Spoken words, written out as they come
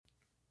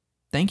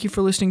thank you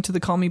for listening to the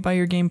Call Me By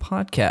Your Game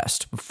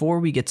podcast. Before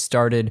we get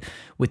started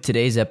with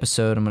today's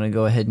episode, I'm going to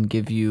go ahead and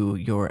give you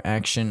your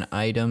action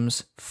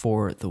items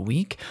for the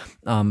week.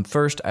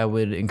 First, I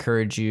would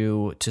encourage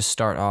you to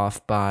start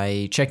off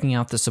by checking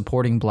out the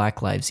Supporting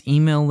Black Lives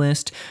email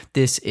list.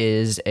 This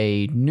is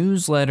a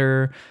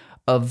newsletter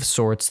of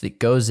sorts that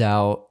goes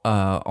out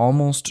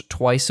almost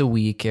twice a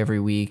week, every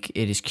week.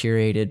 It is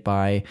curated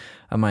by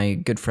my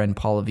good friend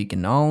Paula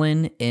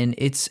Viganalin, and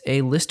it's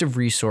a list of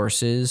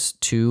resources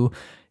to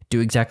do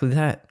exactly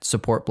that,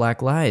 support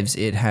Black lives.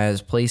 It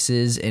has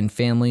places and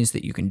families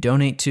that you can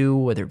donate to,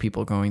 whether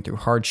people are going through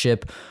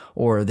hardship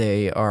or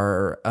they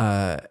are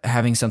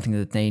having something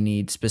that they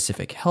need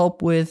specific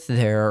help with.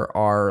 There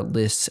are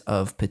lists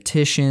of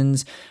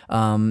petitions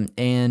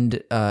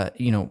and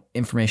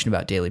information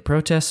about daily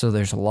protests. So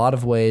there's a lot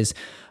of ways.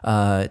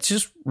 It's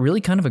just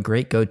really kind of a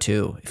great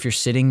go-to. If you're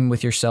sitting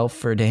with yourself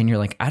for a day and you're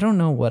like, I don't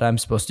know what I'm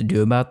supposed to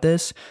do about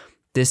this,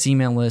 this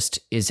email list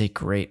is a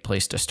great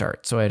place to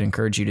start. So I'd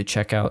encourage you to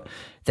check out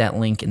that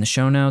link in the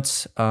show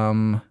notes.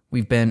 I've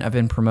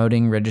been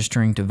promoting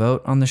registering to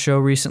vote on the show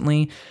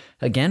recently.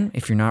 Again,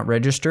 if you're not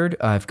registered,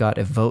 I've got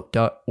a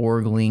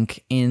vote.org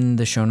link in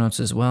the show notes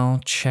as well.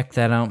 Check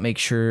that out. Make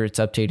sure it's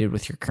updated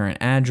with your current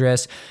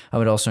address. I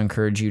would also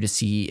encourage you to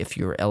see if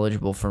you're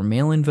eligible for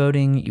mail-in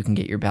voting. You can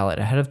get your ballot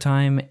ahead of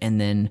time and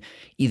then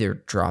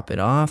either drop it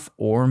off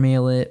or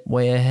mail it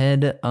way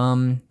ahead.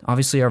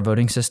 Obviously, our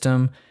voting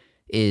system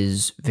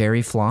is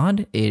very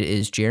flawed. It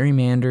is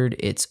gerrymandered.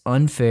 It's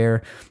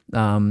unfair.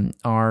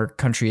 Our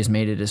country has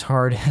made it as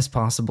hard as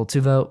possible to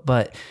vote,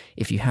 but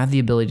if you have the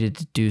ability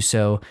to do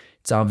so,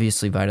 it's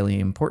obviously vitally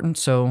important,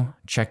 so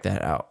check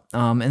that out.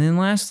 And then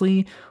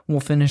lastly, we'll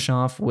finish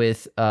off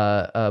with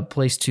a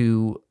place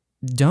to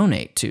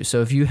donate to.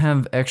 So if you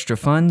have extra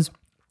funds,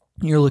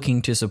 you're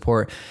looking to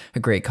support a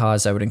great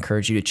cause, I would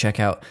encourage you to check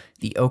out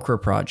the Okra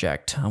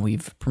Project.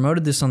 We've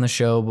promoted this on the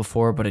show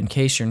before, but in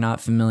case you're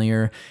not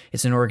familiar,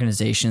 it's an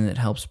organization that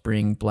helps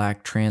bring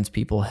Black trans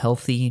people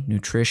healthy,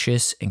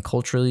 nutritious, and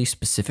culturally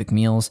specific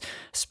meals,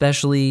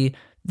 especially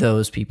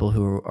those people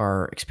who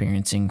are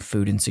experiencing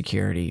food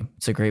insecurity.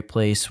 It's a great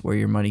place where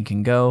your money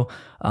can go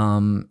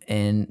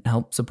and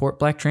help support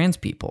Black trans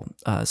people.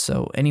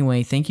 So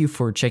anyway, thank you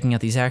for checking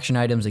out these action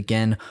items.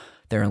 Again,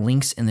 there are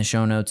links in the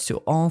show notes to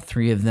all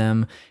three of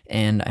them,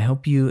 and I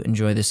hope you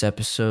enjoy this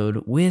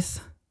episode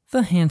with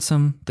the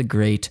handsome, the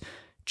great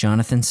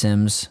Jonathan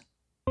Sims.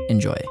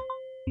 Enjoy.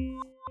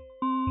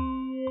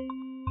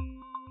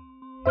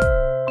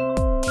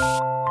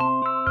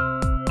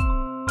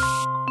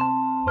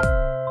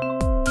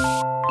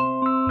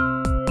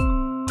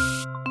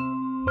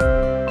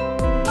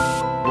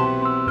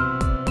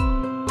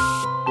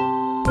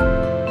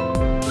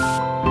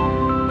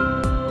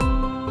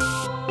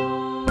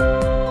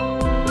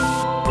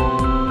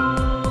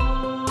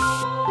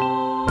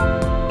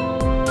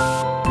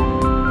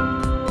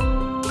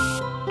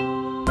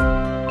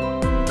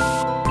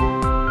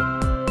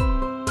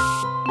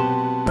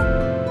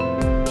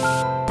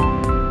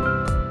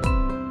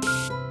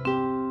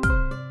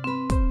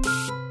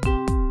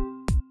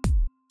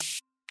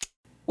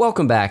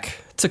 Welcome back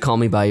to Call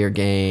Me By Your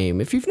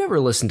Game. If you've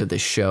never listened to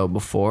this show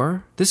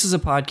before, this is a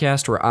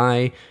podcast where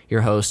I,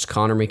 your host,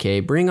 Connor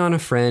McKay, bring on a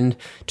friend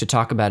to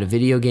talk about a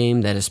video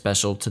game that is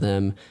special to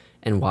them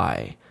and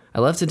why. I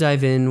love to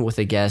dive in with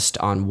a guest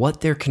on what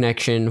their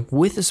connection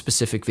with a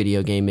specific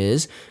video game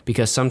is,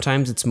 because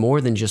sometimes it's more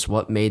than just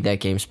what made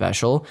that game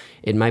special.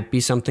 It might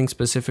be something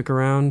specific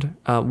around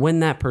when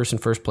that person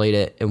first played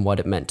it and what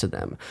it meant to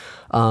them.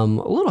 A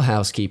little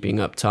housekeeping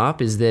up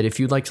top is that if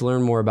you'd like to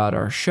learn more about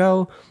our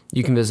show,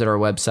 you can visit our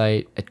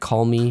website at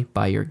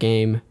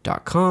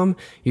callmebyyourgame.com.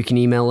 You can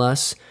email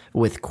us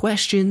with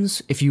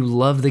questions if you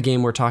love the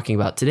game we're talking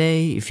about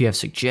today, if you have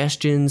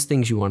suggestions,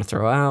 things you want to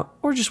throw out,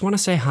 or just want to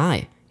say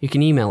hi. You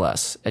can email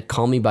us at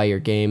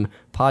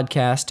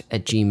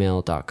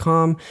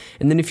callmebyyourgamepodcast@gmail.com.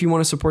 And then if you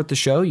want to support the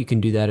show, you can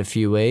do that a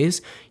few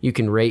ways. You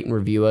can rate and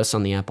review us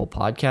on the Apple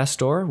Podcast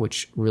Store,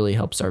 which really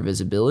helps our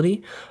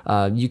visibility.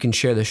 You can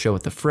share the show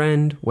with a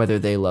friend, whether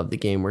they love the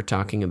game we're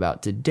talking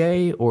about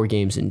today or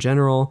games in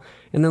general.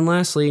 And then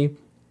lastly,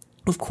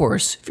 of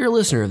course, if you're a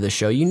listener of this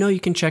show, you know you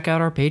can check out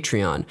our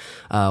Patreon.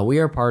 We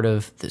are part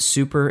of the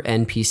Super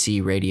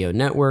NPC Radio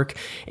Network,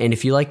 and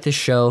if you like this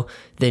show,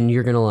 then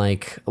you're going to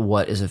like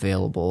what is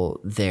available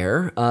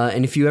there.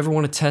 And if you ever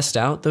want to test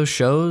out those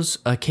shows,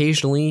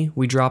 occasionally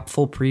we drop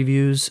full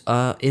previews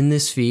in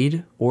this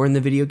feed or in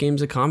the Video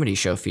Games a Comedy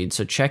Show feed,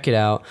 so check it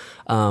out.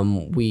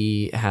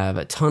 We have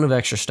a ton of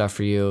extra stuff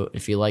for you.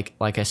 If you like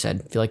I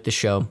said, if you like the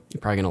show,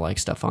 you're probably going to like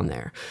stuff on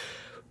there.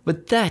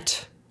 But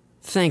that,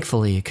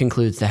 thankfully,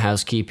 concludes the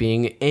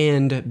housekeeping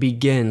and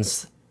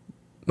begins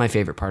my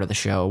favorite part of the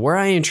show, where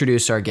I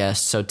introduce our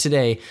guests. So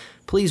today,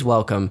 please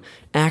welcome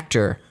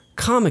actor,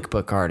 comic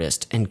book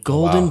artist, and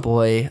golden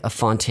boy of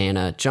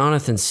Fontana,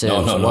 Jonathan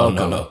Sims.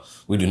 Welcome. No.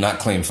 We do not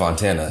claim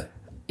Fontana.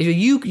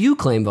 You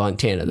claim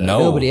Fontana, though.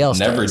 Nobody else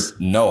does.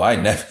 No, I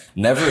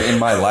never in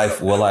my life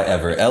will I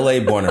ever. LA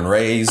born and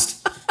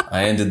raised.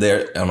 I ended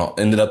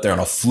up there on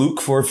a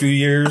fluke for a few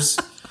years.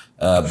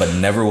 but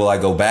never will I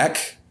go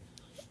back.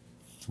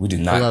 We do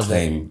not Love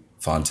claim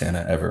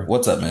Fontana ever.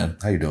 What's up, man?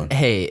 How you doing?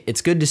 Hey,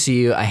 it's good to see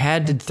you. I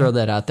had to throw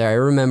that out there. I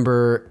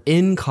remember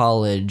in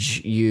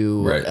college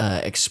you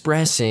Right.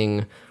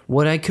 expressing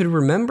what I could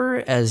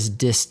remember as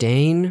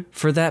disdain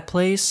for that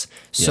place.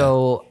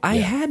 So I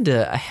had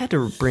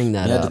to bring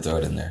that You had up. to throw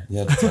it in there. You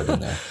had to throw it in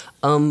there.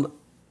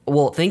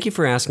 Well, thank you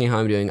for asking how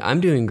I'm doing. I'm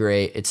doing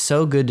great. It's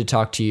so good to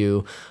talk to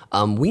you.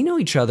 We know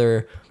each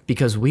other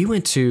because we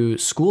went to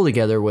school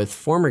together with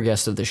former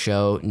guest of the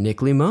show,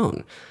 Nick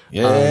Limon.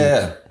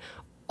 Yeah.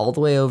 All the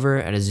way over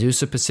at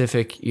Azusa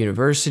Pacific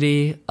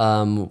University.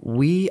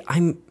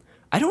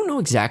 I don't know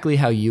exactly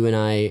how you and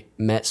I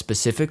met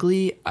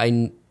specifically.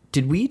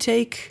 Did we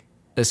take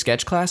a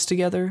sketch class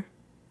together?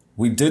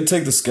 We did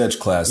take the sketch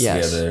class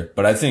Yes. together,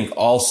 but I think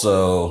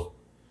also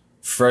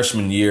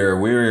freshman year,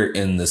 we were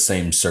in the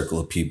same circle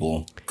of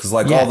people. Because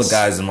all the Yes.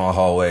 guys in my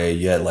hallway,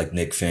 you had like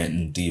Nick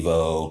Fenton,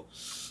 Devo,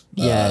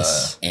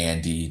 Yes.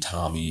 Andy,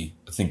 Tommy.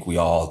 I think we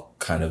all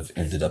kind of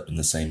ended up in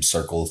the same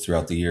circle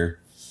throughout the year.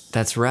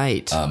 That's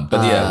right.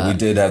 But yeah, we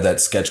did have that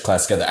sketch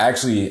class together.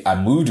 Actually, I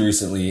moved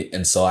recently,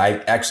 and so I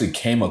actually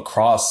came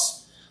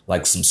across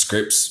like some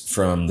scripts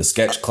from the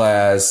sketch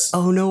class,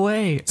 Oh, no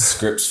way.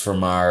 scripts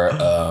from our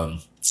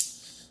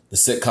the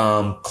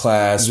sitcom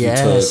class we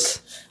Yes.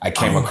 took. I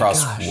came Oh my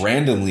across gosh.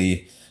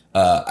 randomly.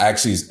 I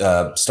actually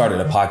started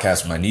a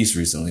podcast with my niece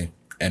recently,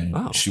 and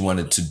Wow. she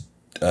wanted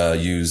to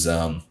use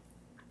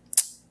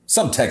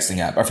some texting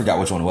app. I forgot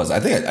which one it was. I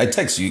think I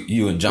text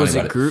you and Johnny Was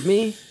about it it.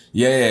 GroupMe?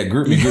 Yeah,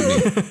 group me.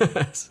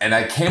 And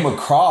I came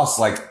across,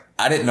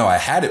 I didn't know I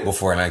had it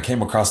before, and I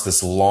came across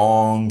this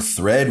long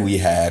thread we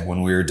had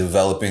when we were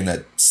developing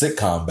that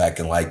sitcom back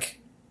in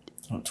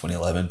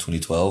 2011,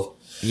 2012.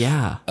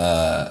 Yeah.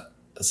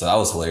 So that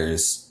was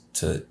hilarious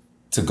to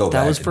go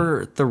back. That was and-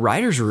 for the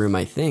writer's room,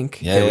 I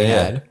think, Yeah, that we yeah.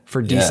 had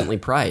for Yeah. decently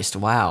priced.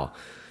 Wow.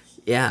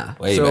 Yeah.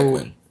 way back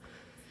when.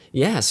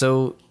 Yeah,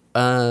 so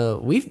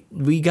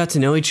we got to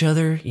know each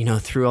other,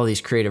 through all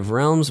these creative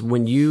realms.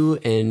 When you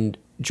and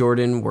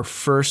Jordan were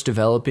first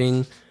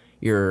developing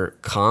your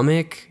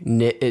comic,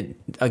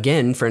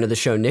 again, friend of the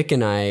show, Nick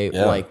and I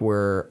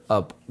were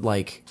up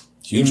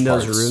Huge in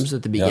those parts. rooms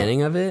at the Yeah.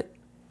 beginning of it.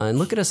 And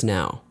look at us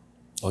now.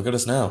 Look at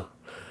us now.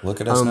 Look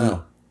at us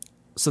now.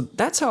 So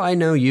that's how I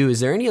know you.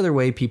 Is there any other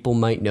way people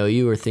might know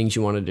you or things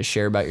you wanted to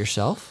share about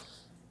yourself?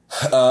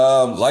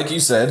 Like you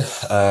said,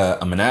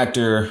 I'm an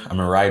actor. I'm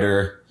a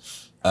writer.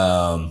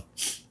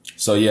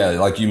 So yeah,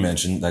 like you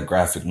mentioned, that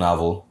graphic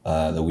novel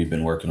that we've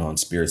been working on,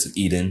 Spirits of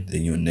Eden, that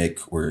you and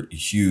Nick were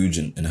huge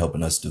in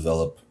helping us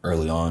develop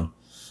early on.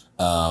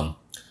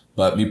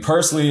 But me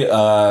personally, like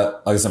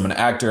I said, I'm an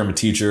actor. I'm a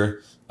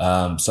teacher.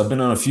 So I've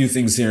been on a few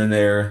things here and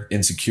there.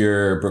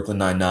 Insecure, Brooklyn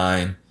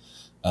Nine-Nine.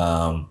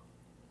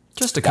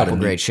 Just a couple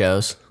great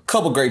shows.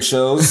 Couple great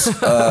shows.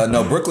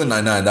 No, Brooklyn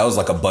Nine-Nine, that was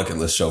like a bucket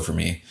list show for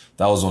me.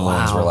 That was one of the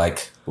ones where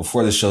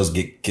before the shows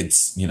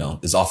gets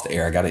is off the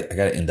air, I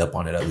gotta end up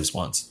on it at least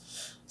once.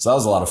 So that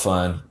was a lot of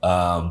fun.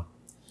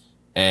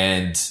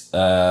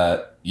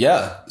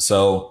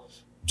 So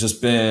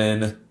just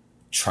been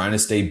trying to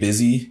stay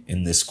busy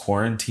in this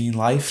quarantine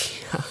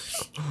life.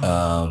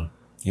 I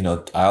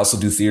also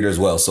do theater as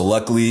well. So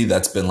luckily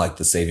that's been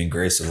the saving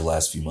grace of the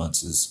last few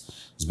months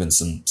there's been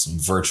some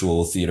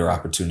virtual theater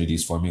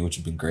opportunities for me, which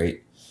have been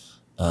great.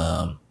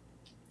 So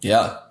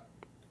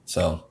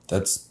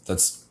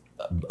that's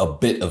a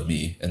bit of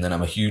me. And then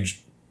I'm a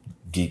huge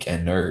geek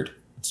and nerd.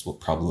 It's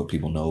probably what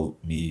people know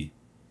me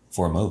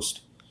for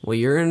most. Well,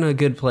 you're in a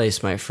good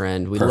place, my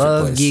friend. We Perfect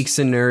love place. geeks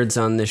and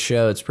nerds on this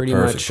show. It's pretty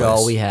Perfect much all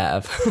place. we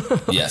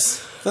have.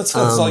 Yes. That's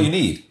all you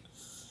need.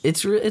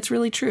 It's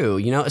really true,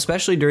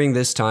 especially during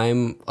this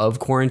time of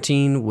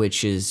quarantine,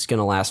 which is going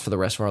to last for the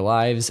rest of our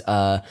lives.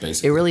 It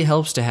Basically. really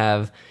helps to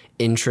have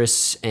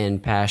interests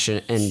and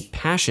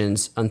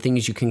passions on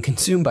things you can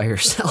consume by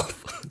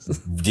yourself.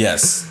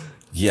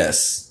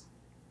 Yes.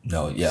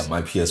 No, yeah,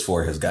 my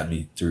PS4 has gotten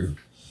me through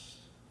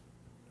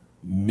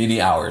many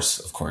hours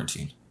of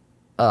quarantine.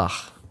 Ugh,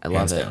 I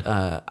love Hands it.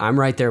 down. I'm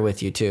right there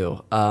with you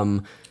too.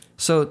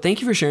 So thank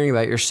you for sharing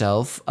about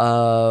yourself.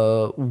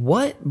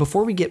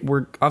 Before we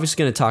we're obviously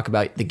going to talk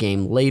about the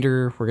game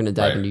later. We're going to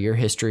dive Right. into your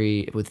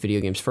history with video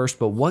games first.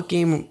 But what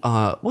game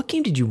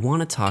did you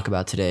want to talk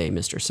about today,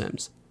 Mr.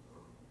 Sims?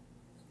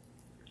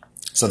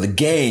 So the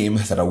game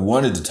that I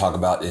wanted to talk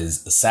about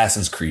is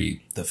Assassin's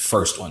Creed, the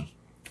first one.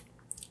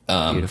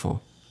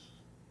 Beautiful.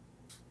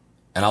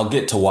 And I'll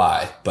get to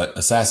why, but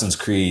Assassin's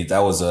Creed, that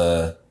was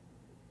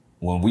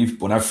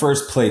when I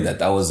first played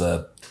that was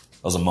a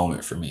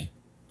moment for me.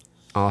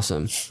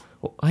 Awesome.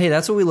 Well, hey,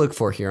 that's what we look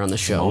for here on the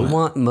show. We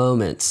want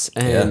moments.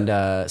 And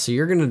so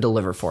you're going to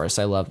deliver for us.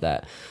 I love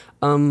that.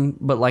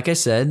 But like I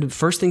said,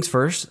 first things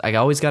first, I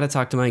always got to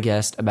talk to my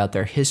guest about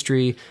their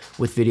history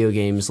with video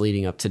games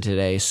leading up to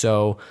today.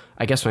 So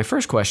I guess my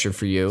first question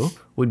for you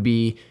would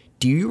be,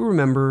 do you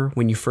remember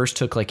when you first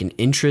took an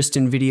interest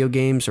in video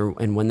games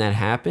and when that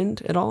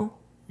happened at all?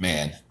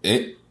 Man,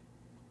 it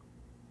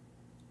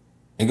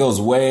goes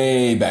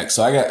way back.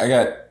 So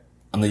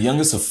I'm the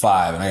youngest of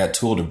 5 and I got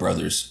 2 older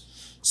brothers.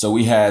 So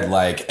we had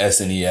like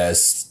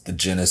SNES, the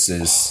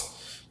Genesis.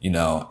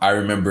 I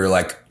remember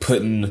like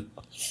putting,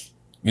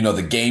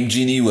 the Game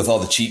Genie with all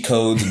the cheat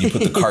codes, and you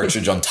put the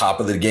cartridge on top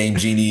of the Game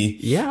Genie.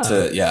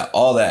 Yeah.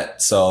 All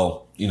that.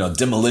 So,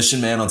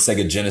 Demolition Man on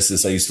Sega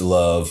Genesis, I used to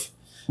love.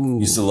 Ooh.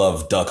 Used to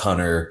love Duck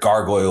Hunter,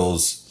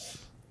 Gargoyles,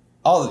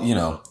 but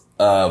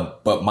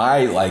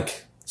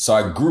so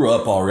I grew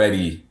up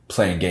already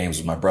playing games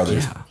with my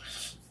brothers.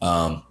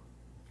 Yeah.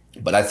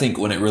 But I think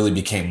when it really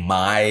became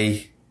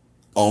my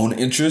own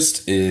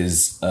interest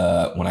is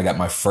when I got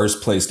my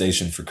first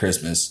PlayStation for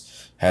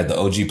Christmas. Had the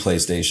OG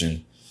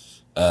PlayStation.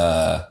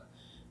 And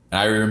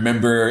I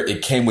remember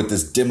it came with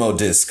this demo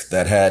disc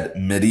that had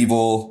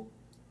Medieval.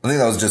 I think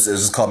it was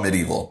just called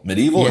Medieval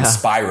and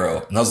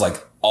Spyro. And that was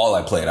like all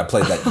I played. I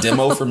played that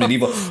demo for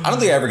Medieval. I don't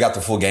think I ever got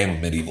the full game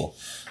of Medieval.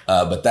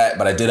 But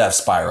I did have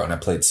Spyro, and I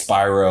played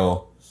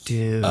Spyro.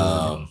 Dude.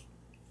 I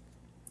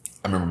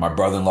remember my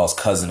brother-in-law's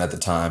cousin at the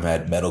time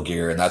had Metal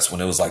Gear, and that's when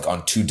it was like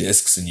on 2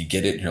 discs, and you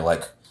get it and you're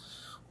like,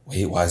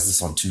 wait, why is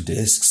this on 2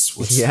 discs?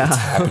 What's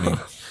happening?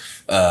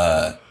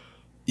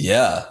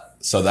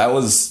 So that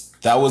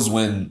was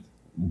when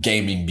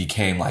gaming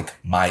became like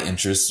my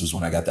interest, was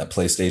when I got that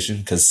PlayStation.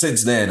 Because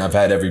since then, I've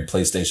had every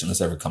PlayStation that's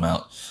ever come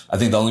out. I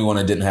think the only one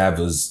I didn't have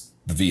was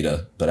the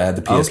Vita, but I had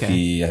the PSP.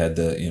 Okay. I had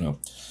the,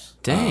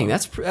 Dang,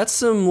 that's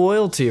some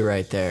loyalty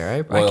right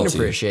there. I can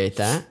appreciate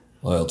that.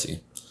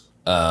 Loyalty.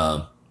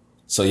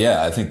 So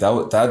yeah, I think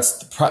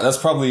that's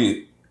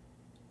probably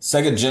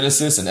Sega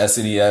Genesis and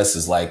SNES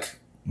is like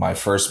my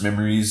first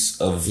memories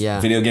of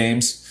video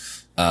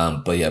games.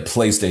 But yeah,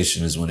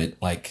 PlayStation is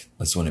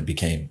that's when it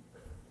became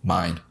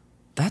mine.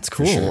 That's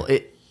cool. Sure.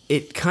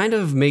 It kind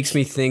of makes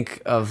me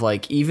think of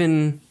like,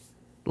 even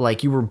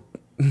like you were,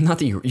 not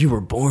that you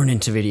were born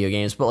into video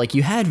games, but like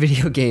you had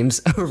video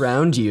games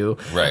around you.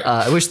 Right.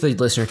 I wish the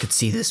listener could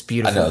see this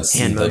beautiful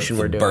hand motion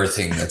we're doing.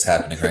 Birthing that's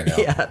happening right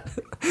Yeah.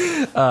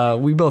 now.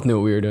 We both knew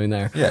what we were doing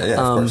there. Yeah,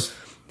 of course.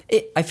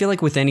 I feel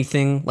like with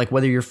anything, like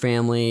whether your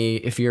family,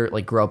 if you're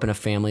like grow up in a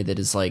family that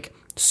is like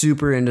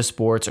super into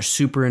sports or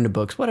super into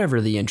books,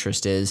 whatever the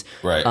interest is,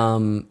 right.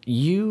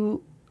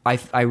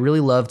 I really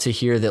love to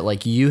hear that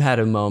like you had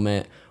a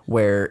moment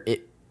where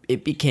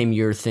it became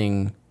your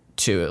thing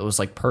too. It was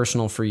like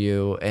personal for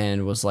you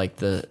and was like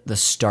the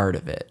start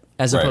of it,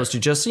 as opposed to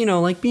just,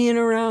 like being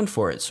around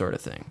for it sort of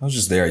thing. I was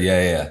just there.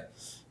 Yeah.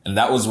 And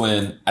that was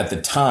when at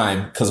the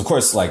time, because of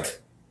course, like,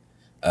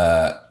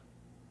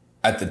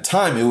 at the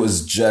time it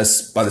was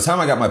just, by the time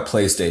I got my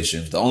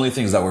PlayStation, the only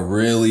things that were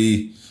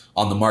really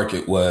on the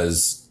market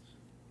was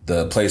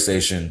the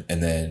PlayStation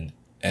and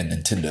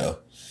Nintendo.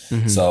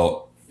 Mm-hmm.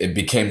 So it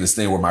became this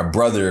thing where my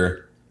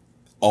brother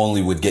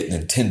only would get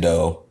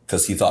Nintendo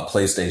because he thought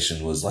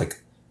PlayStation was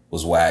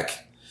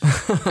whack.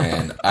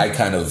 And I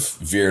kind of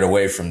veered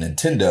away from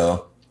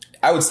Nintendo.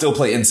 I would still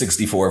play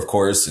N64, of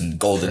course, and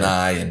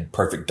GoldenEye and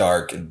Perfect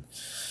Dark, and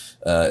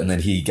then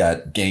he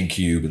got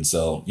GameCube, and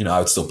so I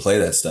would still play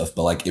that stuff.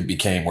 But like it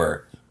became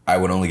where I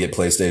would only get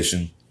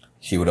PlayStation,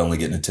 he would only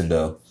get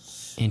Nintendo.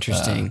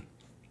 Interesting.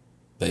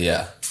 But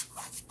yeah,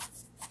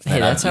 hey,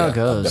 that's how it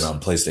goes. I've been on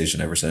PlayStation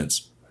ever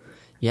since.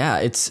 Yeah,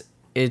 it's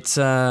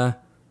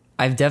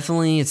I've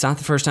definitely, it's not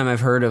the first time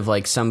I've heard of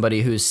like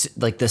somebody who's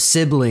like the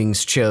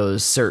siblings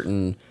chose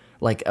certain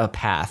like a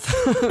path.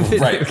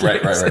 Right.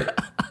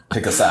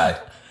 Pick a side.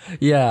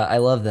 Yeah, I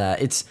love that.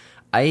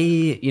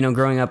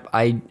 Growing up,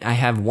 I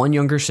have one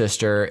younger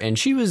sister, and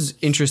she was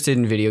interested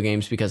in video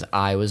games because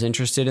I was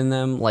interested in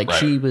them. Like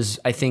she was,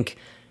 I think,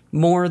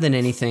 more than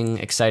anything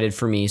excited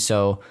for me.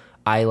 So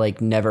I like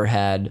never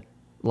had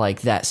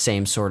like that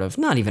same sort of,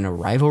 not even a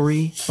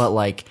rivalry, but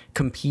like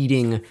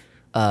competing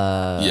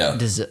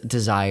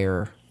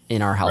desire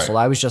in our household.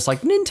 I was just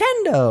like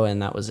Nintendo,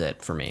 and that was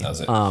it for me. That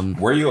was it.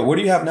 What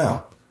do you have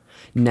now?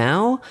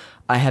 Now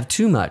I have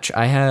too much.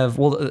 I have,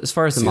 as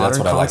far as the modern that's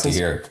what consoles, I like to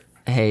hear.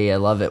 Hey, I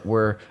love it.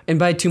 And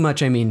by too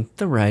much, I mean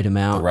the right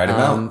amount. The right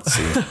amount.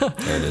 See,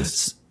 there it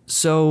is.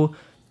 So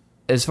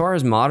as far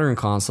as modern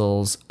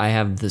consoles, I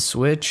have the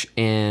Switch,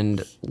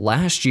 and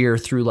last year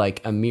through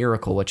like a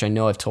miracle, which I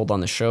know I've told on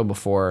the show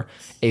before,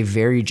 a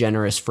very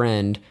generous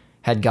friend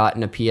had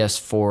gotten a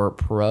PS4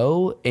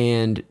 Pro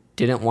and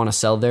didn't want to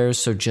sell theirs,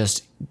 so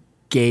just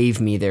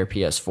gave me their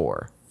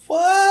PS4.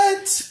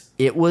 What?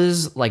 It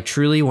was like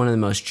truly one of the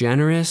most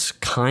generous,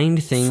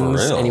 kind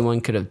things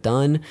anyone could have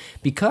done,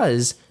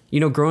 because,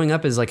 growing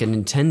up as like a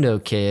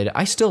Nintendo kid,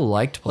 I still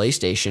liked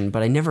PlayStation,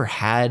 but I never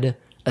had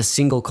a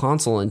single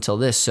console until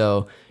this.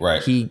 So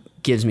he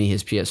gives me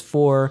his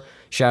PS4.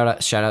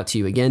 Shout out to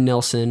you again,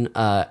 Nelson.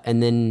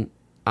 And then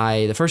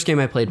the first game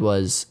I played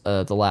was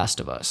The Last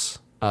of Us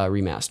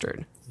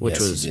remastered, which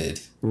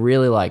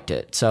really liked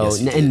it. So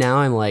and now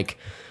I'm like,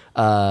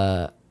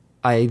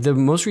 the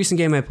most recent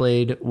game I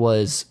played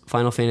was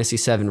Final Fantasy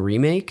VII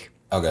Remake,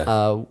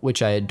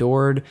 which I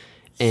adored,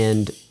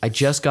 and I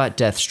just got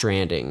Death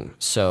Stranding,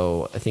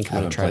 so I think I'm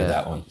going to try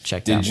to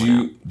check that one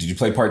out. Did you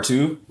play part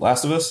 2,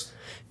 Last of Us?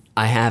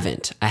 I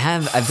haven't.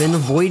 I've been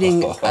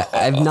avoiding.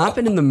 I've not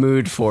been in the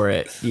mood for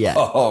it yet.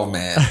 Oh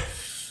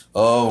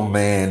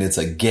man, it's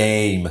a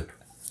game.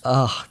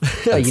 Oh,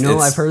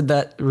 I've heard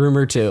that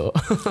rumor too.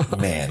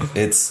 Man,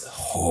 it's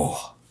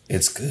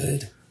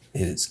good.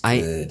 It is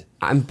good.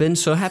 I've been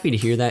so happy to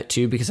hear that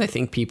too, because I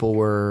think people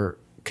were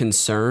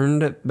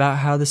concerned about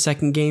how the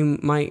second game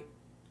might,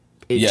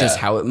 just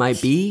how it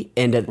might be.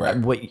 And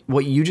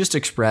what you just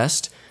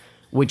expressed,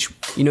 which,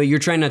 you're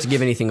trying not to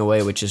give anything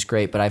away, which is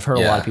great, but I've heard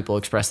a lot of people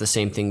express the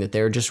same thing, that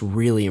they're just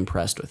really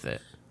impressed with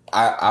it.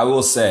 I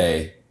will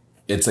say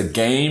it's a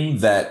game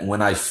that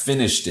when I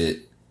finished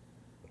it,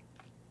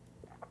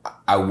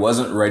 I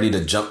wasn't ready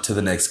to jump to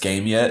the next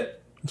game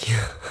yet.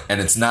 Yeah.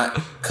 And it's not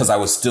because I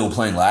was still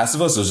playing Last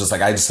of Us. It was just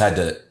like I just had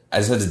to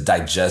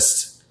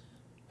digest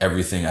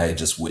everything I had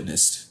just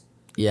witnessed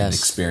and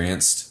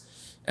experienced.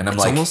 And I'm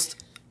almost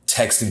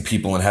texting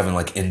people and having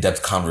like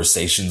in-depth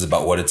conversations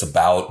about what it's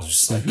about.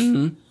 Just like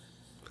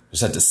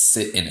just had to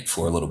sit in it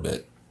for a little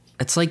bit.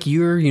 It's like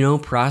you're,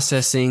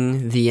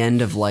 processing the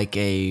end of like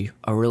a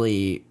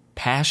really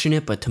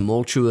passionate but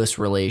tumultuous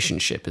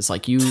relationship. It's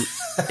like you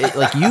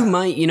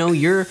might,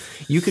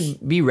 you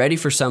could be ready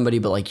for somebody,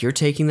 but like you're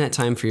taking that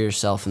time for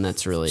yourself, and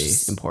that's really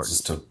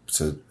important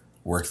to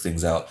work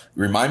things out.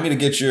 Remind me to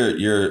get your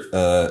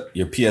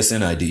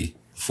PSN ID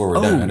before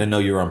we're done. I didn't know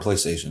you were on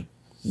PlayStation.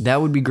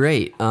 That would be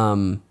great.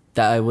 That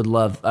I would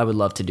love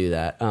to do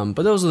that.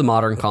 But those are the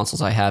modern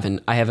consoles I have,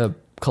 and I have a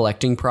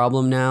collecting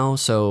problem now.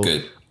 So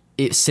good.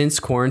 Since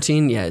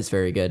quarantine, it's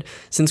very good.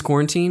 Since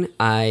quarantine,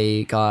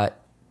 I got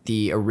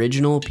the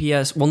original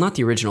not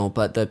the original,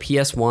 but the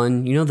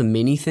PS1, the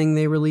mini thing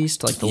they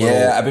released, like the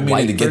little I've been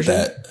meaning to get version.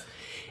 that.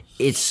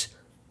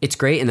 It's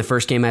great, and the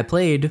first game I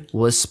played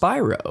was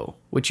Spyro,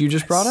 which you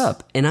just brought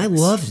up, and I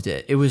loved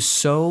it. It was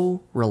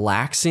so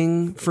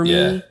relaxing for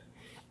me.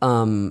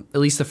 At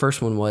least the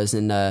first one was,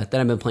 and then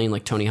I've been playing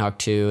like Tony Hawk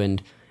 2,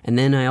 and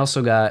then I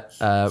also got,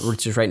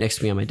 which is right next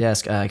to me on my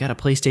desk, I got a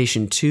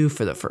PlayStation 2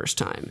 for the first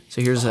time.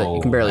 So here's you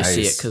can barely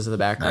see it because of the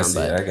background.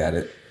 I got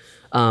it.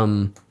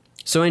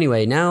 So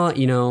anyway, now,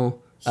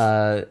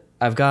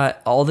 I've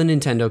got all the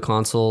Nintendo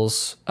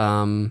consoles,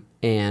 and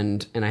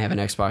I have an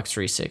Xbox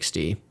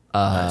 360.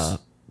 So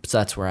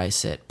that's where I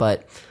sit.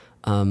 But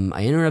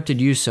I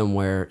interrupted you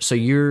somewhere. So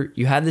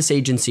you had this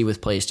agency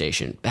with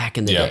PlayStation back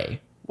in the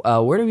day.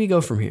 Where do we go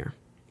from here?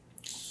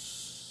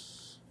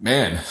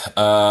 Man,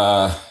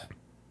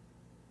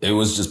 it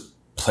was just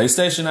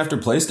PlayStation after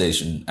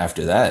PlayStation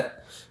after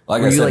that.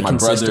 Like I said, my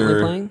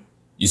brother. Playing?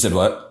 You said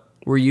what?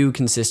 Were you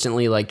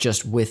consistently like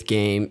just with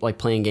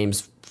playing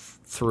games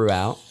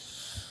throughout?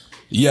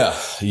 Yeah.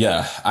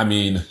 I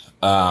mean,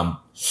 I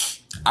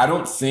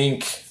don't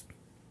think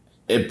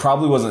it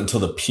probably wasn't until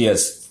the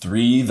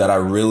PS3 that I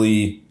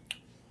really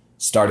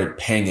started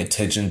paying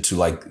attention to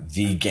like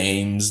the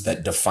games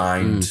that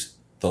defined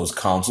those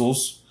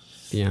consoles.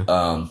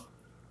 Yeah.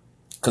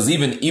 Because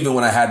even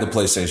when I had the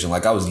PlayStation,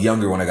 like I was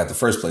younger when I got the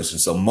first PlayStation,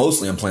 so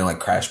mostly I'm playing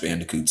like Crash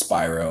Bandicoot,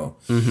 Spyro,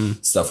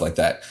 stuff like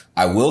that.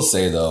 I will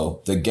say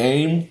though, the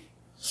game.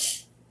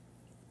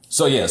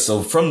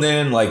 So from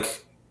then,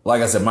 like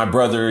I said, my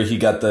brother, he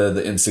got the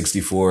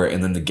N64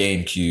 and then the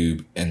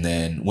GameCube, and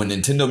then when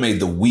Nintendo made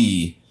the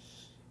Wii,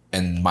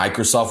 and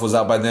Microsoft was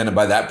out by then, and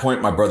by that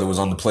point, my brother was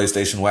on the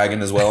PlayStation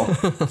wagon as well.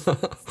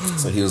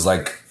 So he was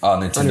like, "Oh,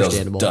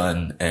 Nintendo's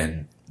done,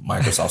 and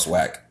Microsoft's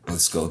whack.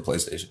 Let's go with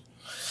PlayStation."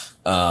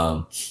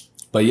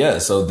 But yeah,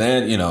 so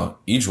then,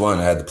 each one,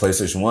 I had the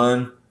PlayStation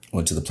 1,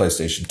 went to the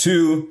PlayStation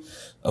 2.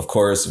 Of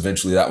course,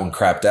 eventually that one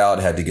crapped out.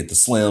 I had to get the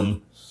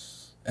Slim.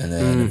 And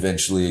then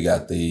eventually I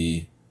got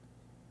the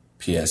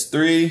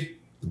PS3,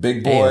 the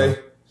big boy.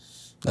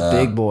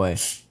 Big boy.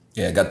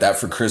 Yeah, I got that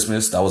for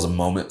Christmas. That was a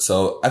moment.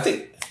 So I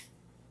think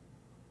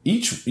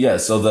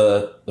so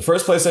the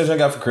first PlayStation I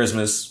got for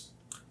Christmas,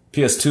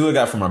 PS2 I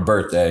got for my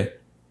birthday,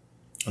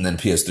 and then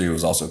PS3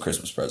 was also a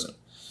Christmas present.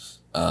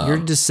 Your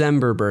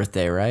December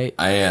birthday, right?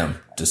 I am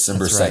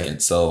December 2nd.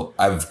 Right. So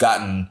I've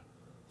gotten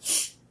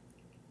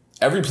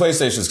every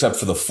PlayStation except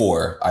for the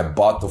 4. I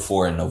bought the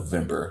 4 in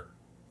November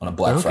on a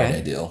Black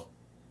Friday deal.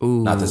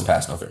 Ooh. Not this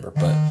past November,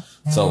 but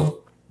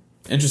so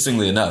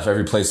interestingly enough,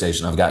 every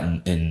PlayStation I've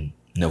gotten in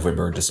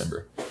November or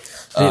December.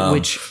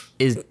 Which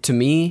is, to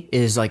me,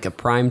 is like a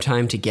prime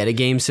time to get a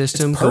game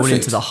system going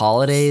into the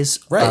holidays.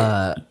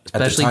 Right.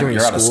 Especially during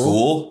you're out of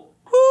school.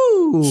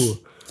 Woo!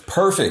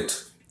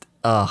 Perfect.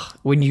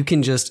 When you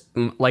can just,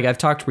 like I've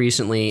talked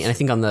recently, and I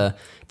think on the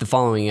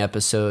following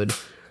episode,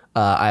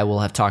 I will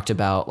have talked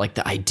about like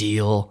the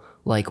ideal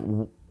like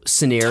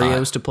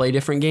scenarios to play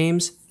different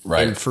games.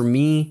 Right. And for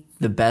me,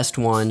 the best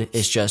one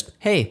is just,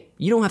 hey,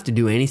 you don't have to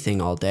do anything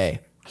all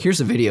day.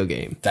 Here's a video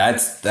game.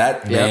 That's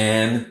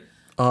man.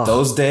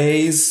 Those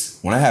days,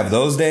 when I have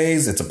those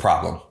days, it's a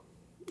problem.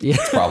 Yeah.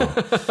 It's a problem.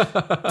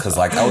 Because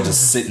like I'll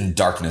just sit in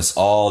darkness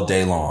all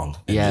day long.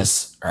 And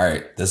just, all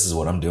right, this is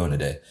what I'm doing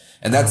today.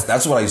 And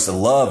that's what I used to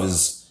love,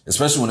 is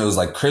especially when it was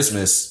like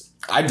Christmas.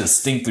 I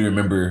distinctly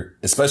remember,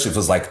 especially if it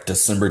was like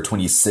December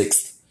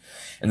 26th.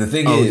 And the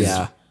thing is,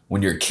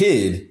 when you're a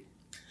kid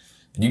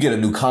and you get a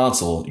new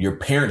console, your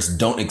parents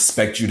don't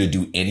expect you to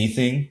do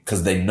anything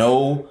because they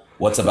know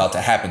what's about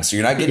to happen. So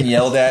you're not getting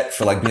yelled at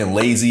for like being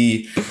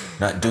lazy,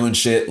 not doing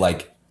shit.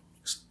 Like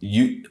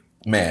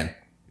man,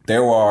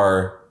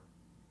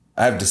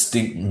 I have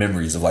distinct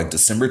memories of like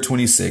December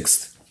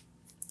 26th,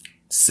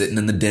 sitting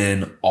in the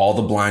den, all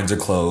the blinds are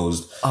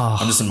closed. Oh.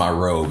 I'm just in my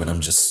robe and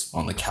I'm just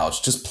on the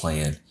couch, just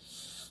playing.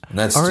 And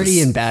that's already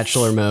in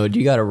bachelor mode.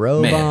 You got a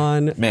robe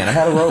on. Man, I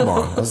had a robe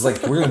on. I was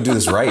like, we're going to do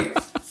this right.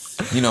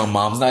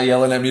 Mom's not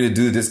yelling at me to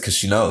do this because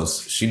she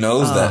knows. She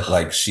knows that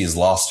like she's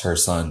lost her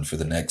son for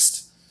the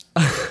next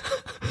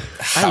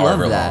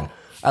however long.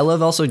 I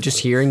love also just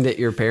hearing that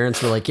your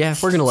parents were like, yeah,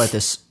 we're going to let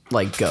this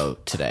like go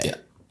today. Yeah.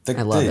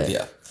 I love it.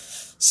 Yeah.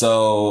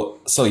 So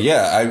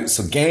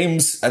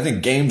games, I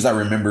think games I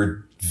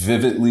remember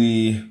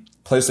vividly,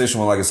 PlayStation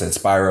 1, like I said,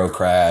 Spyro,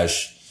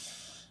 Crash.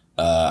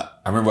 I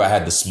remember I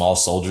had the Small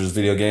Soldiers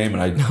video game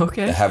and I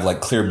have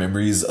like clear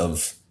memories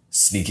of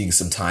sneaking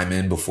some time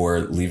in before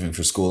leaving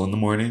for school in the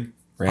morning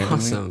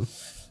randomly.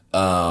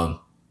 Awesome.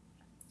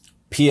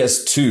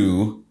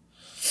 PS2,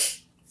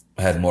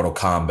 I had Mortal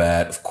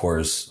Kombat, of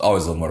course.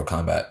 Always loved Mortal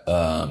Kombat.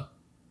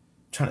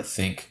 Trying to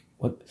think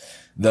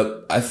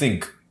I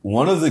think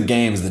one of the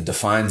games that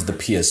defines the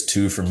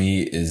PS2 for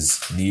me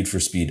is Need for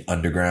Speed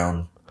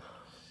Underground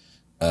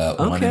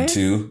 1 and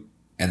 2,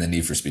 and the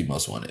Need for Speed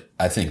Most Wanted.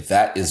 I think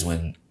that is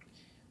when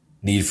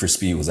Need for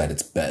Speed was at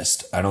its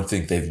best. I don't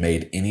think they've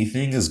made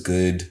anything as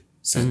good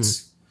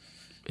since.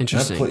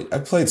 Interesting.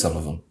 I've played some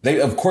of them.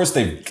 Of course,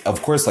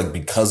 like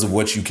because of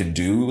what you can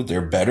do,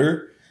 they're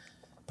better.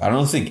 But I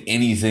don't think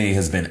anything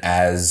has been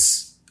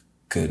as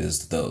good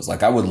as those.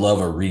 Like I would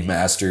love a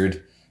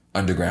remastered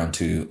Underground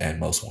 2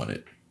 and Most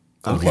Wanted.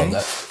 I would love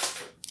that.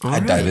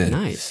 I'd dive in.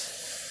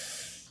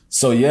 Nice.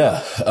 So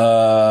yeah.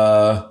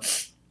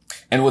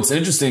 And what's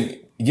interesting,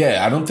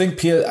 I don't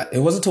think it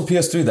wasn't until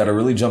PS3 that I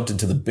really jumped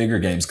into the bigger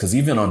games. Cause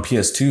even on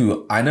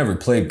PS2, I never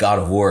played God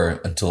of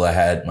War until I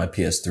had my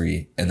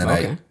PS3. And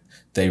then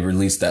they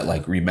released that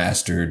like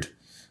remastered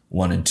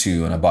 1 and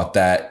 2 and I bought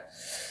that.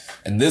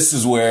 And this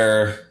is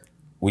where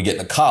we get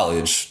into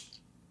college.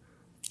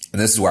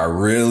 And this is where I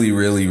really,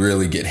 really,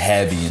 really get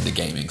heavy into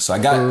gaming. So I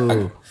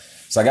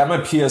got my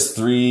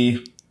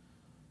PS3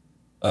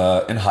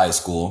 in high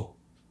school.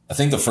 I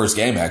think the first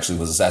game actually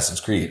was Assassin's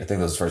Creed. I think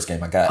that was the first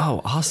game I got.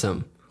 Oh,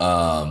 awesome.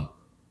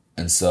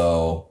 And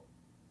so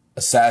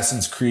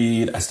Assassin's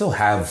Creed, I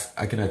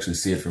can actually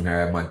see it from here. I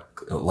have my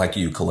Like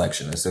You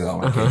collection. I still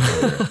got my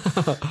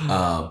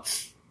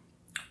games.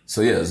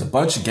 So yeah, there's a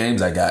bunch of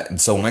games I got. And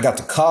so when I got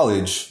to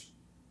college,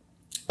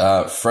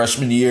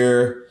 freshman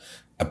year,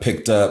 I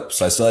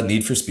still had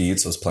Need for Speed.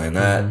 So I was playing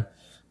that.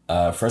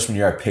 Freshman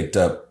year, I picked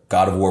up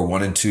God of War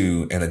 1 and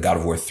 2 and then God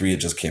of War 3 had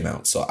just came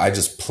out. So I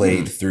just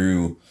played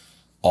through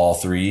all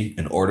three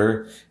in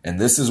order. And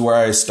this is where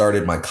I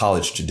started my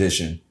college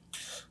tradition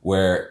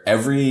where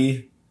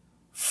every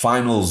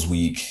finals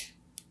week,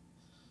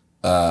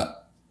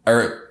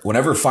 or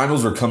whenever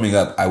finals were coming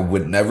up, I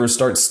would never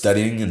start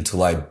studying until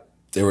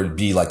there would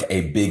be like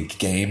a big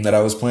game that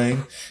I was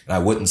playing and I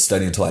wouldn't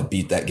study until I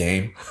beat that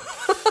game.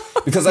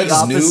 Because I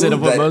just knew opposite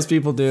of what most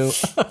people do.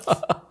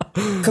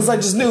 Because I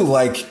just knew,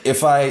 like,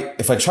 if I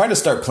try to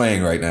start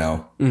playing right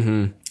now,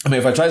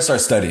 if I try to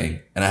start studying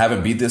and I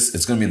haven't beat this,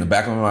 it's going to be in the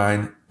back of my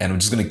mind and I'm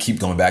just going to keep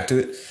going back to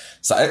it.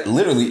 So I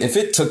literally, if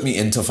it took me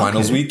into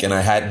finals week and I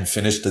hadn't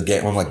finished the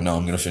game, I'm like, no,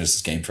 I'm going to finish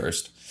this game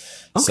first.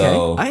 Okay,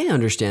 so I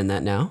understand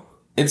that now.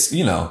 It's,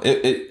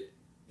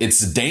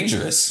 it's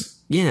dangerous.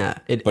 Yeah.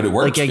 But it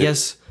works. Like, I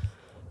guess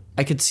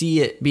I could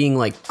see it being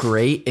like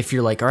great if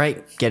you're like, all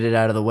right, get it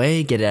out of the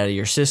way, get it out of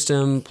your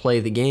system, play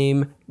the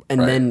game.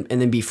 And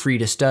then be free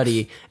to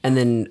study. And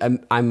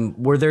then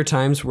were there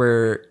times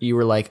where you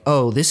were like,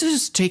 oh, this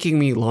is taking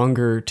me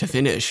longer to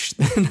finish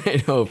than I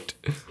hoped?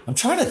 I'm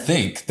trying to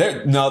think.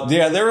 There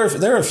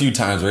were a few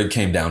times where it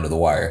came down to the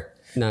wire.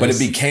 Nice. But it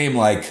became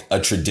like a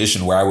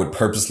tradition where I would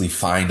purposely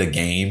find a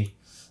game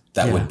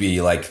that would be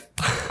like,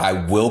 I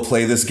will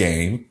play this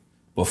game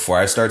before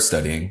I start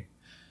studying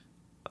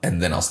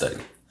and then I'll study.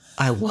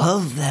 I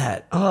love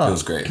that. Oh. It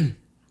was great.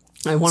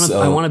 I want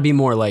to be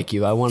more like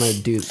you. I want to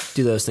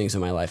do those things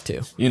in my life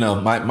too.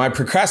 My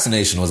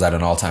procrastination was at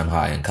an all-time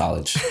high in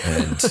college,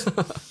 and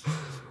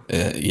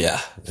yeah.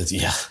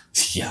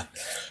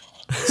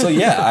 So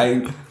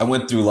yeah, I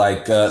went through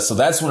like so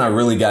that's when I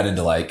really got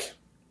into like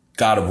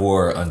God of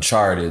War,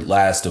 Uncharted,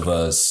 Last of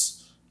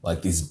Us,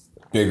 like these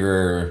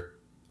bigger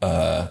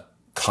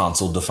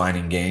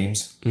console-defining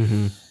games.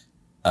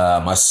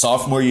 My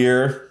sophomore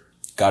year,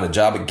 got a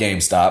job at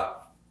GameStop.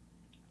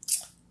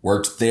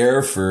 Worked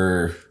there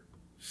for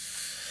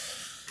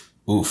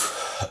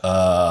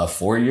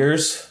 4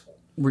 years.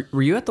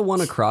 Were you at the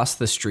one across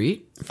the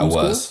street from school?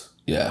 I was,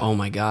 yeah. Oh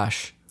my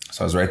gosh.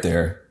 So I was right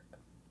there.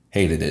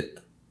 Hated it.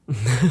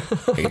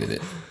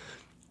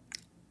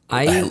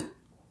 I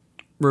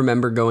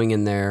remember going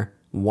in there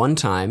one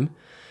time.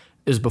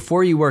 It was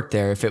before you worked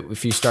there.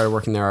 If you started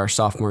working there our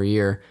sophomore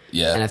year.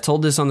 Yeah. And I've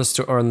told this on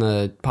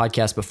the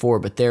podcast before,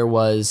 but there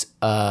was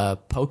a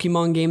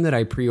Pokemon game that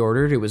I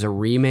pre-ordered. It was a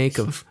remake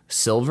of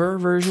Silver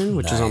version,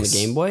 which was on the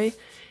Game Boy.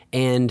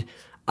 And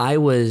I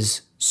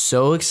was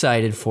so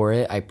excited for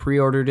it. I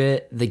pre-ordered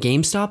it. The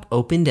GameStop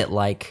opened at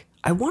like,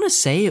 I want to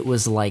say it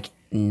was like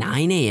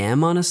 9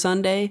 a.m. on a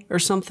Sunday or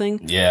something.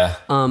 Yeah,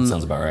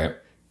 sounds about right.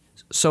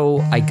 So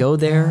I go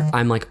there.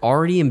 I'm like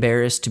already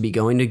embarrassed to be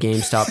going to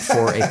GameStop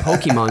for a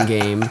Pokemon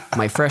game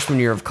my freshman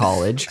year of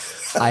college.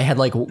 I had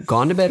like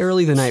gone to bed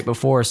early the night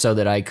before so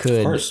that I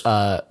could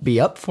be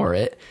up for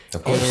it.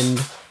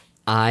 And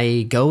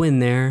I go in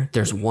there.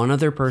 There's one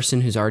other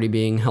person who's already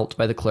being helped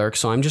by the clerk.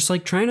 So I'm just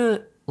like trying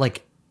to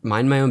like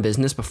mind my own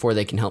business before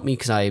they can help me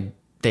because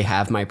they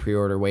have my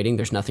pre-order waiting.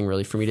 There's nothing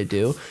really for me to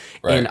do.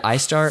 Right. And I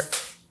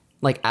start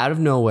like out of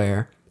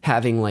nowhere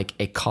having like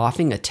a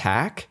coughing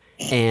attack.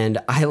 And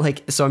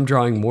so I'm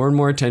drawing more and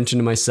more attention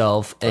to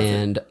myself. Perfect.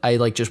 And I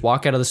like just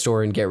walk out of the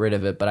store and get rid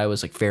of it. But I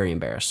was like very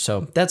embarrassed.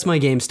 So that's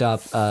my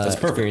GameStop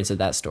experience at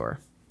that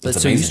store. But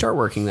so you start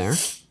working there.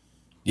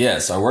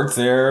 Yes, I worked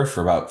there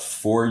for about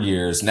 4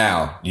 years.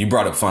 Now, you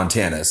brought up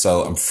Fontana.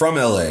 So I'm from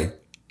LA,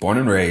 born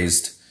and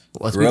raised.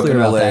 Grew up in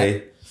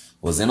LA,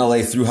 was in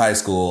LA through high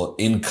school.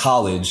 In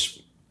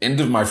college, end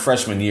of my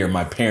freshman year,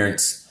 my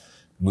parents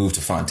moved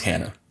to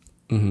Fontana.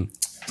 Mm-hmm.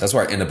 That's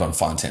where I ended up on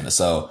Fontana.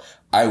 So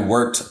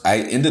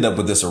I ended up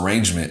with this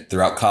arrangement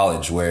throughout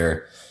college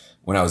where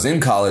when I was in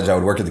college, I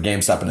would work at the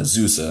GameStop in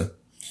Azusa.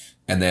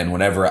 And then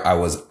whenever I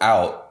was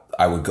out,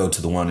 I would go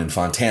to the one in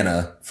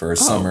Fontana for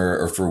summer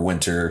or for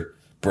winter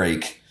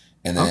break.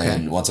 And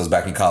then once I was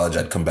back in college,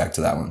 I'd come back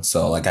to that one.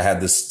 So like I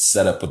had this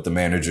set up with the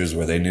managers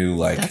where they knew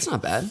like. That's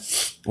not bad.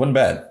 Wasn't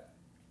bad.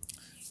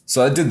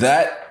 So I did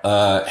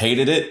that.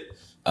 Hated it.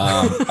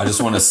 I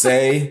just want to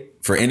say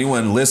for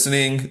anyone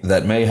listening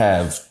that may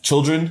have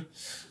children,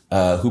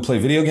 who play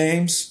video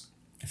games,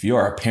 if you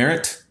are a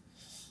parent,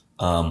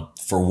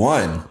 for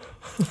one,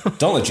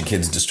 don't let your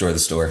kids destroy the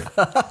store.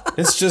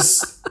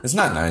 It's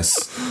not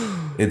nice.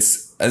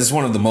 It's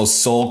one of the most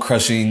soul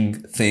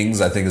crushing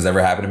things I think has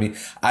ever happened to me.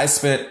 I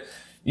spent,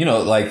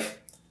 like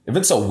if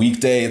it's a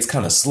weekday, it's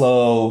kind of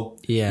slow.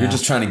 Yeah. You're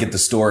just trying to get the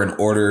store in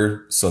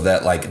order so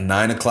that like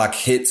 9 o'clock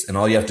hits and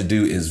all you have to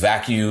do is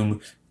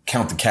vacuum,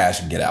 count the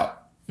cash and get out.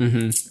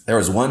 Mm-hmm. There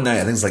was one night, I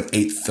think it was like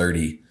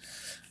 8:30.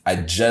 I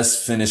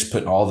just finished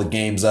putting all the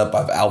games up.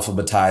 I've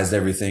alphabetized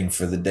everything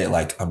for the day.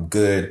 Like, I'm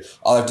good.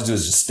 All I have to do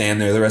is just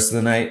stand there the rest of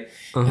the night.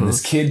 Uh-huh. And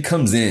this kid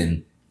comes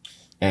in,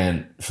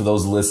 and for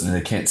those listening,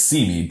 they can't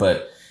see me,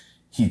 but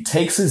he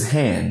takes his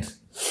hand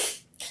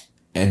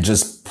and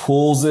just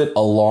pulls it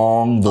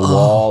along the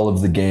wall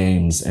of the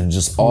games. And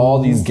just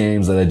all these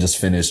games that I just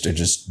finished are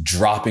just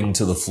dropping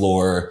to the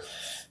floor.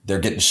 They're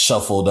getting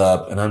shuffled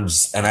up. And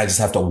I just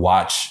have to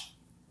watch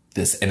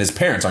this. And his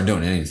parents aren't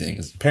doing anything.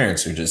 His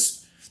parents are just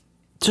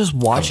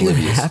watching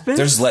oblivious. It happen?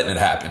 They're just letting it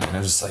happen. And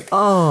I'm just like,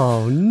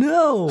 oh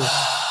no.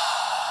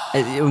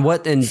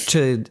 And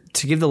to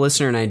give the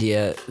listener an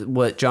idea,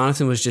 what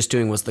Jonathan was just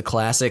doing was the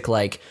classic,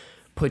 like,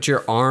 put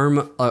your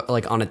arm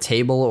like on a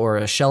table or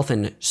a shelf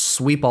and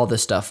sweep all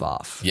this stuff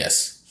off.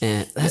 Yes.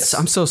 And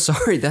I'm so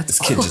sorry. This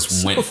kid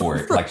just went for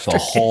it. Like the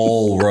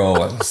whole row.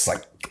 I was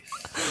like,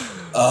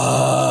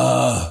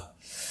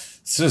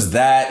 it's just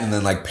that. And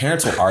then like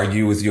parents will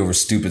argue with you over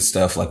stupid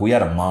stuff. Like we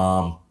had a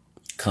mom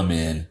come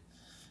in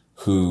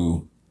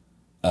who,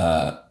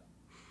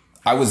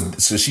 so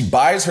she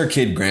buys her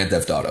kid Grand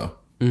Theft Auto.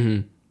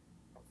 Mm-hmm.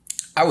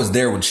 I was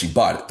there when she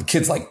bought it. The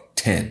kid's like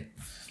 10.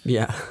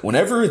 Yeah.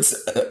 Whenever it's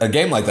a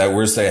game like that,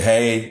 we're saying,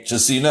 hey,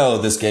 just so you know,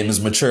 this game is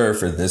mature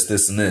for this,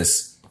 this, and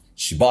this.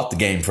 She bought the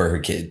game for her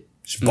kid.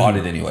 She bought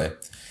it anyway.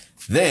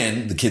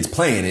 Then the kid's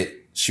playing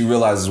it. She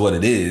realizes what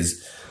it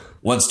is,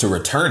 wants to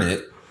return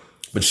it,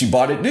 but she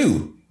bought it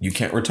new. You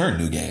can't return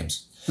new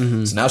games.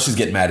 Mm-hmm. So now she's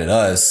getting mad at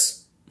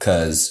us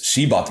because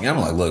she bought the game.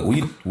 I'm like, look,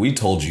 we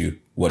told you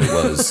what it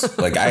was.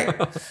 Like, I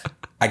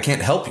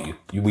can't help you.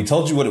 We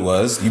told you what it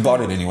was. You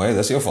bought it anyway.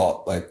 That's your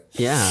fault. Like,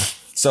 yeah.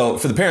 So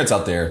for the parents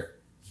out there,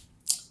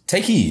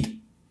 take heed.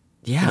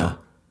 Yeah.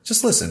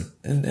 Just listen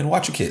and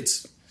watch your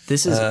kids.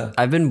 This is,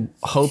 I've been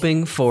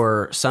hoping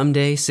for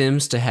someday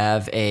Sims to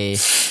have a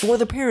for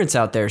the parents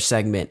out there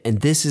segment. And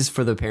this is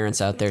for the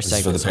parents out there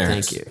segment. So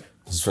thank you.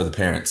 This is for the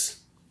parents.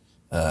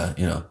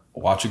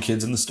 Watch your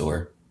kids in the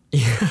store.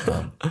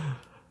 Yeah.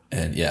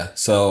 And yeah.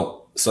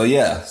 So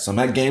I'm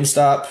at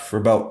GameStop for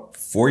about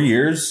 4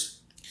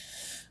 years.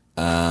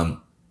 I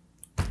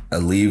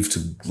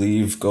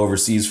go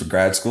overseas for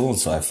grad school. And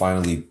so I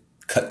finally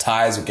cut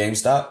ties with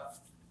GameStop.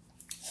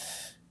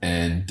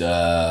 And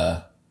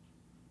I'll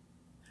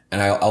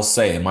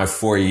say in my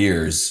 4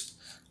 years,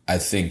 I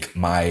think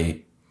my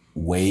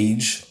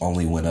wage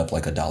only went up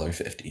like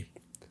 $1.50.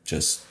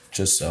 Just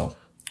put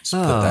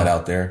that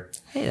out there.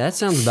 Hey, that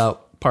sounds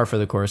about par for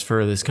the course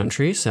for this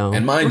country. So,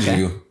 and mind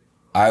you,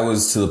 I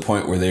was to the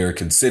point where they were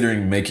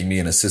considering making me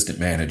an assistant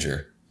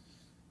manager.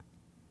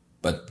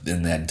 But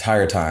in that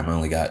entire time, I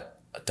only got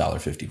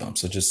 $1.50 bump.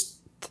 So just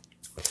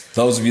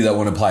those of you that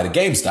want to apply to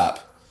GameStop,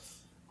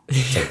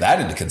 take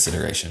that into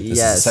consideration. This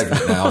is a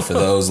segment now for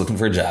those looking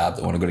for a job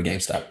that want to go to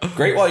GameStop.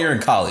 Great while you're in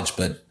college,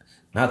 but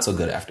not so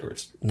good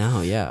afterwards.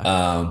 No,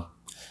 yeah.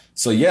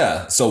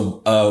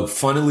 So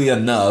funnily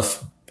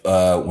enough,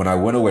 when I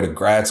went away to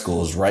grad school,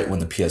 it was right when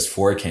the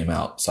PS4 came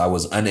out. So I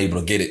was unable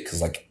to get it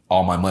because like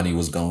all my money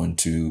was going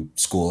to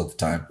school at the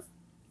time.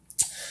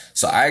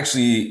 So I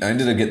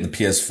ended up getting the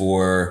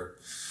PS4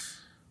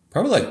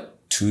 probably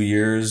like 2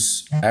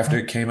 years after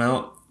it came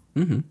out.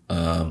 Mm-hmm.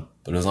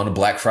 But it was on a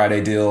Black Friday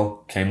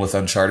deal. Came with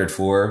Uncharted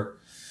 4.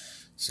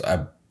 So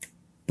I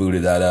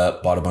booted that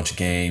up, bought a bunch of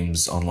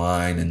games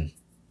online, and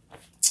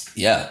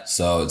yeah,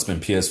 so it's been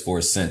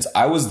PS4 since.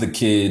 I was the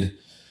kid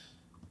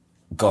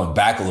going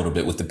back a little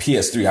bit with the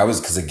PS3.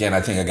 Because again, I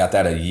think I got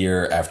that a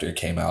year after it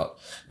came out.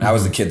 And I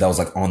was the kid that was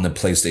like on the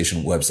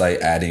PlayStation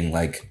website adding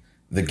like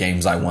the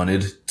games I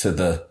wanted to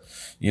the,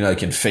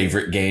 like in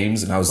favorite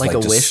games. And I was like a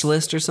wish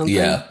list or something?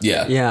 Yeah.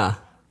 Yeah.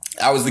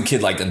 I was the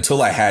kid, like,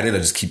 until I had it, I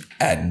just keep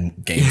adding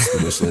games to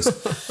the wish list.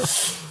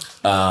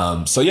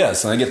 So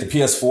I get the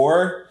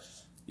PS4.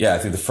 Yeah, I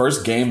think the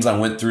first games I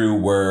went through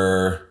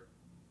were,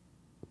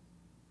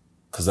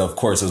 because of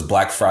course it was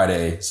Black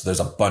Friday, so there's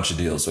a bunch of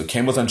deals. So it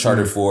came with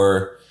Uncharted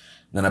 4.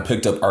 Then I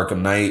picked up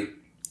Arkham Knight.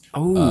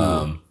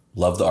 Oh,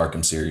 love the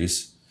Arkham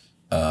series.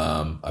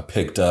 I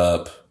picked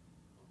up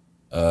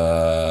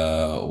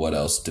what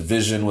else?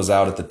 Division was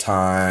out at the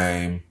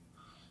time.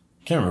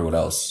 Can't remember what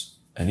else.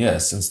 And yeah,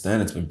 since then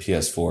it's been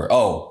PS4.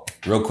 Oh,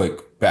 real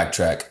quick,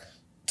 backtrack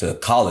to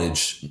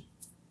college.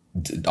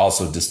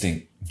 Also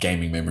distinct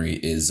gaming memory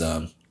is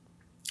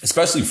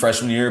especially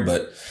freshman year,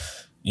 but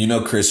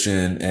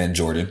Christian and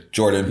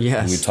Jordan.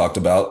 Yes. We talked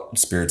about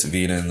Spirits of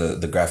Eden,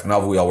 the graphic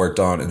novel we all worked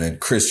on, and then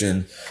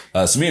Christian.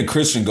 So me and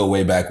Christian go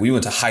way back. We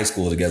went to high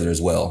school together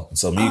as well.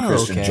 So me,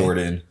 Christian,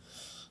 Jordan,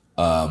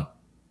 and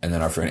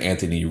then our friend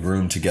Anthony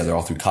roomed together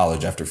all through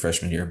college after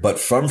freshman year. But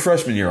from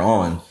freshman year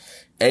on,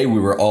 we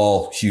were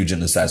all huge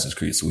in Assassin's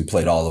Creed, so we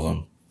played all of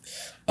them.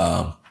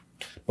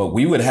 But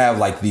we would have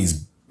like these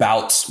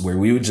bouts where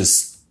we would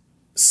just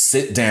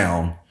sit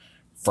down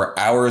for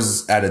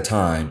hours at a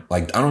time.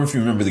 Like, I don't know if you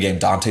remember the game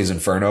Dante's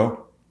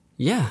Inferno.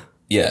 Yeah.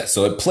 Yeah.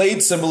 So it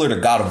played similar to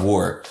God of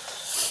War.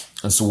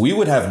 And so we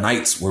would have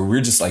nights where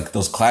we're just like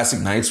those classic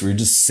nights where you're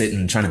just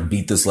sitting trying to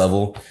beat this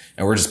level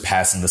and we're just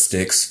passing the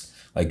sticks.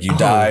 Like you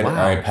died. Wow.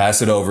 All right,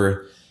 pass it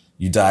over.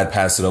 You died,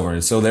 pass it over.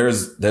 And so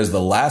there's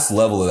the last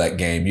level of that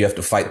game. You have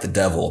to fight the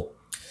devil,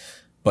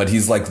 but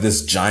he's like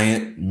this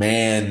giant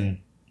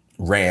man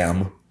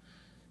ram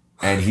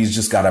and he's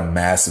just got a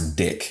massive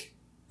dick.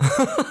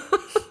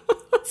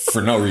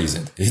 For no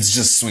reason. It's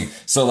just swing.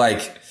 So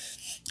like,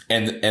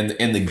 and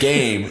in the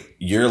game,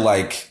 you're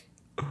like,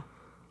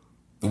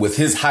 with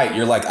his height,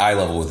 you're like eye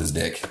level with his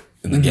dick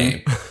in the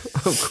game.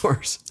 Of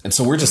course. And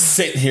so we're just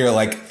sitting here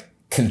like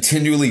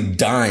continually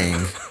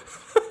dying.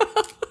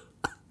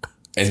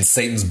 And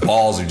Satan's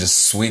balls are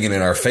just swinging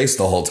in our face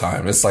the whole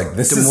time. It's like,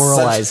 this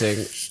demoralizing.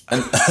 Is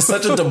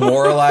such a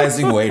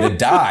demoralizing way to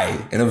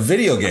die in a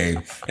video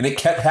game. And it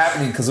kept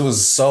happening because it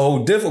was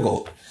so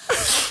difficult.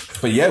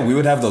 But yeah, we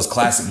would have those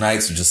classic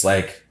nights of just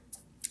like,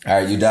 all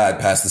right, you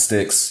died, pass the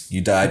sticks. You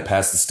died,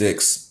 pass the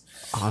sticks.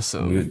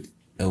 Awesome.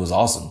 It was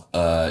awesome.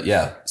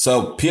 Yeah.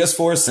 So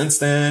PS4 since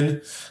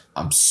then,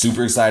 I'm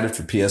super excited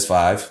for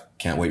PS5.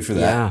 Can't wait for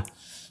that.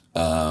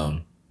 Yeah.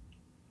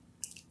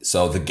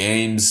 So the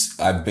games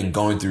I've been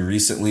going through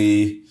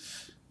recently,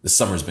 this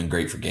summer's been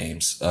great for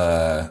games.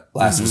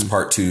 Last of Us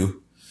Part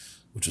 2,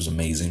 which was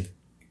amazing.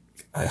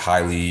 I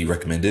highly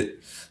recommend it.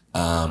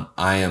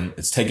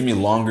 It's taken me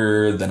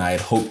longer than I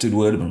had hoped it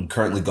would, but I'm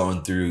currently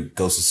going through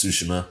Ghost of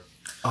Tsushima.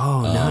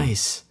 Oh,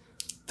 nice.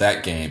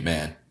 That game,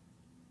 man.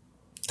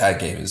 That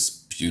game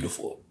is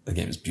beautiful. The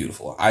game is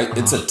beautiful.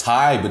 It's a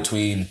tie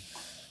between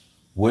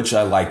which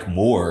I like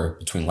more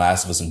between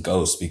Last of Us and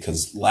Ghost,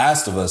 because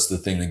Last of Us, the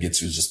thing that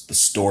gets you is just the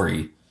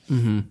story.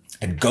 Mm-hmm.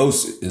 And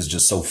Ghost is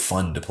just so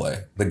fun to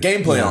play. The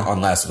gameplay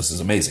on Last of Us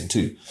is amazing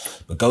too,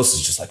 but Ghost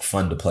is just like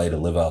fun to play, to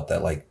live out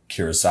that like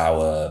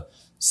Kurosawa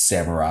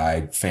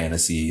samurai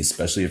fantasy,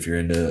 especially if you're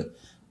into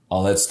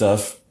all that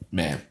stuff,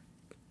 man.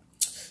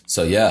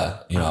 So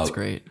yeah, that's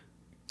great.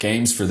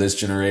 Games for this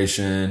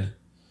generation.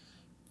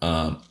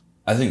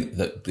 I think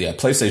that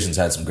PlayStation's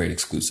had some great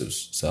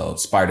exclusives. So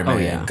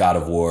Spider-Man, God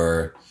of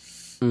War,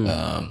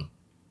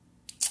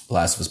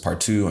 Last of Us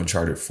Part 2,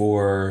 Uncharted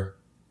 4.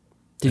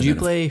 Did you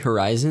play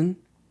Horizon?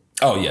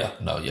 Oh yeah,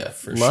 no, yeah,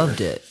 for sure. Loved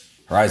it.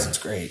 Horizon's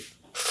great.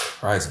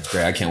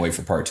 I can't wait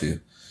for Part 2.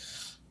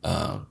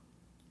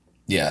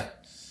 Yeah.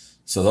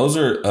 So those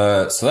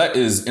are, so that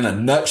is in a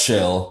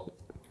nutshell,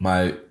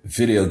 my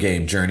video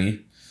game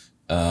journey.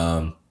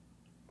 And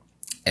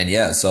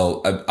yeah,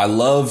 so I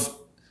love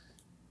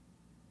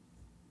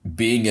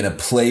being in a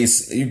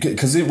place,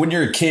 because when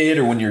you're a kid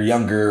or when you're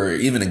younger or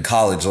even in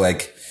college,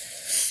 like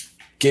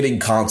getting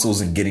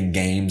consoles and getting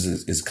games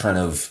is kind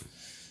of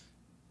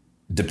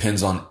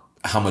depends on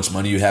how much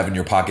money you have in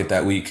your pocket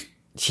that week.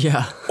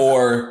 Yeah.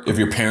 Or if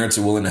your parents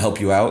are willing to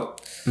help you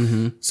out.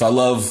 Mm-hmm. So I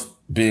love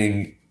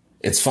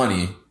it's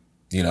funny,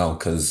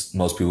 because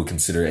most people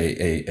consider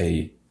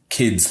a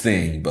kid's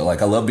thing, but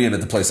like I love being at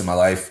the place in my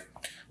life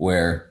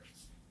where,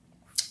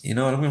 I'm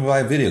going to buy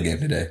a video game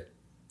today.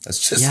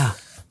 That's just,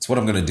 that's what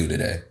I'm going to do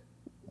today.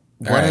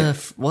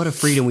 What a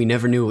freedom we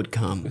never knew would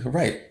come.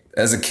 Right.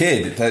 As a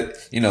kid,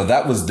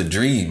 that was the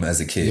dream as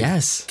a kid.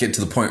 Yes. Get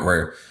to the point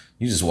where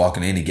you just walk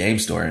in any game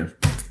store and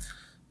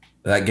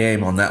that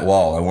game on that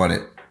wall, I want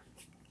it.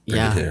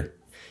 bring it here.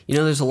 You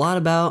know, there's a lot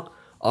about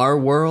our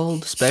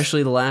world,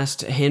 especially the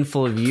last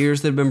handful of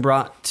years, that have been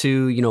brought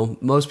to, you know,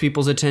 most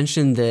people's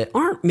attention that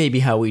aren't maybe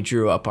how we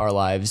drew up our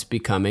lives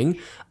becoming.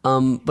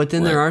 But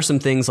then there are some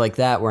things like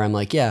that where I'm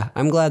like, yeah,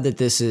 I'm glad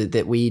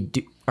that we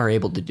are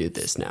able to do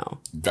this now.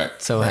 Right.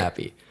 So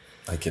happy.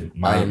 I can.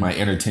 My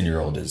inner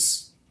 10-year-old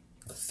is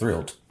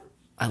thrilled.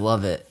 I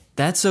love it.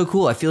 That's so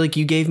cool. I feel like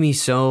you gave me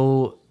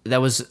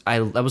that was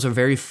a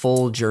very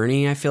full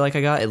journey. I feel like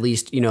I got, at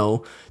least, you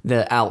know,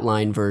 the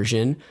outline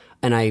version.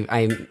 And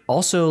I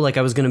also, like,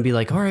 I was going to be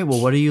like, all right, well,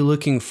 what are you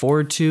looking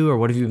forward to, or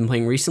what have you been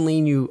playing recently?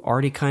 And you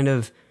already kind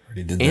of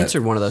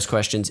answered one of those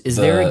questions. Is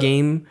there a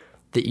game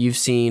that you've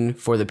seen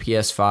for the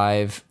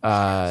PS5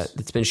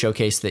 that's been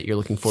showcased that you're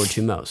looking forward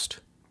to most?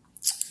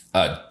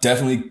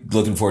 Definitely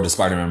looking forward to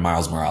Spider-Man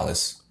Miles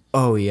Morales.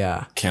 Oh,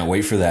 yeah. Can't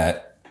wait for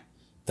that.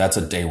 That's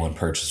a day one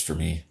purchase for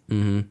me.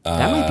 Mm-hmm.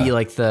 That might be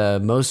like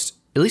the most,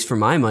 at least for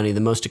my money, the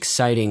most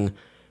exciting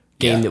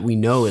game that we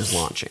know is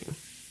launching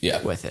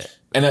with it.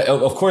 And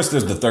of course,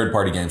 there's the third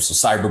party games. So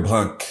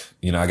Cyberpunk,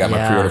 you know, I got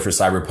my pre-order for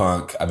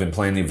Cyberpunk. I've been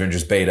playing the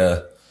Avengers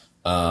beta.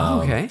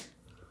 Okay.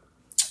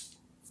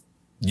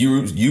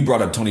 You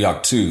brought up Tony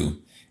Hawk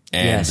 2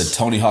 and the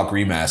Tony Hawk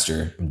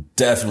remaster. I'm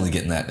definitely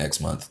getting that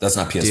next month. That's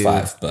not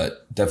PS5,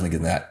 but definitely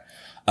getting that.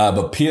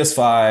 But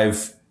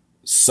PS5,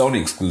 Sony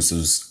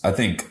exclusives, I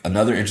think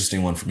another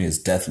interesting one for me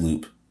is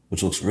Deathloop,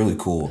 which looks really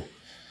cool.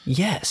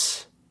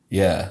 Yes.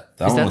 Yeah.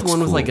 Is that the one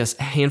with like a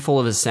handful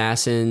of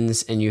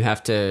assassins and you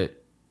have to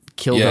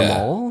kill them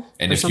all?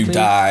 And if you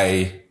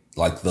die,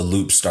 like the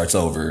loop starts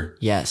over.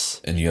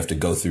 Yes. And you have to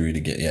go through to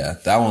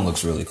get, that one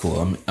looks really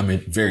cool. I'm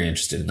very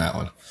interested in that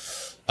one.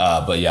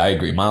 But yeah, I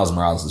agree. Miles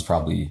Morales is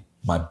probably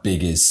my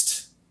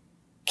biggest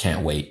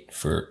can't wait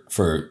for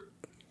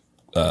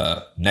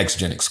next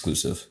gen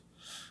exclusive.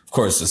 Of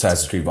course,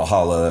 Assassin's Creed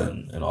Valhalla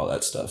and all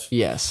that stuff.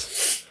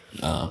 Yes.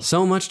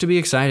 So much to be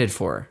excited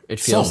for. It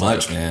feels so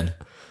much, man.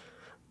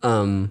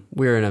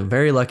 We're in a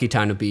very lucky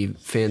time to be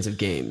fans of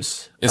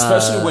games.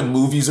 Especially when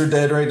movies are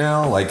dead right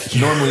now. Like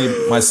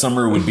normally my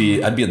summer would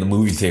be, I'd be in the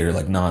movie theater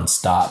like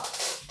nonstop.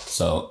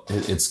 So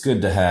it's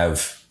good to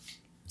have,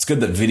 it's good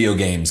that video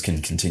games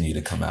can continue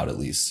to come out at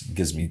least. It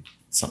gives me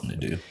something to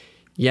do.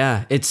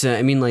 Yeah. It's,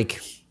 I mean,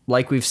 like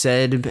we've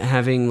said,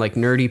 having like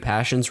nerdy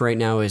passions right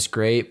now is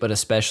great, but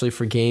especially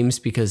for games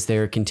because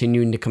they're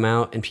continuing to come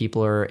out and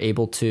people are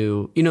able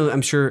to, you know,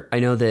 I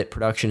know that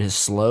production has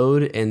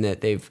slowed and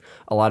that a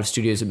lot of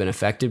studios have been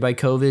affected by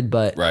COVID,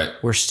 but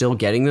we're still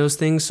getting those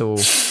things. So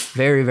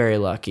very, very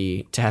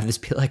lucky to have this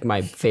be like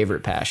my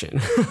favorite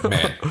passion.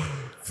 Man,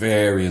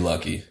 very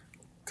lucky.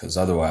 Cause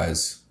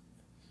otherwise,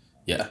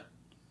 I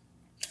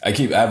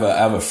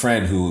have a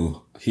friend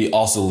who he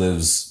also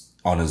lives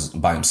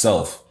by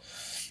himself.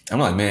 I'm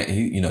like, man,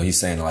 he's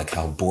saying like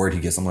how bored he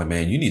gets. I'm like,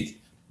 man, you need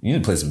to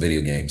play some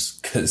video games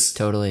because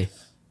totally.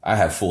 I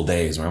have full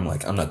days where I'm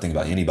like, I'm not thinking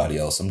about anybody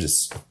else. I'm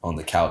just on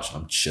the couch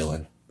and I'm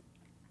chilling.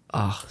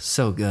 Oh,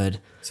 so good.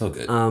 So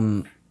good.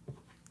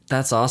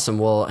 That's awesome.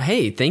 Well,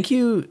 hey, thank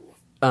you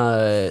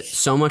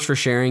so much for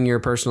sharing your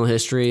personal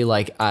history.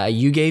 Like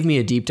you gave me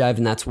a deep dive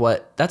and that's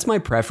my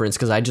preference.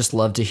 Cause I just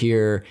love to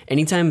hear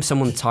anytime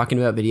someone's talking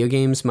about video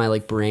games, my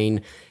like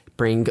brain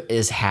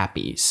is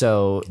happy.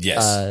 So,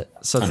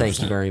 so thank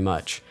you very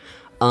much.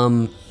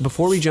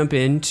 Before we jump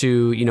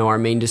into, our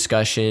main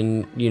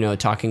discussion,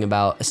 talking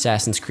about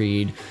Assassin's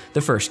Creed,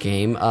 the first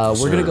game, we're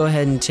going to go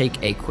ahead and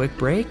take a quick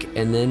break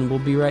and then we'll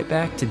be right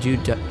back to do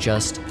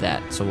just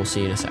that. So we'll see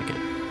you in a second.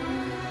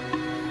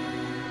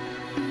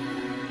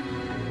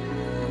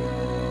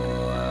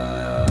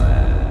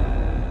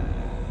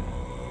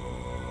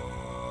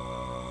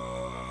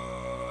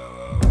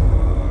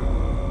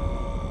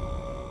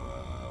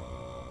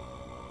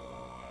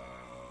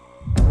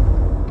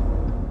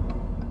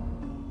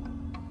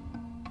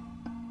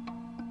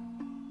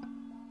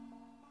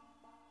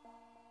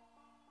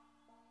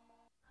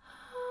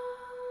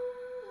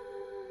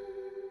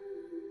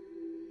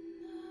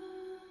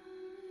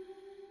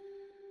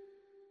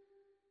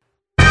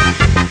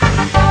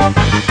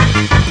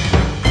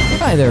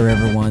 Hi there,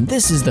 everyone.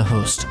 This is the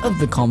host of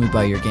the Call Me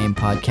By Your Game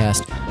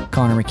podcast,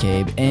 Connor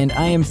McCabe, and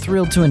I am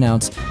thrilled to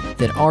announce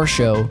that our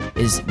show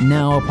is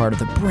now a part of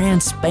the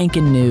brand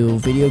spanking new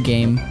video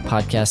game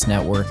podcast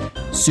network,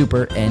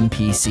 Super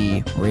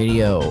NPC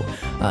Radio.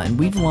 And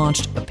we've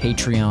launched a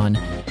Patreon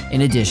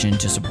in addition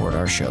to support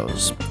our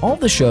shows. All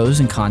the shows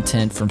and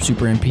content from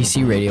Super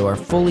NPC Radio are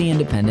fully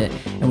independent,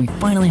 and we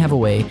finally have a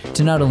way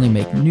to not only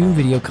make new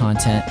video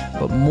content,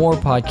 but more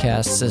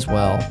podcasts as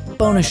well,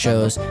 bonus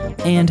shows,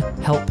 and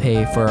help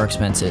pay for our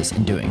expenses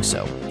in doing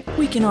so.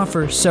 We can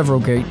offer several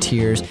great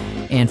tiers,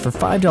 and for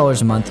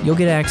 $5 a month, you'll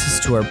get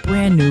access to our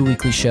brand new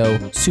weekly show,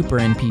 Super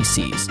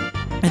NPCs.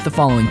 At the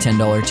following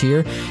 $10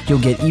 tier, you'll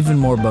get even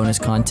more bonus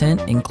content,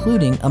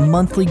 including a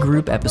monthly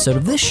group episode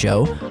of this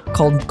show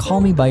called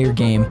Call Me By Your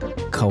Game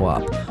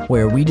Co-op,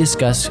 where we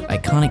discuss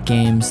iconic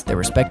games, their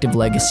respective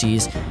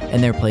legacies,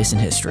 and their place in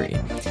history.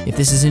 If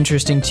this is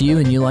interesting to you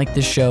and you like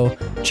this show,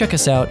 check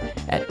us out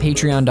at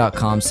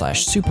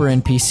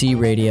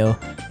patreon.com/supernpcradio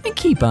and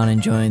keep on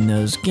enjoying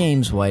those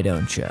games, why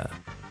don't you?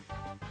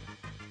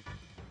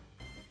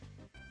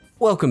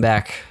 Welcome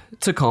back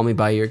to Call Me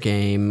By Your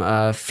Game,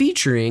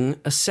 featuring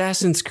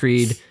Assassin's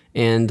Creed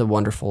and the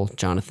wonderful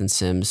Jonathan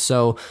Sims.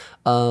 So,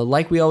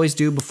 like we always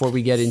do before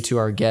we get into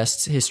our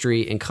guest's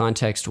history and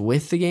context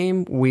with the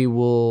game, we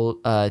will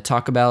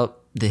talk about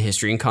the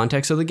history and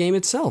context of the game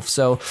itself.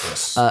 So,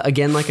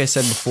 again, like I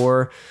said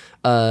before,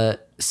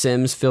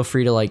 Sims, feel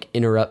free to like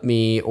interrupt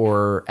me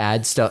or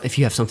add stuff if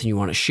you have something you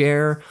want to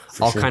share.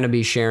 I'll kind of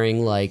be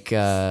sharing like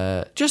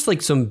just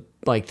like some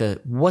like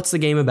what's the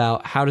game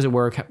about, how does it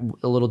work,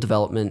 a little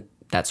development,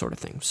 that sort of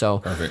thing. So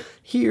perfect.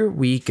 Here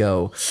we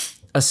go.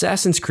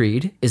 Assassin's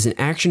Creed is an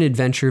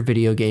action-adventure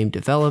video game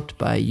developed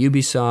by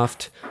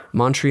Ubisoft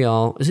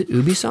Montreal. Is it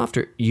Ubisoft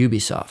or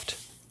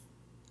Ubisoft?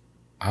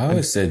 I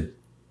always said,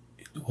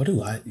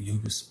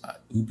 Ubisoft.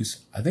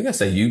 I think I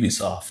said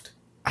Ubisoft.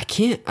 I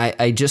can't.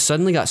 I just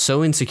suddenly got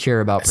so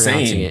insecure about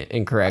pronouncing it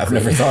incorrectly.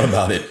 I've never thought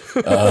about it.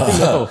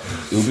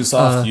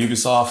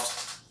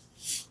 Ubisoft.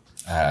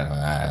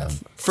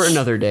 For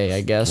another day,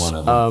 I guess. One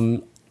of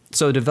them.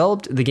 So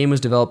the game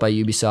was developed by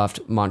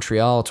Ubisoft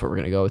Montreal, that's what we're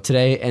going to go with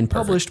today, and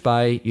published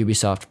by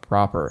Ubisoft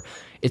proper.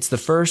 It's the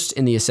first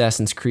in the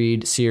Assassin's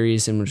Creed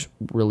series and was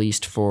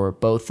released for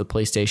both the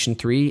PlayStation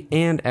 3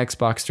 and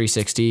Xbox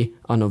 360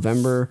 in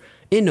November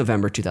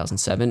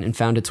 2007 and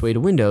found its way to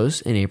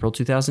Windows in April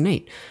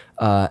 2008.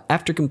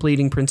 After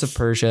completing Prince of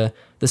Persia,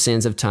 The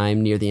Sands of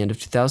Time near the end of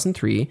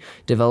 2003,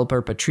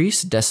 developer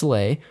Patrice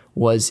Désilets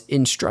was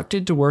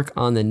instructed to work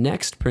on the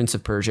next Prince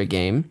of Persia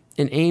game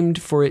and aimed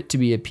for it to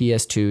be a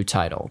PS2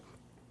 title.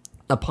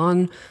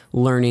 Upon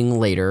learning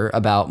later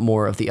about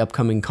more of the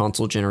upcoming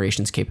console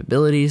generation's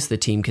capabilities, the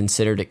team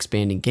considered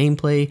expanding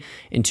gameplay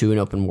into an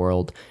open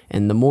world,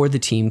 and the more the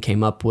team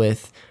came up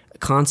with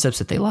concepts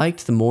that they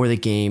liked, the more the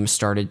game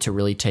started to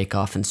really take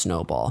off and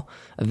snowball,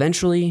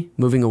 eventually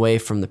moving away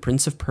from the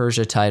Prince of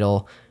Persia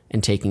title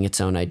and taking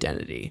its own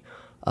identity.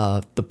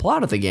 The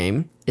plot of the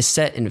game is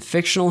set in a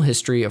fictional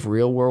history of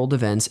real-world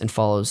events and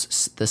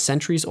follows the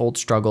centuries-old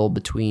struggle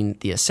between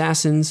the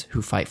assassins,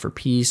 who fight for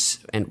peace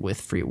and with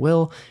free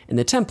will, and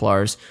the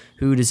Templars,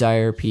 who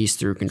desire peace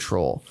through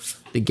control.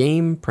 The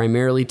game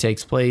primarily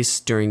takes place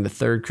during the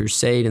Third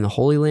Crusade in the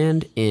Holy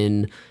Land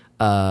in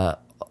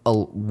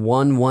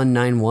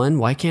 1191.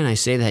 Why can't I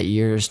say that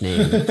year's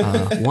name?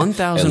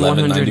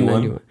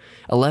 1191.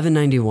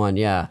 1191.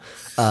 Yeah.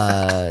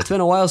 It's been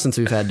a while since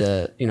we've had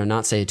to,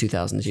 not say a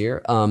 2000s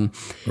year.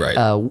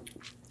 Right.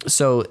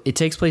 So it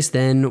takes place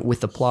then with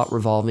the plot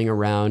revolving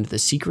around the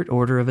Secret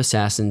Order of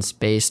Assassins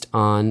based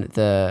on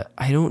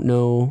I don't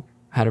know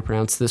how to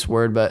pronounce this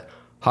word, but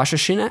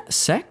Hashashin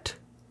sect?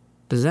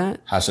 Does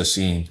that?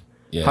 Hashashin.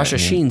 Yeah.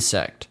 Hashashin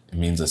sect. It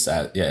means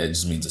assassin. Yeah, it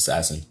just means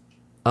assassin.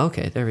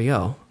 Okay, there we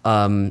go.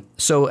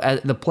 So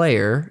the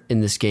player in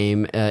this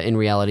game, in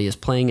reality, is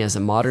playing as a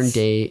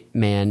modern-day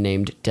man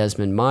named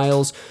Desmond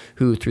Miles,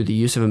 who, through the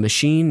use of a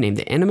machine named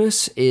the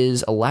Animus,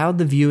 is allowed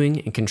the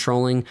viewing and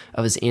controlling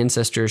of his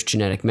ancestors'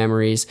 genetic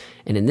memories,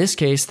 and in this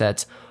case,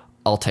 that's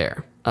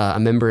Altair, a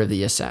member of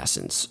the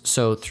Assassins.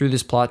 So through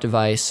this plot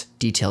device,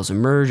 details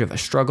emerge of a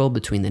struggle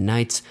between the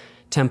Knights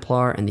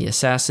Templar and the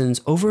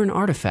Assassins over an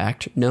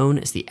artifact known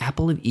as the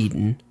Apple of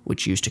Eden,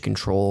 which used to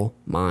control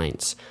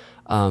minds.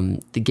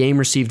 The game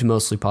received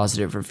mostly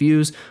positive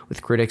reviews,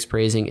 with critics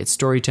praising its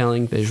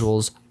storytelling,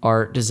 visuals,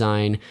 art,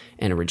 design,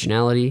 and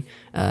originality.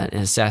 And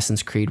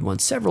Assassin's Creed won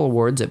several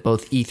awards at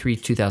both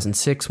E3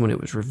 2006 when it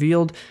was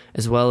revealed,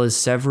 as well as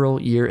several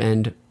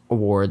year-end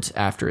awards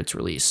after its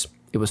release.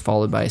 It was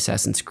followed by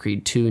Assassin's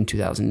Creed 2 in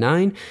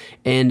 2009,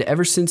 and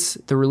ever since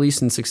the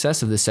release and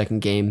success of the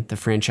second game, the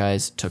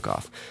franchise took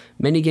off.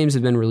 Many games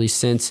have been released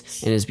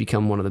since, and has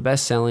become one of the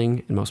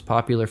best-selling and most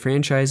popular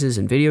franchises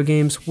in video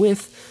games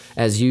with,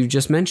 as you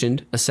just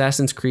mentioned,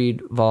 Assassin's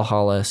Creed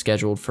Valhalla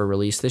scheduled for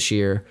release this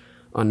year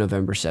on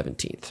November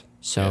 17th.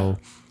 So,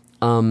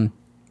 I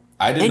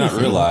did not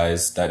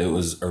realize that it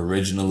was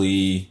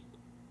originally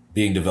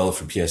being developed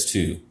for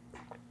PS2,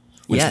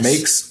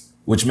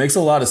 which makes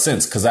a lot of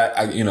sense, because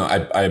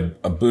I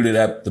booted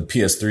up the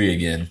PS3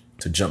 again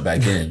to jump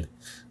back in,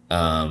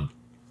 and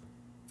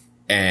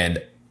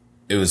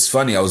it was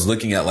funny. I was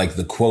looking at like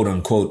the quote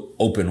unquote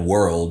open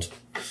world,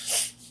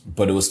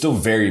 but it was still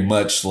very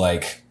much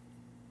like,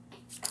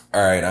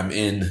 all right, I'm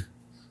in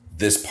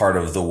this part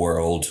of the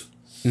world,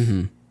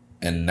 and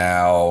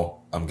now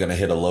I'm gonna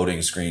hit a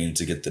loading screen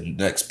to get the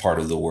next part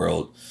of the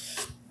world.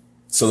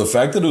 So the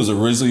fact that it was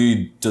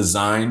originally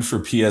designed for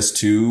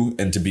PS2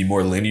 and to be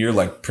more linear,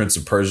 like Prince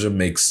of Persia,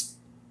 makes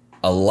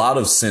a lot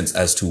of sense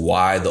as to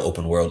why the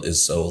open world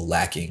is so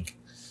lacking.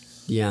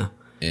 Yeah.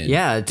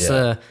 It's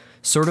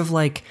sort of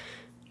like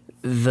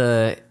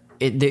it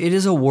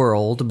is a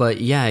world,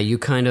 but yeah, you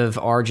kind of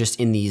are just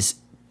in these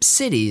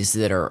cities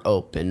that are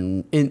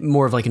open,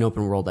 more of like an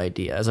open world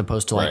idea, as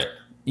opposed to like,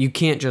 you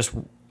can't just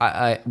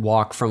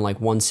walk from like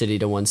one city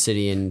to one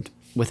city and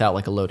without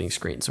like a loading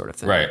screen sort of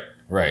thing.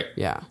 Right.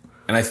 Yeah.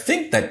 And I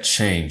think that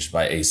changed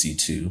by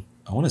AC2.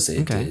 I want to say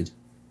it did.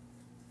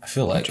 I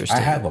feel like I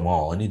have them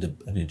all. I need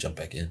to jump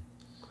back in.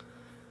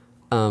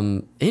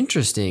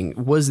 Interesting.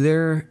 Was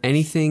there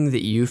anything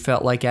that you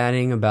felt like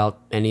adding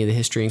about any of the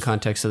history and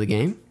context of the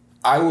game?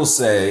 I will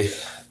say,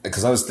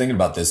 because I was thinking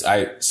about this,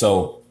 I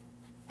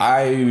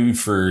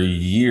for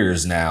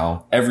years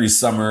now, every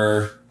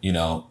summer,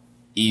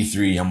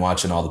 E3, I'm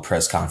watching all the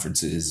press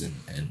conferences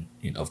and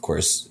of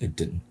course it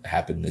didn't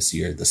happen this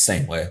year the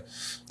same way.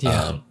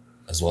 Yeah.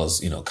 As well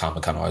as,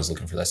 Comic-Con, always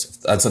looking for that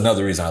stuff. That's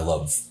another reason I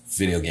love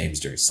video games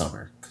during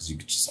summer, because you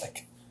could just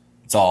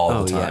it's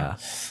all the time.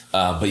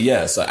 Yeah. But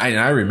yeah, so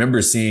I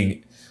remember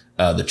seeing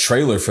the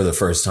trailer for the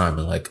first time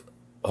and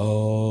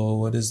oh,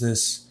 what is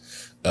this?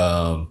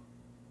 And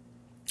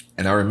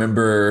I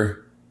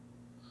remember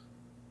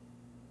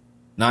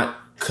not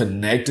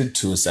connected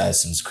to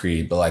Assassin's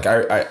Creed, but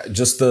I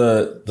just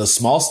the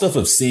small stuff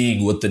of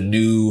seeing what the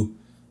new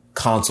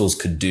consoles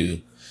could do.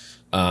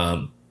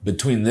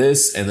 Between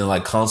this and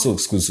then console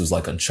exclusives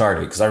like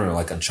Uncharted, because I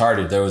remember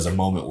Uncharted, there was a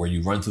moment where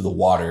you run through the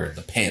water and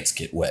the pants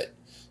get wet.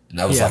 And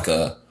that was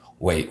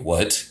wait,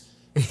 what?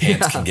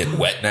 Pants can get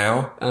wet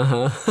now?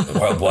 Uh-huh.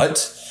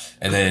 What?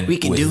 And then we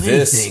can do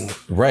anything.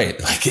 Right.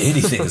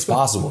 Anything is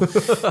possible.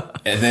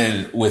 And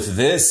then with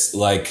this,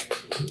 I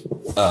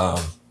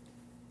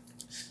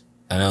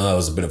know that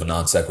was a bit of a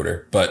non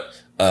sequitur, but,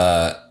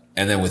 and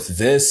then with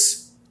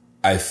this,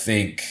 I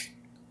think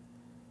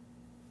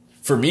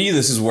for me,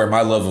 this is where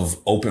my love of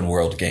open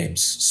world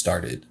games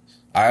started.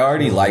 I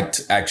already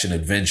liked action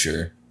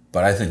adventure,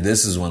 but I think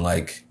this is when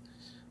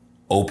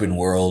open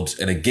world,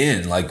 and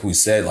again, like we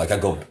said, I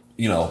go,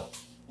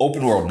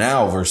 open world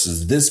now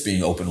versus this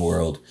being open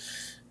world,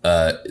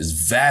 is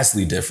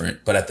vastly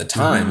different. But at the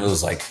time it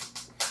was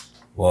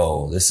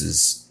whoa, this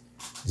is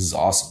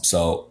awesome.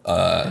 So,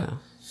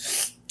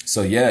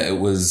 it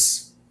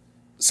was,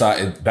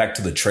 back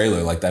to the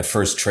trailer, that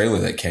first trailer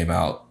that came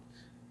out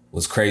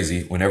was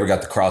crazy. We never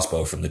got the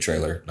crossbow from the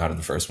trailer, not in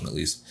the first one at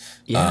least.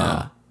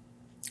 Yeah.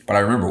 But I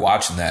remember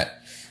watching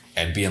that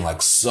and being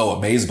so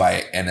amazed by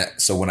it. And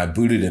so when I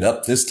booted it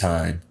up this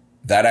time,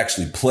 that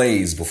actually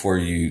plays before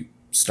you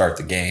start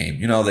the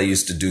game. They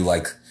used to do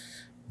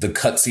the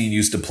cutscene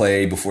used to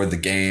play before the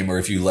game, or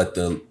if you let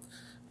the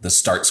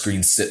start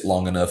screen sit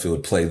long enough, it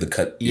would play the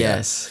cut.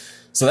 Yes. Yeah.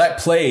 So that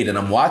played and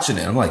I'm watching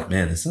it. I'm like,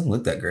 man, this doesn't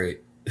look that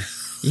great.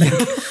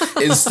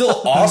 It's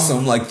still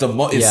awesome.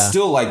 It's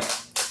still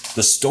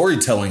the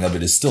storytelling of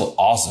it is still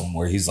awesome,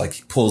 where he's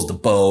he pulls the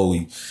bow,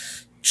 he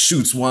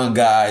shoots one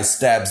guy,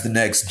 stabs the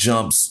next,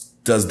 jumps,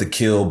 does the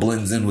kill,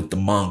 blends in with the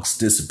monks,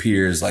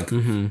 disappears.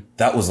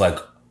 That was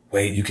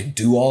wait, you can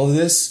do all of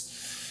this?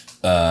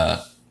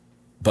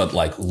 But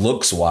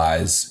looks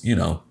wise,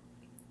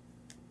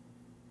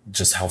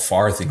 just how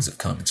far things have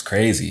come. It's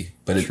crazy,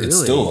 but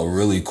it's still a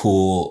really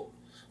cool.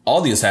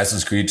 All the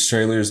Assassin's Creed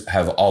trailers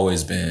have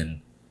always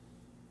been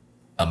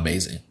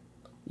amazing.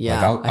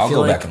 Yeah. I'll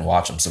go back and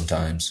watch them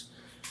sometimes.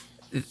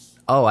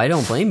 Oh, I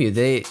don't blame you.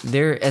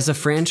 They're as a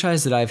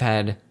franchise that I've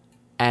had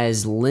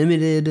as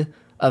limited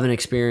of an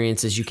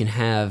experience as you can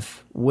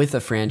have with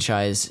a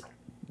franchise.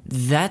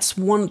 That's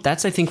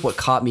I think what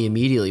caught me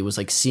immediately was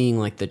seeing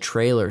the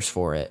trailers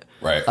for it.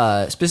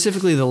 Right.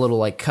 Specifically the little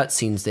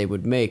cutscenes they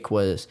would make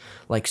was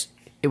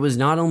it was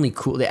not only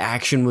cool, the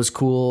action was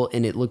cool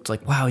and it looked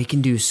wow, he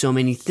can do so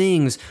many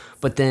things,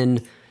 but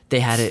then they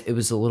had it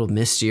was a little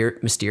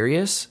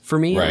mysterious for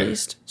me, at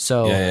least.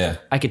 So yeah.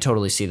 I could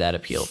totally see that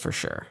appeal for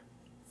sure.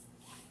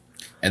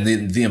 And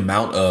the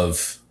amount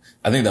of,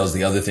 I think that was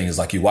the other thing is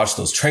you watch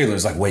those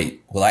trailers,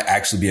 wait, will I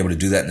actually be able to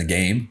do that in the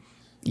game?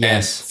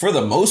 Yes. And for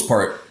the most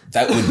part,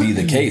 that would be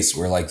the case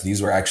where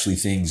these were actually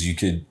things you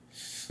could,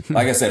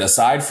 like I said,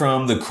 aside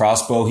from the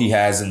crossbow he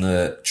has in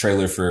the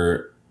trailer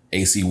for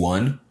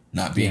AC1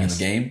 not being in the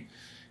game,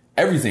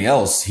 everything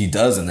else he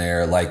does in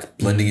there,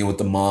 blending in with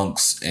the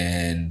monks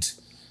and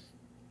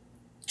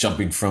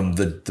jumping from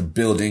the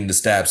building to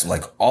stabs,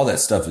 all that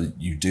stuff that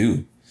you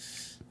do.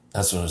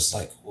 That's when it's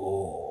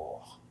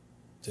whoa,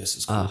 this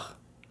is cool.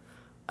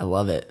 I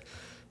love it.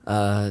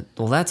 Well,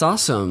 that's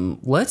awesome.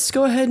 Let's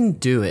go ahead and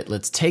do it.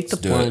 Let's take the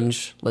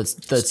plunge. Let's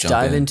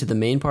dive into the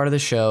main part of the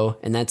show,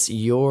 and that's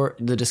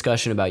the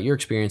discussion about your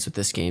experience with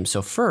this game.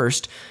 So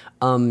first,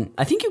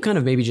 I think you kind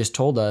of maybe just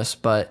told us,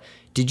 but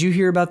did you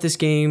hear about this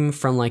game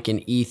from an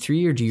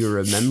E3, or do you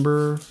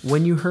remember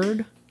when you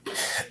heard?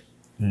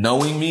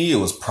 Knowing me, it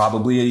was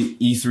probably an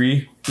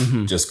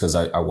E3, just because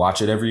I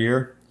watch it every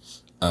year.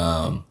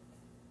 So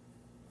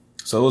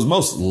it was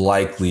most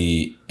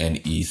likely an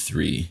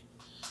E3.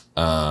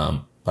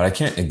 But I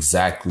can't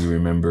exactly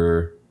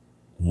remember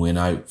when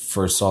I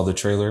first saw the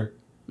trailer.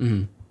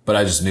 Mm-hmm. But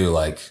I just knew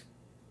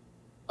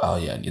oh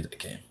yeah, I need that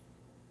game.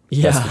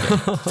 Yeah.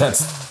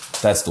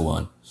 That's the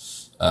one.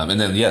 And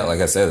then, like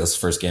I said, that's the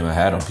first game I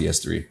had on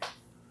PS3.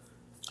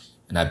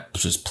 And I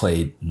just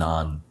played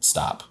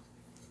nonstop.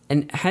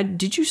 And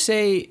did you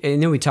say, I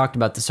know we talked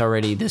about this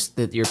already,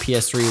 that your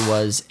PS3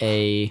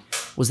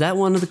 was that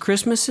one of the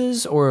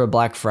Christmases or a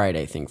Black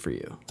Friday thing for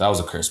you? That was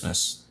a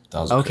Christmas.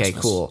 Okay,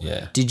 cool.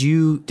 Yeah. Did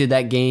you get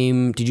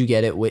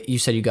it you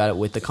said you got it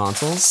with the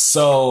console?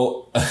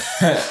 So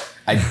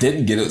I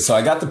didn't get it. So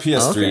I got the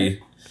PS3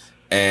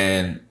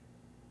 and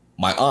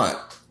my aunt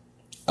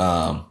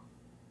So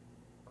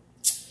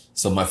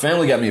my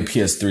family got me a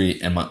PS3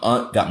 and my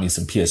aunt got me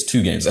some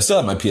PS2 games. I still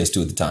had my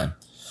PS2 at the time.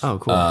 Oh,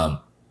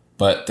 cool.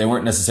 But they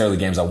weren't necessarily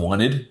games I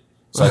wanted.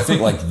 So I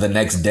think like the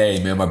next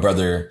day, me and my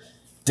brother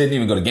didn't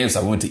even go to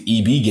GameStop. We went to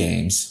EB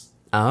Games.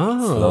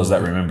 Oh. For those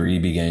that remember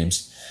EB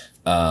Games.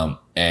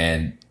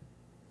 And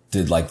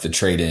did like the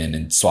trade-in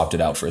and swapped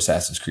it out for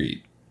Assassin's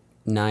Creed.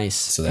 Nice.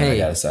 So then I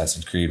got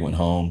Assassin's Creed, went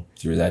home,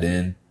 threw that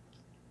in.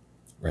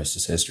 Rest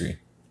is history.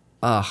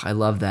 Oh, I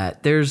love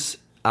that. There's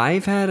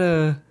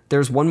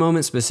one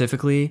moment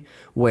specifically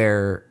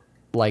where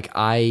like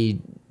I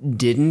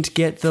didn't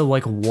get the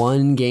like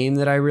one game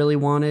that I really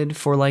wanted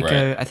for like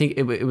I think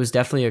it was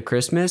definitely a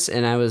Christmas,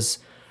 and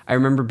I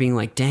remember being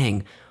like,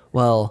 dang,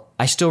 well,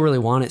 I still really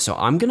want it, so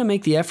I'm going to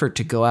make the effort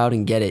to go out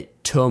and get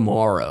it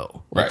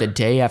tomorrow, like the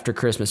day after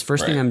Christmas.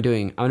 First thing I'm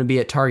doing, I'm going to be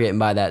at Target and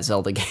buy that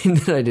Zelda game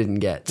that I didn't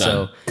get.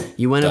 Done. So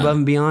you went above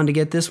and beyond to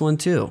get this one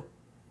too.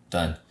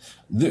 Done.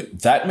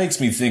 That makes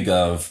me think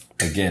of,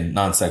 again,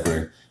 non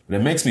sequitur, but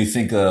it makes me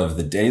think of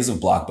the days of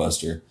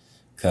Blockbuster,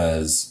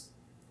 because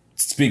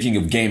speaking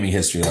of gaming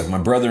history, like my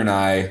brother and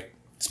I,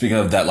 speaking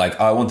of that, like,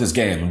 oh, I want this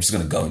game, I'm just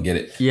going to go and get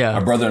it. Yeah. My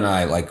brother and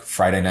I, like,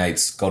 Friday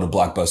nights, go to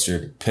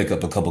Blockbuster, pick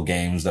up a couple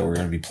games that we're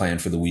going to be playing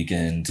for the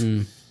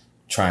weekend,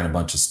 trying a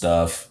bunch of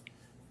stuff.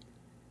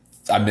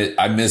 I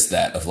miss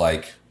that of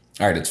like,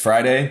 all right, it's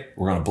Friday,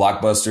 we're going to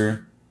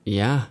Blockbuster.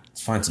 Yeah.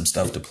 Let's find some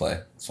stuff to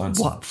play.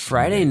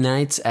 Friday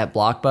nights at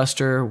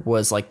Blockbuster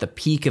was like the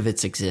peak of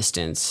its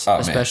existence,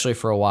 especially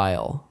for a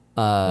while.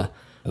 It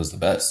was the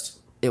best.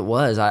 It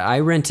was. I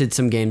rented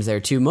some games there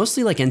too,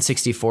 mostly like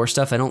N64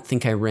 stuff. I don't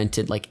think I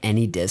rented like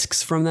any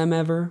discs from them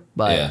ever,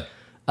 but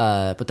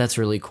that's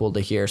really cool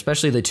to hear,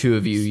 especially the two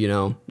of you, you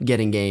know,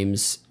 getting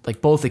games, like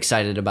both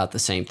excited about the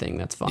same thing.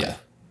 That's fun. Yeah,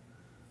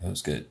 that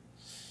was good.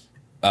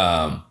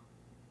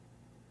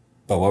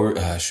 But what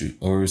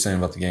were we saying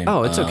about the game?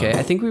 Oh, it's okay.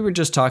 I think we were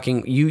just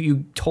talking.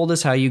 You told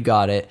us how you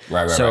got it.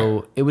 Right.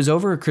 It was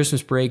over a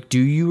Christmas break. Do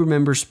you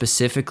remember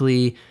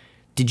specifically?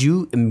 Did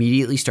you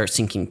immediately start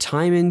sinking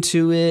time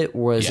into it?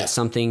 Or was it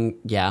something?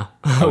 Yeah.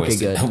 Okay,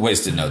 good. I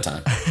wasted no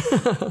time.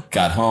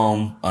 Got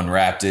home,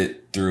 unwrapped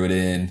it, threw it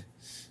in.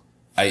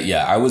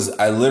 I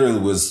literally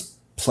was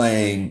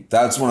playing.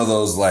 That's one of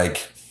those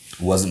like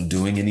wasn't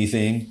doing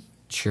anything.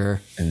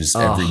 Sure. And just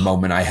every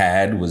moment I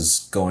had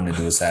was going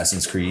into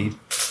Assassin's Creed.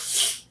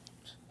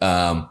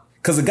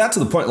 Because it got to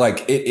the point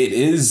like it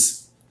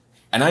is,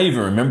 and I even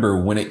remember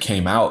when it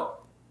came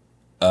out.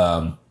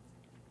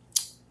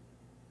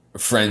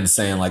 Friends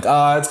saying like,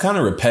 it's kind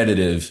of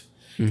repetitive.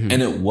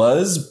 And it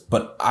was,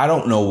 but I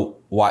don't know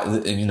why,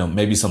 and you know,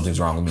 maybe something's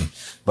wrong with me,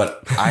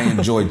 but I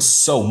enjoyed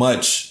so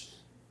much,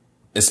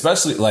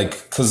 especially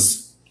like,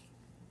 cause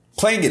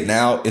playing it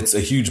now, it's a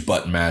huge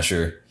button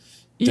masher.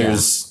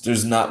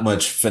 There's not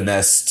much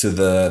finesse to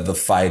the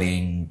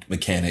fighting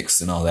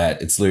mechanics and all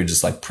that. It's literally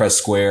just like press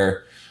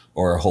square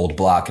or hold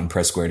block and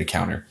press square to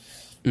counter.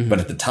 But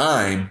at the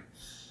time,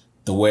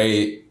 the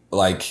way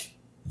like,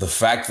 the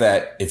fact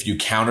that if you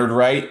countered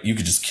right, you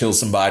could just kill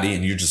somebody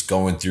and you're just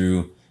going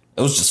through,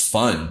 it was just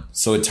fun.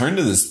 So it turned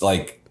to this,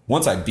 like,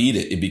 once I beat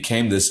it, it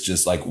became this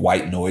just like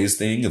white noise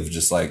thing of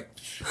just like,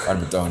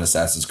 I'm throwing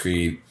Assassin's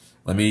Creed.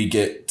 Let me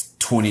get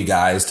 20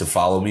 guys to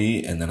follow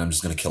me and then I'm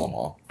just going to kill them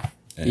all.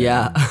 And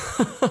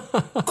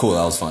cool.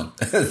 That was fun.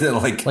 Then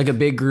like a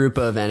big group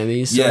of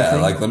enemies. Yeah.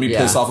 Like let me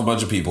piss off a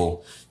bunch of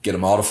people, get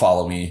them all to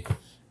follow me.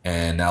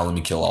 And now let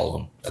me kill all of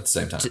them at the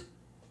same time.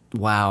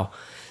 Wow.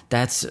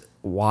 That's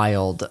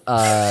wild.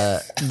 I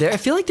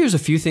feel like there's a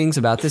few things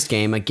about this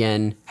game,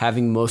 again,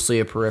 having mostly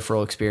a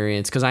peripheral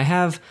experience, because I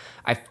have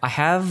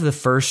the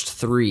first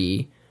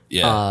three.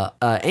 Yeah.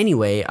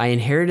 Anyway, I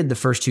inherited the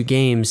first two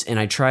games and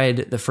I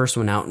tried the first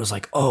one out and was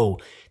like, oh,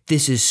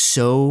 this is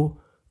so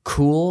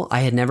cool.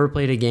 I had never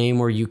played a game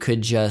where you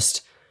could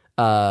just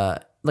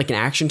like an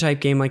action type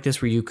game like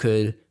this where you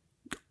could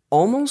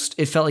almost,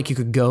 it felt like you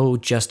could go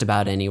just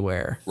about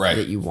anywhere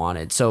that you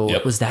wanted.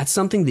 So was that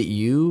something that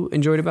you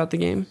enjoyed about the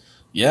game?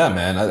 Yeah,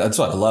 man, that's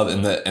what I love.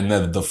 And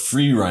the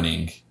free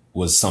running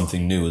was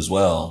something new as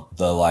well.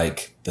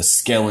 The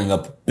scaling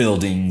up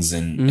buildings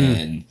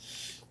and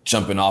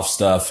jumping off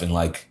stuff and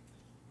like,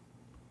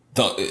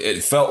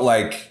 it felt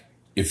like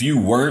if you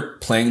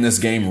weren't playing this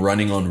game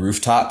running on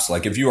rooftops,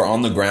 like if you were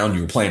on the ground,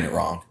 you were playing it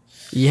wrong.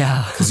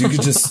 Yeah. Because you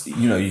could just,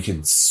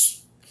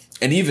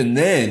 and even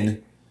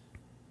then,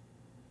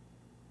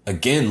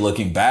 again,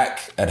 looking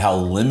back at how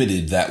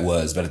limited that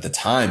was, but at the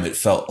time it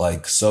felt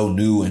like so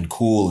new and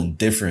cool and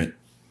different.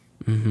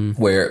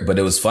 But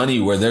it was funny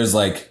where there's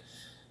like,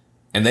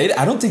 and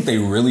I don't think they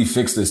really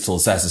fixed this till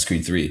Assassin's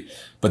Creed 3,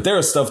 but there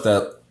was stuff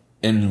that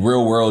in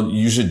real world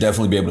you should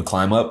definitely be able to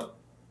climb up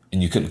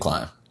and you couldn't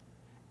climb.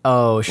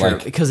 Oh, sure.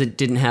 Like, because it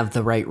didn't have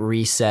the right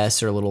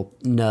recess or little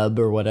nub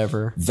or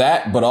whatever.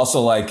 That, but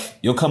also like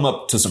you'll come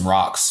up to some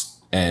rocks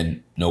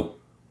and nope,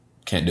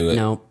 can't do it.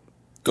 Nope.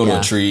 Go to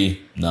a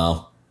tree.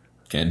 No,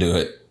 can't do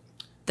it.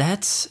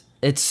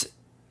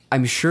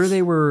 I'm sure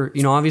they were,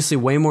 obviously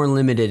way more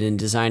limited in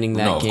designing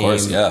that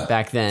game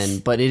back then,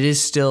 but it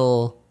is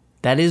still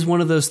That is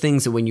one of those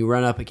things that when you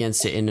run up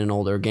against it in an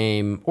older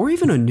game or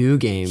even a new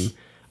game,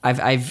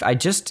 I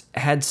just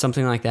had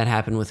something like that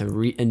happen with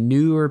a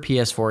newer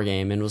PS4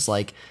 game and was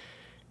like,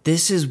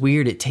 this is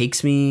weird. It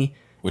takes me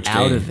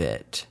out of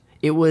it.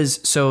 It was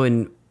so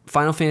in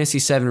Final Fantasy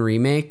VII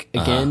Remake,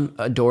 again,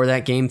 adore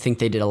that game. Think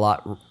they did a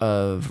lot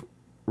of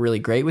really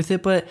great with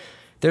it, but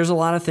there's a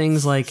lot of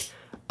things like,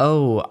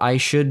 oh, I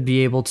should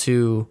be able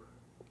to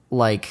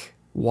like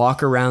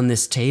walk around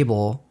this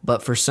table,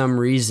 but for some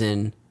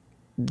reason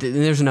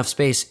there's enough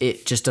space,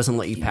 it just doesn't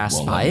let you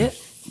pass by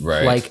it.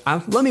 Right. Like,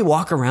 let me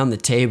walk around the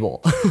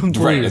table.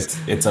 Right.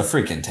 It's a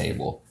freaking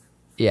table.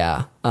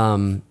 Yeah.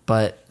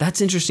 But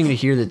that's interesting to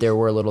hear that there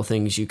were little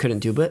things you couldn't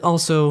do, but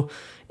also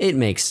it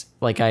makes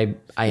like I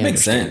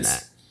understand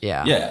that.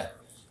 Yeah. Yeah.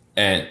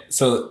 And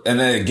so, and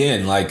then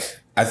again, like,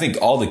 I think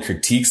all the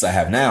critiques I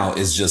have now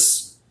is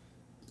just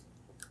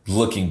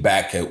looking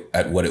back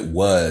at what it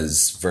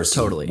was versus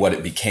what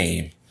it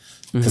became.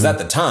 Because at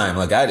the time,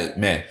 like,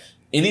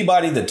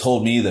 anybody that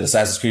told me that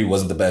Assassin's Creed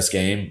wasn't the best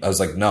game, I was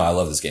like, no, I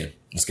love this game.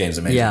 This game's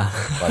amazing. Yeah.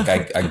 Like,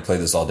 I could play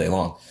this all day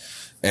long.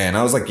 And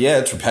I was like, yeah,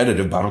 it's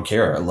repetitive, but I don't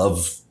care. I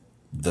love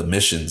the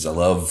missions.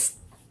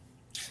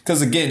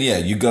 Because again, yeah,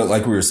 you go,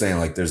 like we were saying,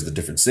 like, there's the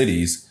different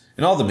cities,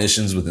 and all the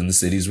missions within the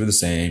cities were the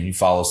same. You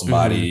follow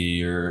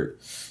somebody, or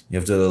you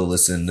have to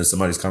listen to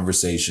somebody's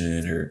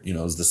conversation, or, you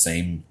know, it's the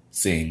same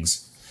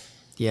things.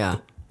 Yeah.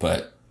 But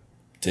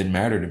it didn't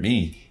matter to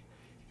me.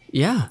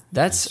 Yeah,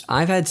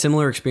 I've had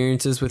similar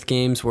experiences with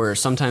games where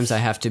sometimes I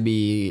have to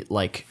be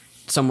like,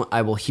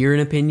 I will hear an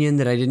opinion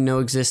that I didn't know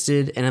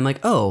existed, and I'm like,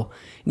 oh,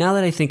 now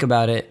that I think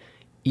about it,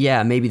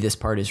 yeah, maybe this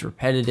part is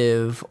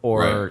repetitive,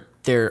 or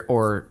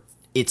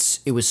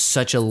it was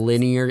such a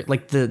linear,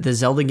 like the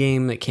Zelda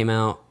game that came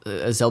out,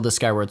 Zelda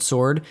Skyward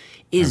Sword,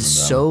 is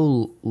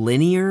so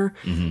linear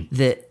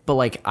but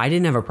like I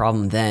didn't have a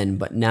problem then,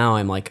 but now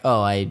I'm like,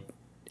 oh,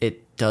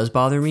 it does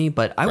bother me,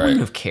 but I wouldn't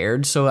have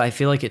cared. So I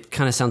feel like it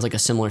kind of sounds like a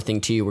similar thing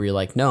to you, where you're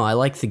like, no, I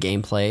like the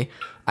gameplay,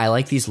 I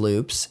like these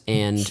loops,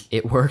 and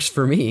it works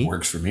for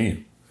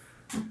me.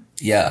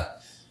 Yeah.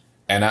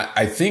 And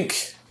I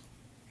think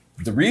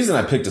the reason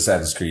I picked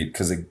Assassin's Creed,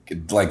 because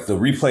like the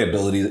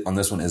replayability on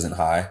this one isn't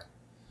high.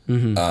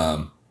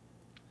 But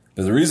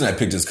the reason I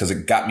picked it is because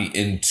it got me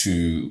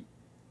into,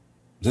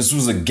 this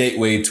was a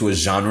gateway to a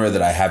genre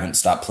that I haven't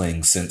stopped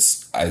playing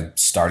since I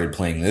started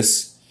playing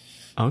this.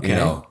 Okay. You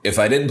know, if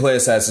I didn't play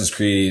Assassin's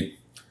Creed,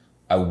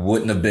 I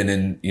wouldn't have been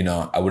in, you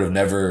know, I would have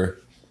never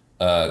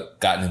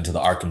gotten into the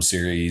Arkham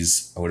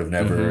series. I would have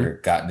never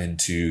gotten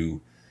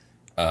into,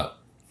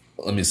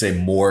 let me say,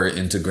 more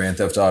into Grand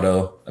Theft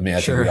Auto. I mean,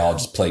 I think we all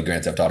just played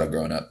Grand Theft Auto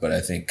growing up, but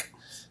I think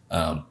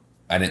I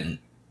didn't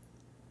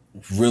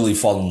really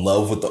fall in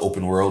love with the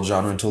open world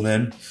genre until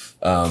then.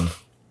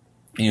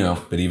 You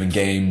know, but even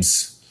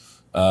games,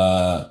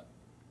 and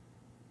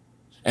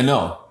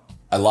no,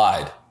 I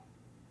lied.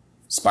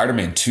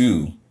 Spider-Man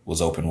 2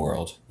 was open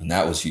world, and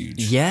that was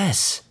huge.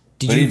 Yes.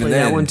 Did you play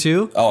that one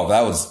too? Oh,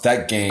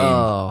 that game.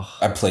 Oh.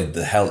 I played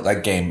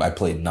that game I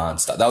played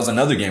nonstop. That was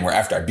another game where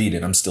after I beat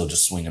it, I'm still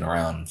just swinging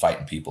around and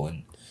fighting people.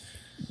 And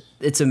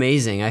it's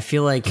amazing. I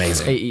feel like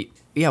amazing.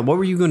 Yeah. What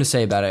were you going to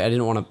say about it? I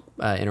didn't want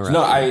to interrupt.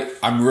 No,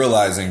 I'm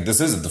realizing this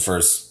isn't the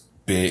first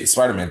big.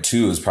 Spider-Man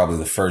 2 is probably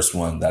the first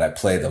one that I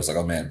played that was like,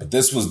 oh man, but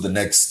this was the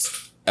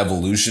next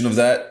evolution of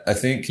that, I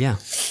think. Yeah.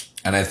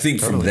 And I think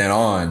from then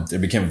on, there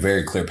became a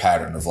very clear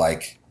pattern of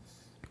like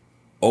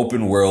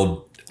open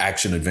world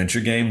action adventure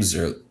games,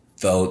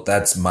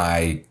 that's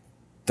my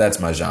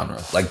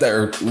genre. Like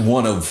they're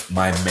one of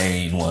my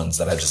main ones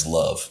that I just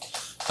love.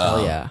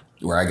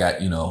 Where I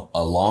got, you know,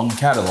 a long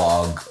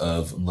catalog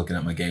of, I'm looking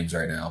at my games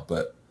right now,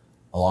 but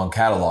a long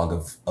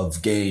catalog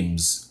of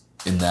games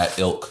in that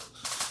ilk,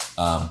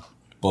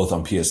 both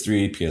on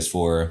PS3,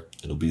 PS4.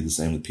 It'll be the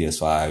same with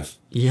PS5.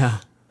 Yeah.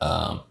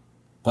 But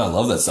I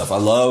love that stuff. I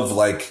love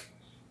like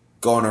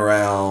going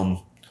around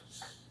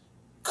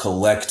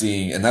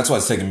collecting, and that's why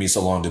it's taken me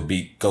so long to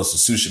beat Ghost of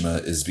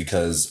Tsushima, is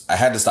because I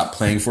had to stop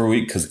playing for a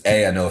week, because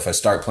I know if I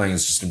start playing,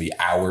 it's just gonna be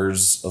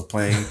hours of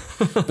playing.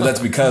 But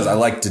that's because I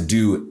like to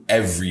do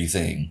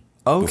everything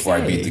before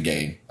I beat the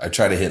game. I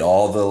try to hit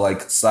all the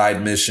like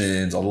side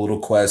missions, all the little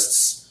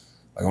quests.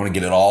 I want to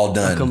get it all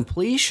done. A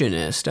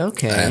completionist.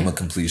 Okay. I am a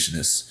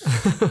completionist.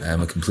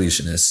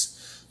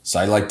 So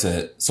I like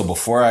to,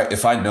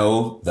 if I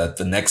know that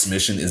the next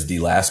mission is the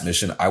last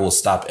mission, I will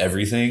stop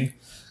everything,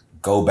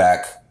 go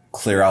back,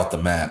 clear out the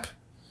map,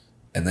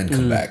 and then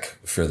come back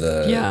for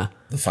the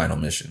final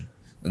mission.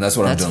 And that's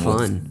what I'm doing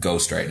with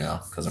Ghost right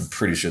now, because I'm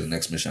pretty sure the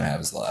next mission I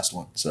have is the last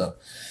one. So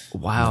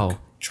wow,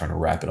 trying to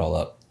wrap it all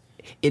up.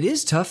 It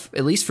is tough,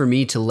 at least for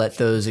me, to let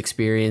those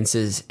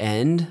experiences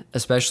end,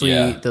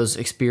 especially those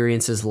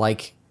experiences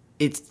like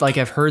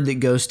I've heard that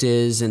Ghost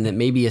is, and that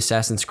maybe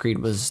Assassin's Creed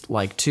was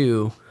like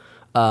too.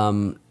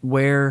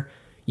 Where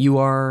you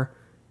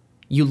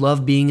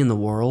love being in the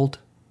world,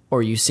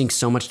 or you sink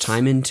so much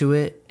time into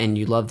it, and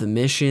you love the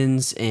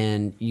missions,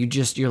 and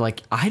you're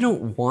like, I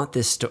don't want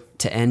this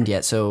to end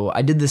yet. So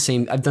I've done the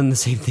same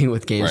thing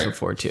with games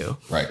before too.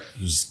 Right.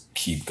 You just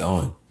keep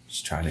going.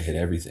 just trying to hit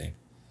everything.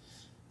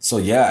 So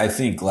yeah, I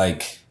think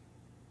like,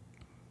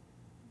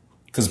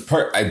 because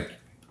I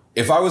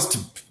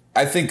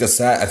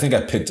think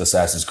I picked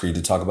Assassin's Creed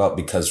to talk about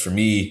because for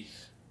me,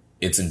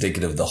 it's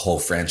indicative of the whole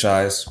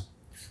franchise,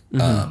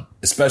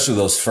 especially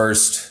those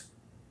first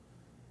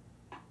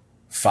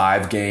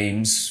 5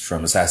 games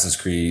from Assassin's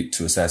Creed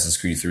to Assassin's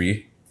Creed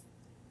 3.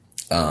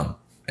 And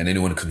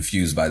anyone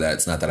confused by that,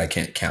 it's not that I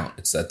can't count.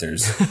 It's that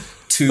there's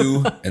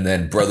 2 and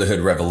then Brotherhood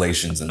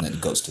Revelations and then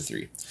it goes to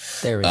 3.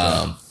 There we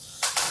go.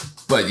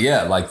 But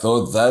yeah, like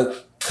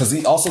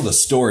because also the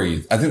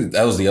story, I think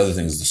that was the other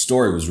thing, is the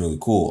story was really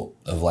cool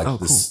of like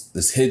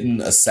this hidden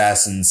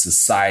assassin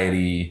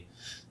society,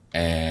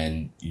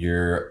 and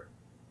you're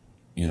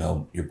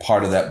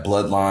part of that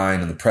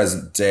bloodline in the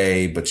present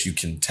day, but you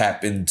can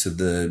tap into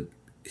the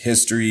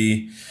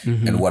history.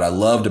 And what I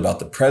loved about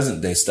the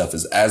present day stuff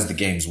is as the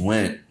games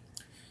went,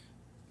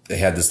 they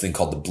had this thing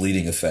called the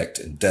bleeding effect,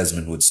 and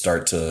Desmond would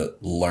start to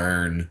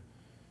learn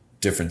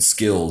different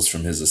skills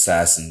from his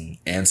assassin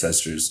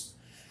ancestors.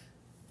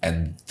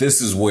 And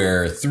this is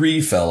where 3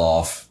 fell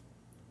off,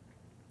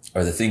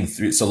 or the thing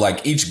 3. So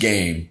like each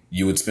game,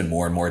 you would spend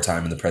more and more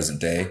time in the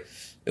present day.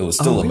 It was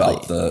still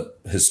about the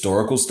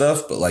historical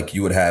stuff, but like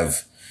you would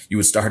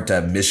start to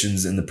have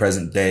missions in the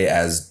present day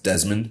as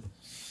Desmond.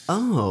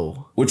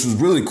 Oh, which was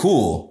really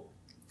cool.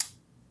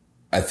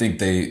 I think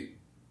they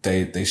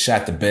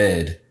shot the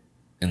bed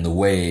in the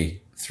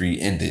way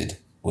 3 ended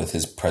with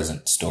his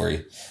present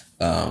story.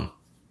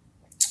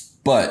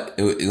 But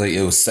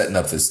it was setting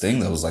up this thing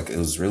that was like, it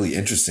was really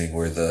interesting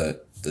where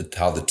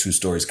how the 2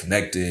 stories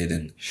connected.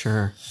 And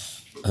sure,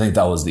 I think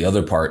that was the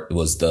other part,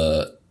 was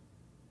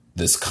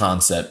this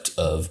concept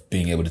of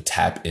being able to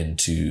tap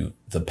into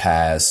the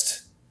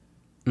past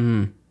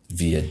via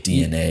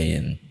DNA.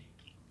 And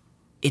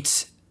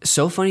it's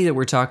so funny that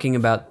we're talking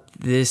about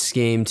this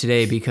game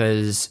today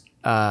because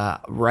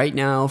right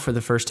now, for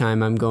the first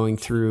time, I've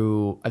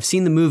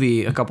seen the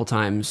movie a couple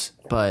times,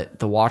 but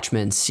the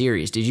Watchmen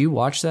series. Did you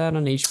watch that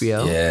on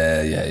HBO?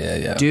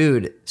 Yeah.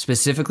 Dude,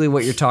 specifically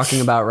what you're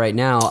talking about right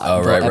now,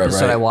 the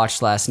episode I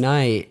watched last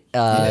night,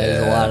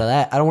 there's a lot of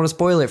that. I don't want to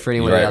spoil it for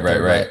anyone out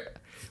there, but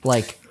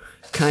like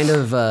kind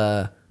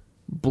of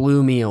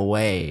blew me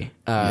away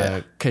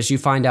because you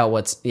find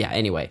out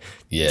anyway.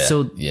 Yeah.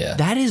 So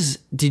that is,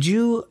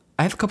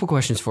 I have a couple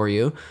questions for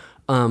you.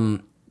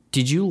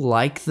 Did you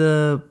like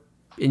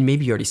and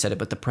maybe you already said it,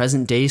 but the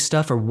present day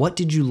stuff, or what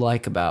did you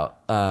like about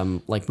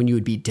like when you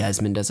would be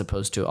Desmond as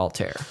opposed to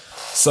Altair?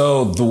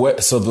 So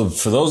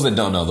for those that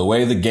don't know, the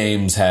way the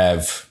games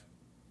have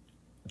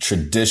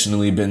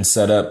traditionally been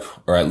set up,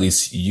 or at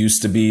least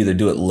used to be, they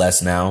do it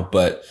less now,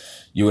 but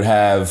you would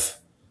have,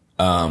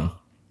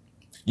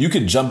 you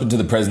could jump into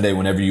the present day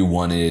whenever you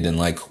wanted and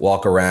like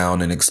walk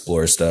around and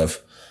explore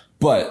stuff.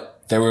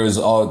 But there was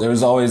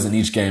always in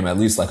each game, at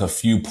least like a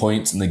few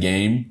points in the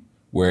game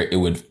where it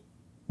would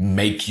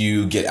make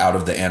you get out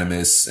of the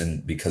Animus,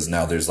 and because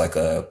now there's like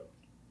a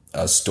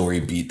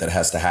story beat that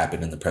has to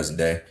happen in the present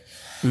day.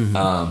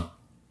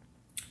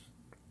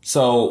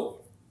 So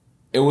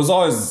it was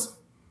always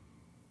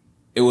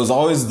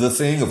the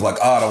thing of like,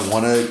 oh, I don't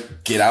want to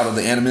get out of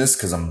the Animus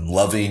because I'm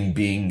loving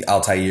being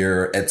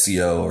Altair or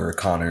Ezio or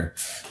Connor.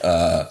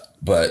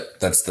 But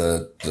that's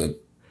the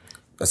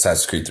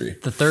Assassin's Creed 3.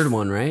 The third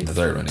one, right? The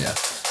third one, yeah.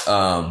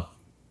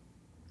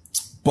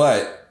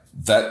 But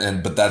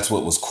that's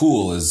what was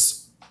cool is,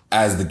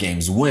 as the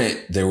games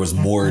went, there was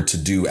more to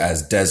do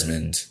as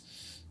Desmond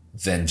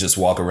than just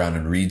walk around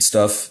and read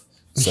stuff.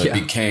 So it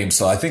became,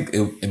 I think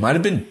it might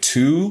have been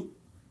 2.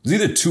 It was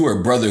either 2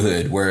 or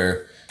Brotherhood,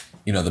 where,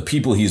 the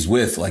people he's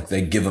with, like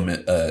they give him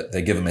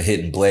a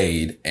hidden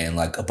blade and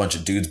like a bunch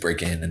of dudes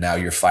break in, and now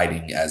you're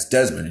fighting as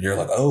Desmond, and you're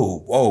like, oh,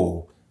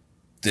 whoa,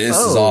 this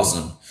is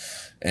awesome.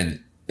 And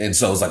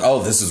so it's like,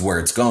 oh, this is where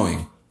it's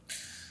going.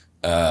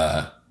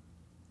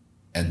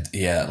 And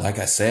yeah, like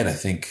I said, I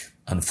think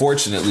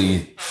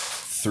unfortunately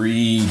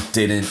 3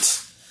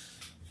 didn't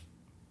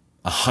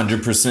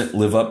 100%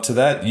 live up to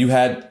that. You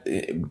had,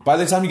 by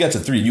the time you got to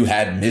 3, you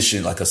had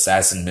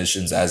assassin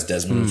missions as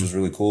Desmond, which was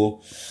really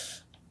cool.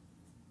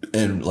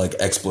 And like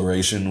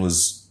exploration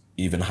was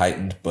even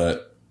heightened,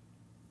 but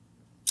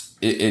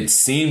it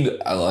seemed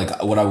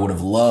like what I would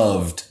have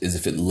loved is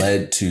if it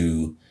led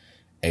to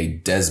a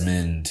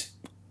Desmond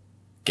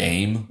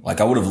game. Like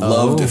I would have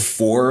loved if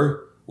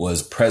 4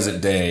 was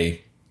present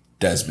day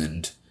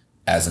Desmond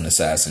as an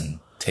assassin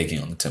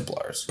taking on the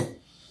Templars.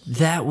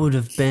 That would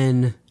have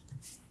been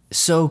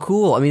so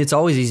cool. I mean, it's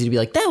always easy to be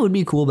like, that would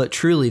be cool, but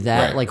truly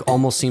that like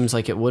almost seems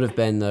like it would have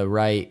been the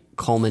right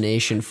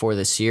culmination for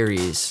the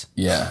series.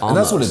 Yeah. Almost. And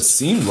that's what it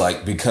seemed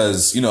like,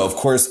 because, of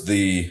course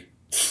the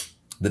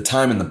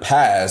time in the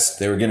past,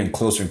 they were getting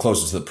closer and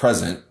closer to the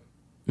present.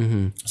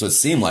 So it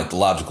seemed like the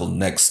logical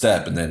next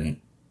step. And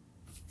then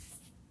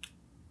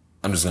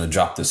I'm just going to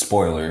drop this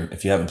spoiler.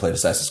 If you haven't played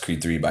Assassin's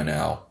Creed 3 by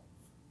now,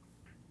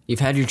 you've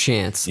had your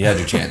chance. You had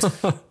your chance.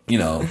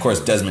 Of course,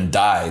 Desmond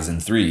dies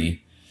in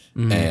 3,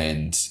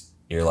 and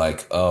you're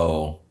like,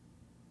 oh,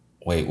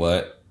 wait,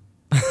 what?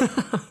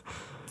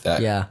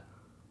 Yeah.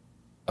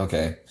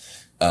 Okay.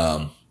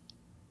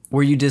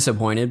 Were you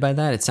disappointed by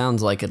that? It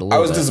sounds like it a little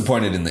I was bit.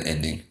 disappointed in the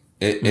ending.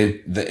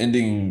 The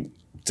ending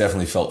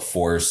definitely felt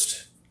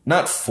forced.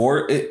 Not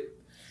for it.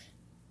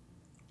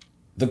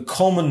 The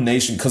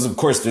culmination, because of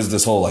course there's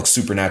this whole like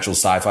supernatural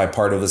sci-fi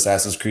part of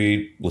Assassin's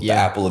Creed with the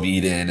Apple of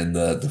Eden and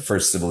the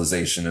first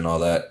civilization and all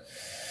that.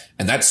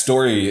 And that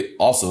story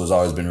also has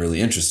always been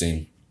really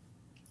interesting.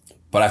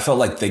 But I felt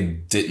like they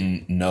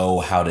didn't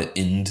know how to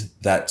end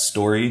that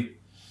story.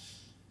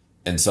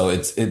 And so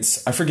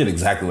it's I forget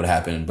exactly what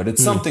happened, but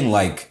it's something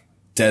like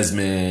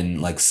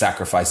Desmond like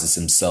sacrifices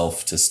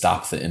himself to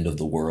stop the end of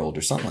the world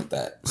or something like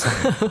that.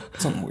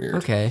 Something weird.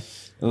 Okay.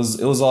 It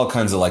was all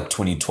kinds of like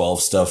 2012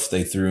 stuff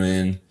they threw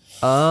in.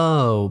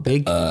 Oh,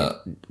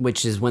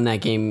 which is when that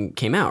game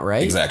came out,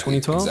 right? Exactly.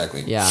 2012?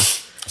 Exactly. Yeah.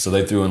 So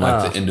they threw in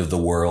like the end of the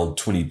world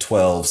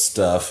 2012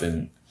 stuff,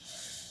 and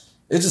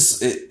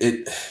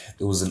it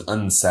was an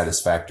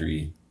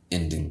unsatisfactory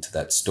ending to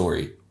that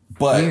story.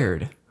 But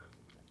weird.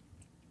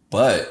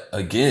 But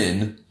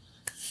again,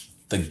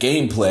 the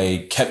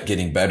gameplay kept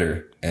getting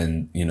better,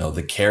 and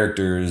the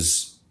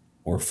characters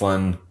were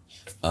fun.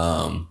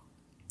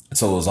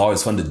 So it was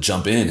always fun to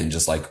jump in and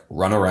just like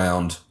run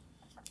around,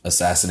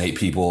 assassinate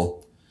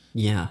people.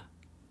 Yeah.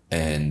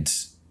 And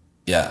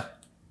yeah.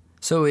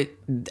 So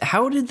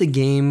how did the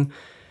game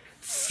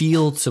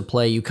feel to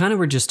play? You kind of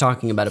were just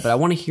talking about it, but I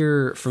want to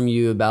hear from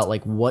you about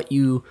like what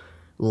you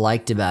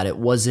liked about it.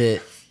 Was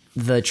it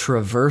the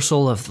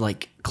traversal of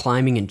like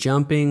climbing and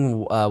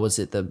jumping? Was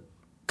it the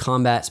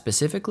combat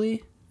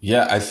specifically?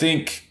 Yeah, I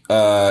think,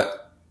 so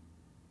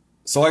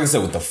like I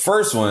said, with the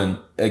first one,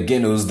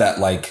 again, it was that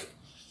like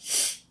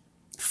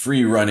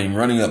free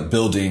running up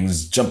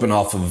buildings, jumping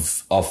off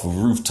of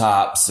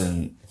rooftops,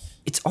 and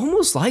it's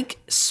almost like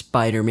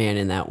Spider-Man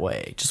in that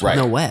way, just right.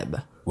 with no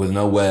web. With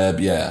no web,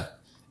 yeah.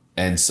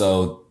 And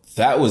so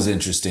that was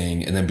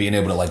interesting, and then being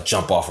able to like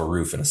jump off a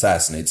roof and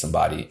assassinate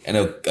somebody. And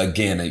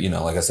again,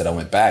 like I said, I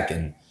went back,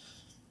 and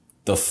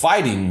the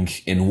fighting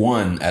in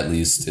one at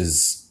least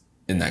it's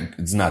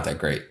not that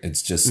great.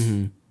 It's just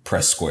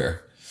press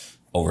square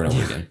over and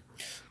over again.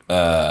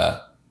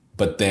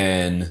 But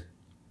then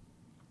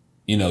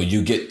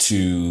you get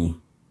to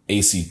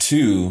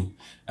AC2,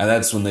 and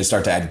that's when they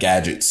start to add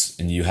gadgets,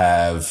 and you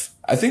have,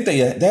 I think they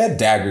had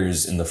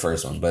daggers in the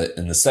first one, but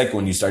in the second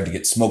one you start to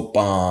get smoke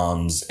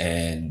bombs,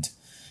 and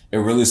it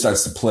really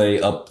starts to play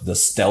up the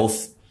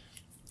stealth.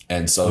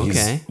 And so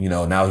he's,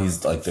 now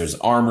he's like, there's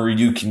armor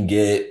you can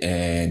get,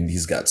 and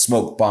he's got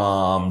smoke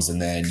bombs,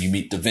 and then you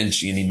meet Da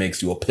Vinci and he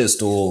makes you a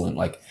pistol, and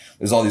like,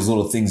 there's all these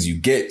little things you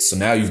get. So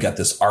now you've got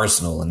this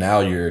arsenal, and now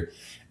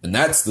and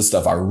that's the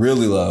stuff I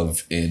really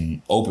love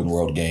in open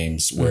world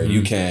games where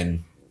you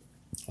can,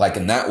 like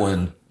in that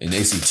one, in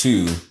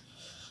AC2,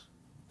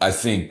 I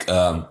think,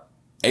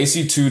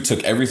 AC2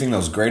 took everything that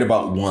was great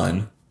about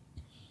one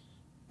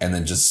and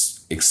then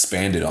just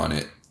expanded on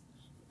it.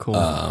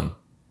 Cool.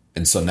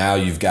 And so now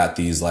you've got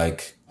these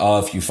like,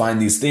 if you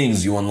find these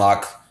things, you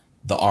unlock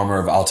the armor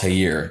of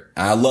Altair.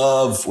 And I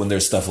love when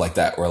there's stuff like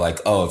that where like,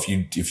 if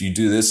you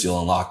do this, you'll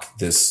unlock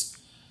this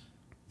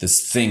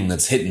thing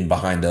that's hidden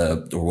behind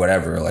or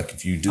whatever. Like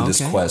if you do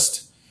this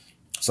quest.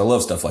 So I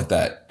love stuff like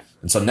that.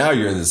 And so now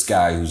you're this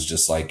guy who's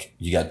just like,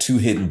 you got 2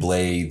 hidden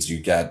blades,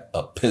 you got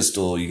a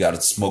pistol, you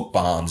got smoke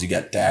bombs, you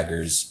got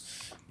daggers,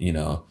 you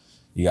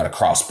got a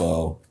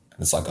crossbow.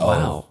 And it's like,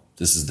 wow,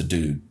 this is the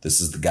dude.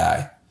 This is the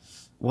guy.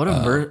 What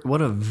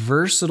a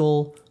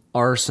versatile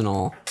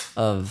arsenal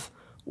of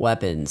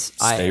weapons.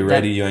 Stay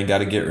ready. You ain't got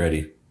to get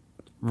ready.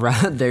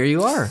 Right, there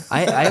you are.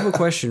 I have a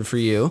question for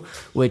you,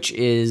 which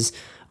is,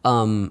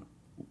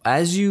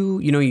 as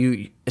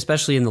you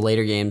especially in the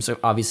later games,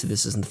 obviously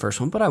this isn't the first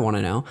one, but I want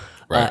to know,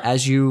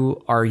 as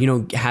you are,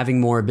 having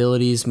more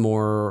abilities,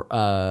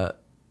 more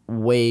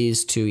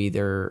ways to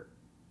either,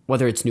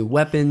 whether it's new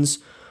weapons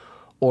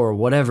or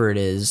whatever it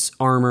is,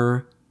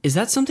 armor, is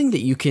that something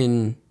that you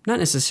can not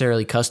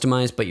necessarily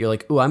customize, but you're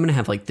like, I'm going to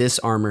have like this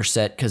armor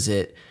set because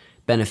it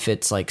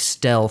benefits like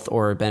stealth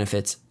or it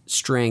benefits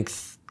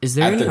strength. Is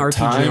there any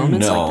RPG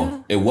elements like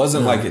that? It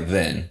wasn't like it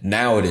then.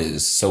 Now it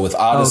is. So with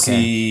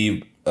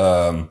Odyssey,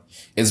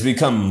 it's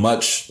become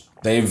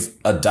they've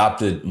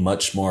adopted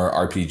much more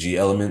RPG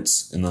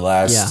elements in the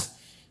last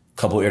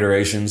couple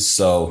iterations.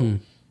 So,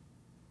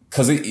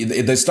 because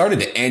they started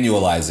to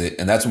annualize it,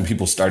 and that's when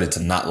people started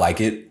to not like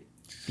it.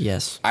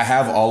 Yes. I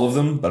have all of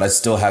them, but I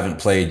still haven't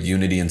played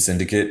Unity and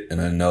Syndicate, and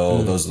I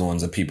know those are the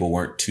ones that people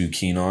weren't too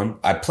keen on.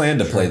 I plan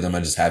to play them, I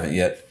just haven't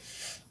yet.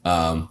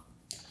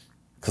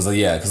 Because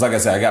like I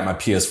said, I got my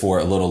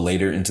PS4 a little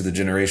later into the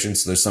generation,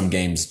 so there's some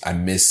games I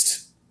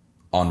missed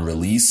on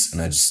release,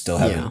 and I just still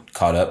haven't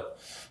caught up.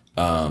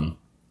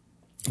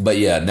 But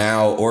yeah,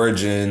 now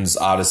Origins,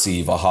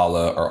 Odyssey,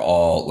 Valhalla are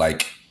all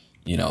like,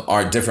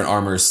 are different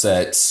armor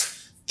sets.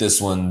 This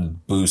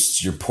one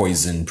boosts your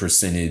poison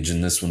percentage,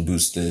 and this one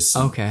boosts this.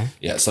 Okay.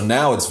 Yeah, so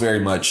now it's very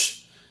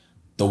much,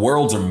 the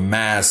worlds are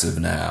massive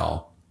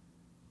now.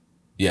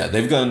 Yeah,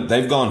 they've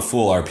gone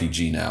full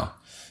RPG now.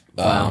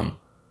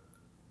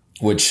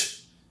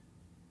 Which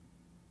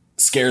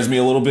scares me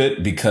a little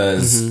bit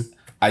because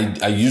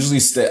I usually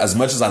stay, as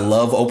much as I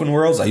love open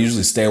worlds, I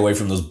usually stay away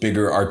from those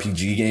bigger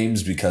RPG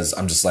games because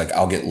I'm just like,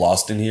 I'll get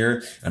lost in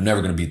here. I'm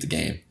never going to beat the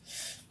game.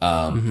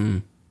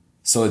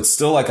 So it's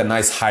still like a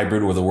nice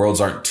hybrid where the worlds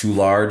aren't too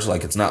large.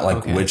 Like it's not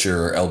like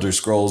Witcher or Elder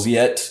Scrolls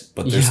yet,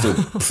 but they're still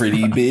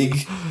pretty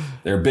big.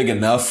 They're big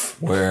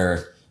enough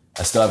where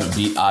I still haven't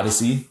beat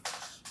Odyssey.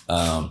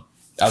 I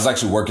was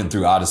actually working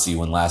through Odyssey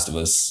when Last of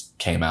Us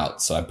came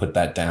out. So I put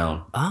that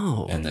down.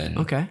 Oh, and then,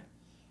 okay.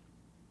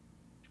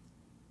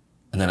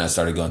 And then I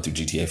started going through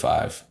GTA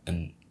 5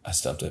 and I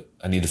stopped it.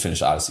 I need to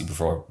finish Odyssey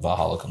before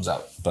Valhalla comes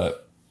out.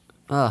 But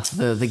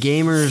the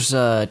gamer's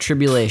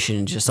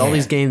tribulation, just all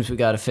these games we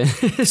got to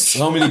finish.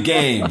 So many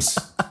games.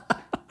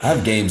 I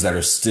have games that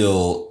are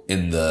still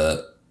in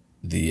the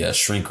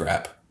shrink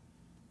wrap.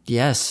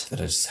 Yes. That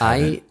I just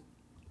haven't.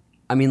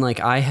 I mean, like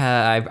I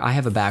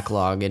have a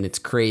backlog and it's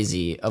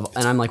crazy. And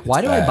I'm like, why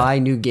do I buy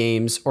new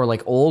games or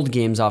like old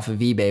games off of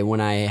eBay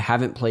when I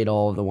haven't played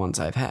all of the ones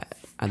that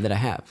I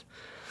have?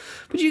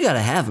 But you got to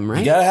have them, right?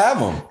 You got to have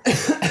them.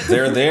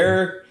 They're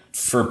there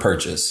for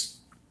purchase.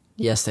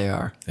 Yes, they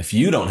are. If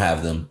you don't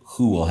have them,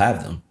 who will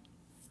have them?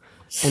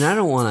 And I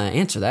don't want to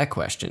answer that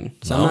question.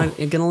 So I'm not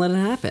going to let it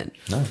happen.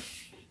 No.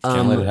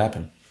 Can't let it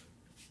happen.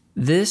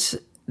 This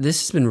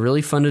has been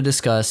really fun to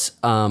discuss.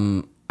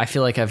 I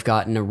feel like I've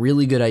gotten a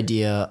really good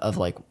idea of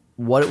like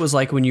what it was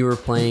like when you were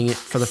playing it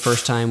for the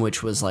first time,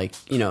 which was like,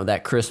 you know,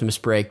 that Christmas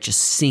break, just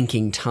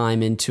sinking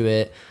time into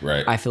it.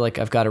 Right. I feel like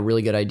I've got a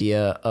really good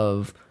idea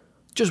of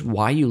just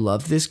why you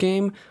love this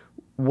game.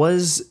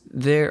 Was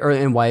there,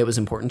 and why it was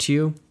important to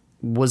you?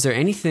 Was there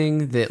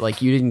anything that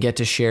like you didn't get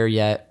to share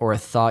yet, or a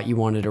thought you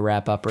wanted to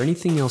wrap up, or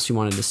anything else you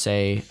wanted to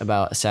say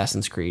about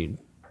Assassin's Creed?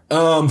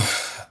 I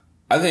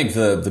think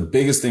the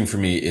biggest thing for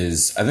me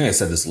is, I think I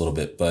said this a little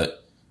bit,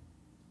 but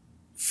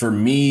for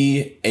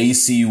me,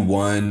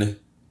 AC1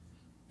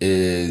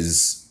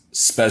 is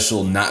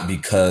special not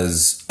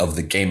because of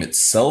the game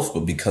itself,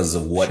 but because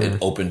of what it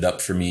opened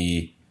up for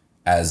me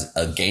as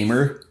a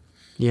gamer.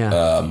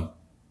 Yeah.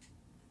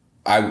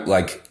 I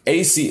like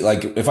AC,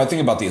 like if I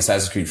think about the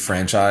Assassin's Creed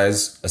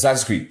franchise,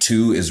 Assassin's Creed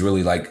 2 is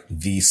really like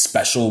the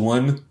special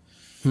one.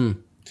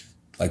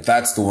 Like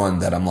that's the one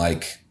that I'm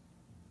like,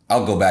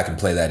 I'll go back and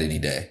play that any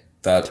day.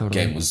 That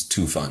game was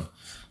too fun.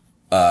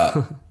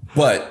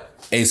 But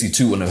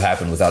AC2 wouldn't have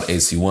happened without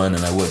AC1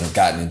 and I wouldn't have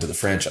gotten into the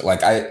franchise.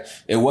 Like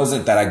it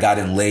wasn't that I got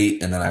in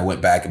late and then I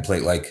went back and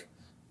played. Like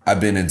I've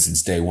been in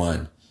since day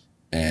one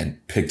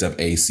and picked up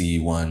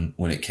AC1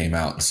 when it came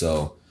out.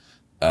 So,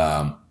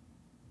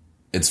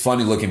 it's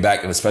funny looking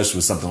back, and especially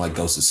with something like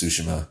Ghost of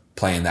Tsushima,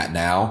 playing that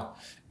now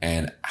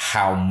and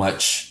how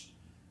much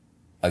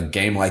a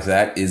game like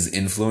that is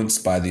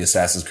influenced by the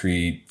Assassin's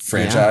Creed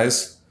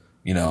franchise,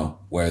 you know,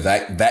 where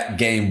that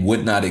game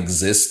would not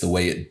exist the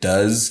way it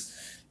does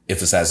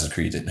if Assassin's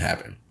Creed didn't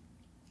happen.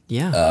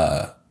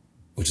 Yeah.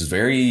 Which is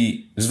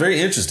very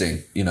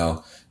interesting. You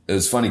know, it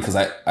was funny because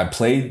I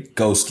played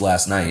Ghost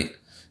last night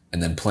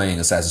and then playing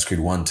Assassin's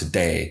Creed 1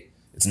 today.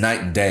 It's night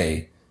and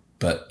day.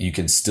 But you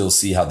can still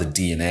see how the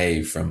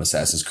DNA from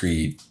Assassin's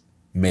Creed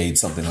made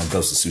something like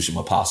Ghost of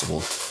Tsushima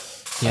possible.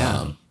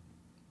 Yeah.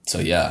 So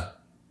yeah.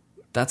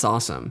 That's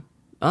awesome.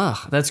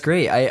 That's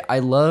great. I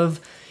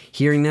love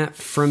hearing that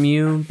from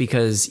you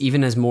because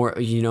even as more,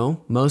 you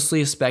know,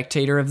 mostly a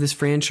spectator of this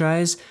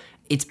franchise,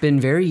 it's been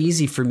very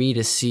easy for me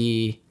to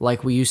see,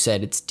 like what you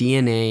said, it's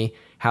DNA,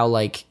 how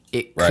like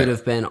it could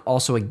have been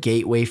also a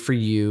gateway for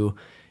you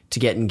to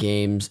get in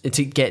games,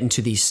 to get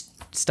into these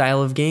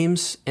style of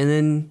games and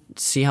then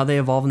see how they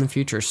evolve in the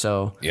future.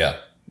 So yeah,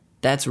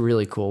 that's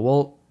really cool.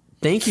 Well,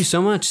 thank you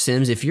so much,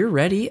 Sims. If you're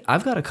ready,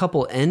 I've got a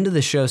couple end of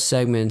the show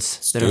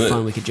segments that are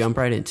fun we could jump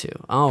right into.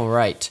 All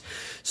right.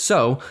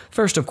 So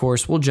first, of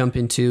course, we'll jump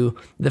into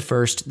the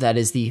first. That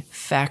is the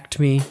Fact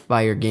Me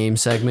by Your Game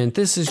segment.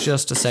 This is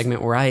just a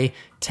segment where I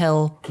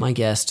tell my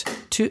guest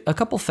a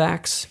couple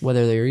facts,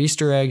 whether they're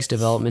Easter eggs,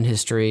 development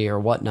history, or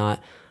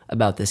whatnot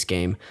about this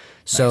game.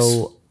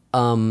 So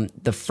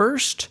the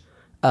first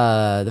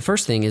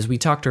thing is we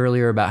talked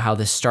earlier about how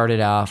this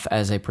started off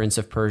as a Prince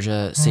of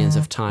Persia Sands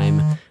of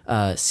Time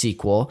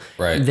sequel.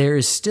 Right. There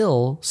is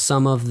still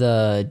some of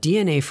the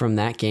DNA from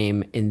that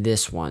game in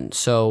this one.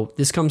 So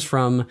this comes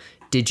from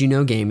Did You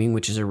Know Gaming,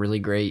 which is a really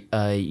great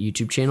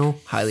YouTube channel.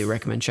 Highly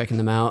recommend checking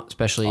them out,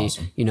 especially,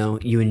 you know,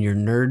 you and your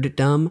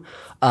nerddom.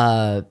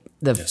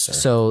 Yes, sir.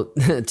 So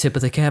tip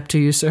of the cap to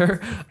you, sir.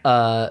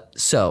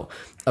 So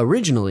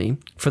originally,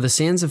 for the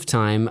Sands of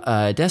Time,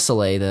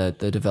 Desolé,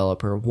 the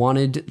developer,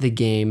 wanted the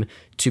game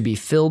to be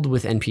filled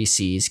with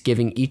NPCs,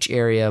 giving each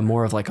area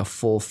more of like a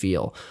full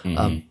feel.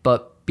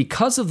 But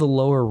because of the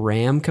lower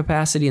RAM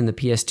capacity in the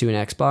PS2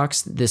 and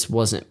Xbox, this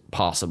wasn't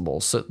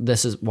possible. So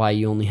this is why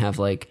you only have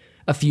like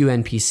a few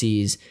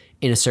NPCs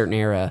in a certain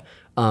era.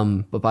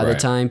 But by the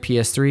time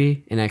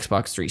PS3 and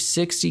Xbox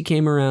 360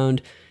 came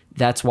around,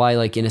 that's why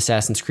like in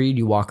Assassin's Creed,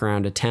 you walk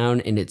around a town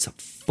and it's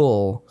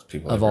full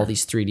of all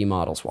these 3D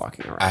models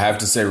walking around. I have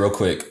to say real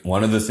quick,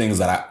 one of the things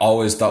that I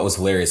always thought was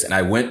hilarious, and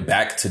I went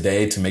back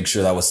today to make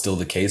sure that was still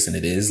the case, and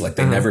it is, like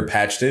they never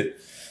patched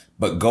it,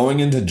 but going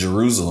into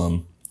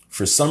Jerusalem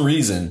for some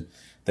reason,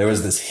 there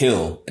was this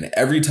hill, and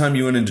every time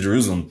you went into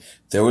Jerusalem,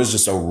 there was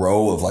just a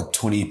row of like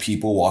 20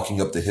 people walking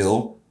up the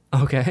hill.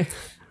 Okay.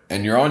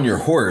 And you're on your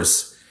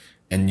horse,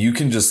 and you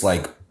can just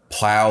like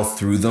plow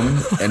through them.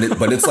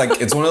 But it's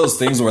like, it's one of those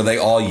things where they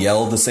all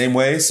yell the same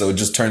way. So it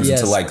just turns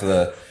into like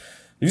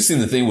you've seen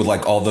the thing with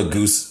like all the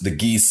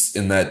geese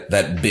in that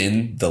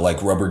bin, the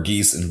like rubber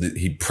geese, and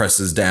he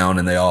presses down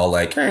and they all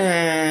like,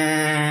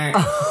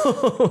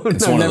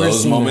 it's one of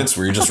those moments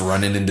where you're just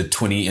running into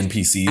 20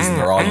 NPCs and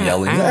they're all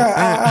yelling.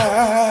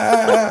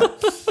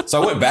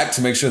 So I went back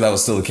to make sure that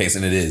was still the case,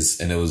 and it is.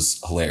 And it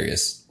was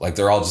hilarious. Like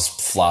they're all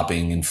just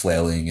flopping and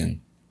flailing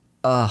and.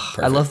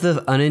 I love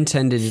the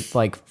unintended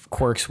like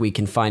quirks we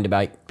can find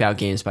about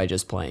games by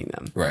just playing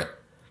them. Right.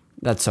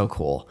 That's so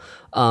cool.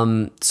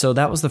 So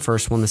that was the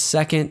first one. The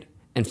second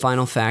and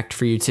final fact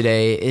for you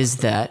today is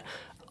that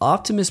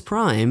Optimus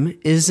Prime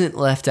isn't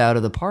left out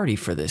of the party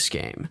for this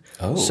game.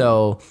 Oh.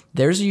 So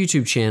there's a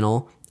YouTube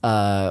channel.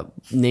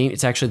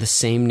 It's actually the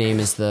same name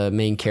as the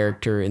main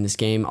character in this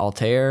game,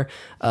 Altair,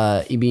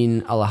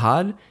 Ibn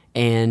Alahad.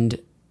 And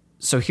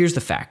so here's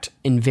the fact.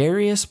 In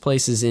various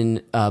places in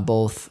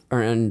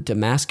in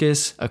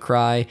Damascus,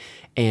 Akrai,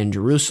 and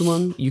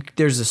Jerusalem,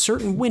 there's a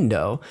certain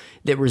window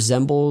that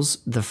resembles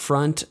the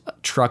front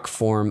truck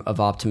form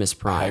of Optimus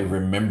Prime. I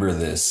remember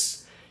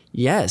this.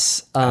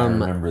 Yes. I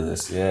remember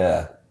this,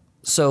 yeah.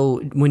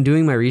 So when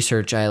doing my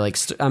research,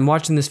 I'm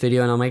watching this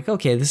video and I'm like,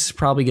 okay, this is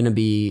probably going to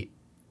be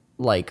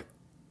like,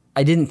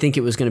 I didn't think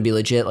it was going to be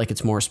legit. Like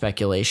it's more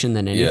speculation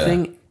than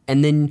anything. Yeah.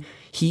 And then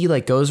he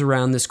like goes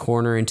around this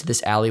corner into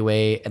this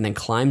alleyway and then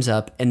climbs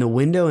up, and the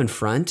window in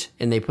front,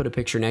 and they put a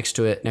picture next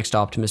to it, next to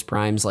Optimus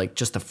Prime's, like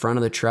just the front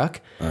of the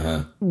truck,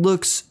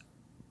 looks,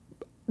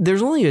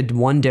 there's only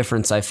one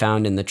difference I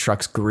found in the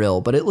truck's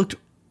grill, but it looked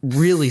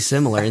really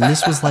similar. And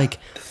this was like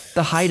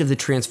the height of the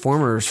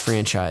Transformers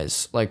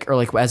franchise,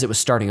 or as it was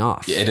starting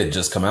off. Yeah, it had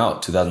just come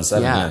out,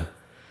 2007. Yeah.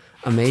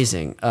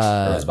 Amazing.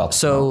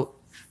 So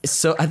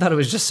I thought it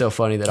was just so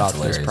funny that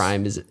Optimus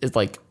Prime is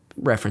like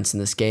referenced in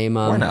this game.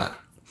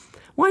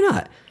 Why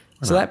not?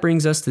 So that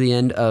brings us to the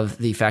end of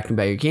the Facting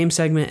About Your Game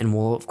segment, and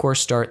we'll, of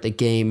course, start the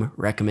game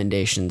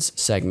recommendations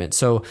segment.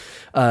 So,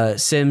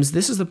 Sims,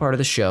 this is the part of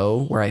the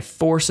show where I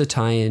force a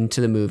tie-in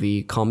to the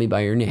movie Call Me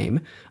By Your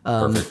Name.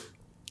 And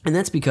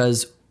that's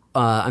because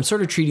I'm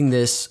sort of treating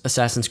this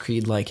Assassin's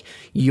Creed like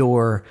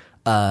your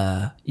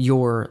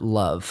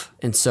love.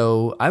 And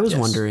so I was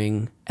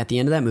wondering, at the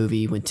end of that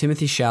movie, when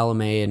Timothée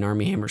Chalamet and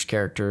Armie Hammer's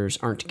characters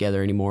aren't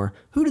together anymore,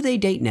 who do they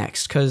date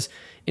next? Because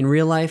in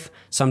real life,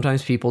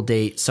 sometimes people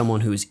date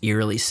someone who's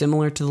eerily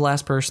similar to the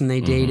last person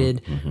they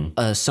dated,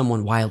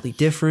 someone wildly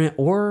different,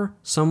 or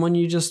someone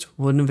you just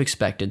wouldn't have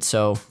expected.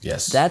 So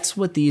that's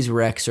what these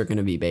recs are going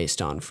to be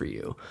based on for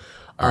you.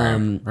 All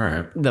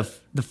right.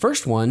 The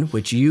first one,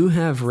 which you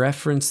have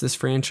referenced this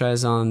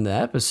franchise on the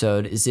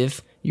episode, is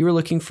if you were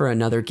looking for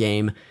another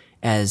game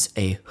as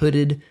a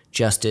hooded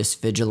justice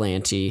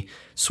vigilante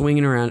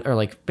swinging around, or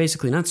like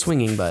basically not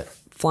swinging, but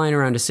flying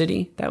around a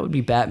city, that would be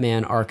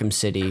Batman Arkham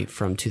City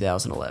from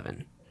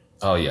 2011.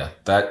 Oh yeah,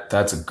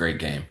 that's a great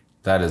game.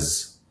 That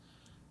is,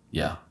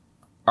 yeah.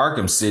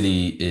 Arkham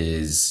City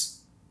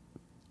is,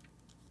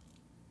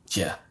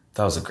 yeah,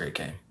 that was a great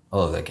game. I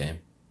love that game.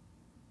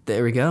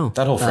 There we go.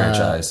 That whole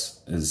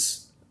franchise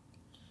is,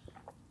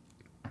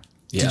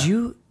 yeah.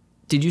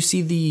 Did you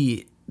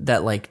see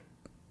that like,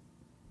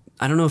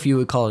 I don't know if you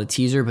would call it a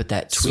teaser, but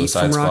that tweet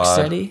Suicide from Squad.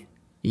 Rocksteady?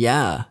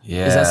 Yeah.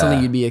 Is that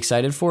something you'd be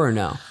excited for or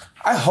no?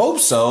 I hope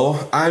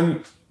so.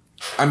 I'm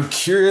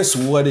curious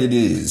what it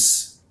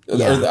is.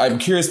 Yeah. I'm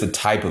curious the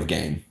type of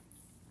game.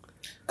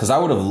 Because I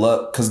would have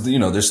loved, because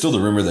there's still the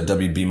rumor that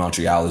WB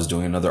Montreal is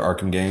doing another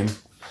Arkham game.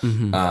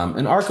 And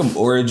Arkham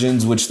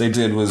Origins, which they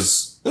did,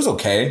 was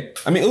okay.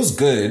 I mean, it was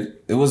good.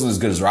 It wasn't as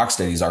good as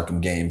Rocksteady's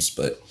Arkham games,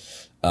 but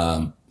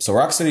so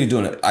Rocksteady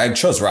doing it. I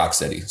chose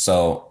Rocksteady,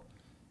 so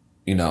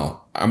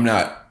I'm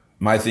not.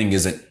 My thing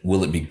isn't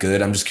will it be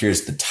good. I'm just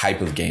curious the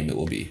type of game it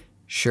will be.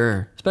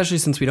 Sure, especially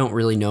since we don't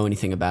really know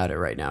anything about it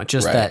right now.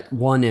 Just that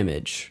one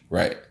image,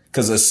 right?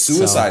 Because a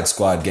Suicide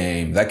Squad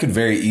game that could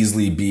very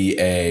easily be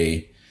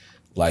a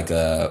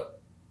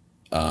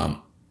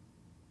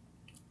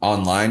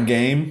online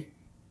game.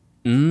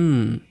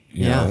 You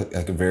know,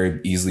 that could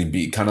very easily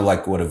be kind of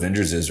like what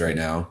Avengers is right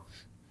now.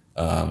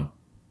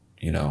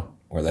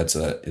 Where that's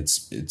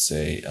it's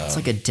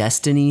like a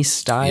Destiny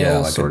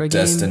style sort of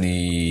game.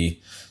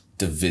 Destiny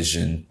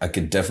Division. I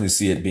could definitely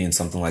see it being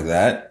something like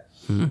that.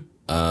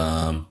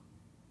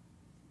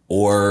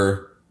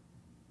 Or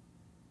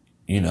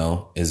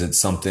is it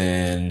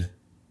something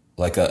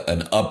like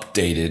an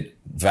updated,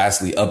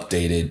 vastly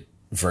updated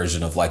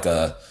version of like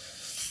a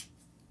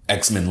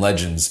X-Men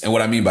Legends? And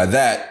what I mean by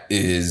that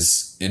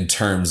is in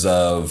terms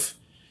of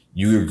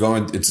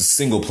it's a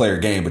single player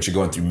game, but you're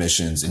going through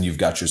missions and you've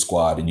got your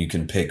squad and you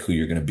can pick who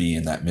you're going to be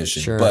in that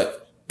mission. Sure.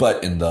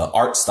 But in the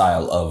art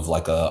style of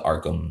like a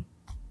Arkham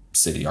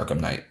City, Arkham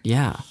Knight.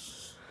 Yeah.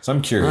 So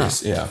I'm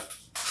curious. Yeah.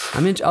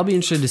 I'll be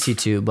interested to see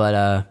too,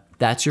 but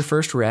that's your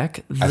first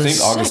rec. I think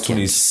August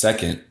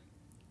 22nd.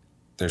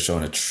 they're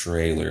showing a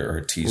trailer or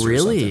a teaser.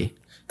 Really?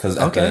 Because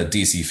at the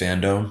DC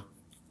Fandom.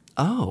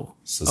 Oh,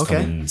 So it's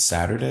coming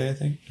Saturday, I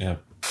think. Yeah.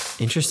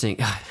 Interesting.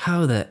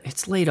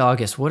 It's late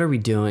August. What are we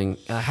doing?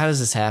 How does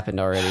this happen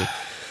already?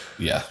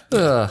 Yeah.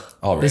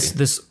 Already.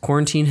 This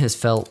quarantine has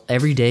felt,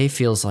 every day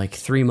feels like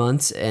 3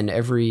 months, and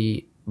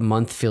every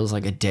month feels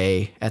like a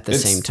day at the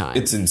same time.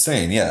 It's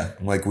insane. Yeah.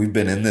 Like, we've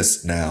been in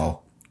this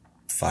now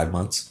 5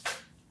 months.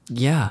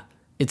 Yeah.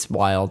 It's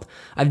wild.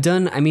 I've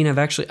done,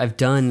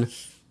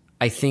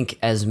 I think,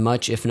 as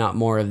much, if not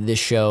more, of this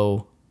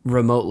show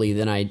remotely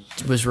than I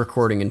was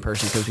recording in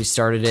person, because we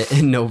started it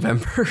in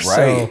November. Right.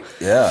 So,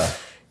 yeah.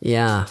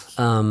 Yeah.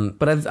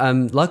 But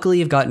I'm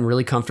luckily I've gotten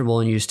really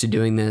comfortable and used to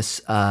doing this.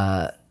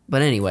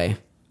 But anyway,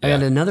 I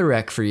got another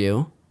rec for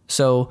you.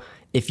 So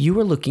if you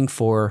were looking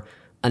for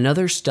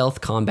another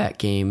stealth combat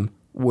game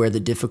where the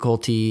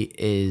difficulty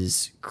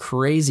is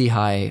crazy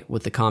high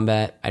with the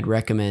combat, I'd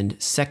recommend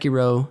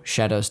Sekiro: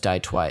 Shadows Die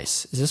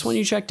Twice. Is this one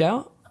you checked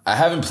out? I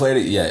haven't played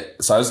it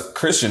yet. So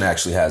Christian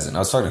actually hasn't. I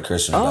was talking to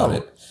Christian about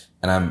it,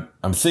 and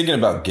I'm thinking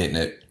about getting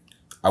it.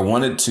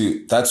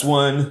 That's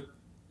one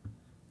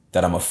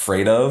that I'm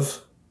afraid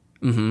of.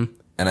 Mm-hmm.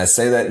 And I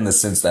say that in the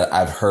sense that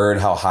I've heard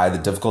how high the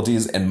difficulty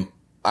is, and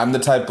I'm the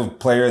type of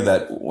player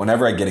that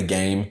whenever I get a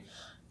game,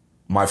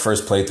 my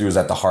first playthrough is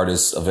at the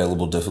hardest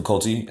available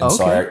difficulty. And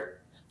so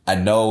I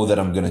know that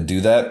I'm going to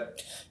do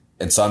that.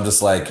 And so I'm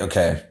just like,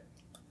 okay,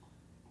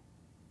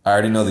 I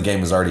already know the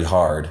game is already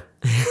hard.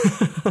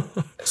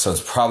 So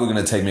it's probably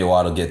going to take me a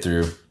while to get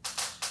through.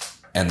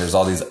 And there's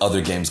all these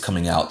other games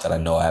coming out that I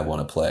know I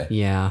want to play.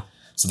 Yeah.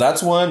 So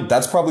that's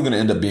probably going to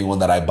end up being one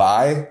that I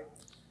buy.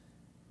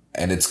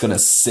 And it's going to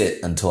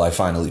sit until I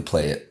finally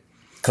play it.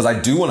 Because I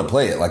do want to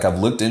play it. Like, I've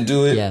looked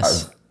into it.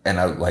 Yes.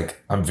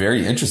 I'm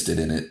very interested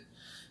in it.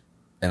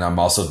 And I'm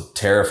also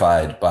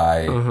terrified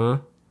by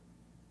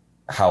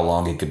how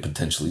long it could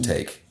potentially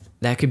take.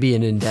 That could be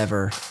an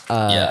endeavor.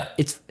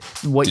 It's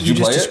what Did you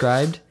play just it?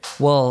 described.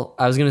 Well,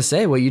 I was going to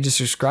say what you just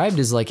described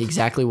is like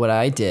exactly what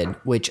I did,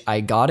 which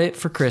I got it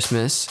for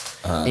Christmas,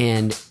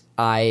 and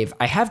I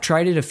have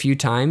tried it a few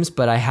times,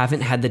 but I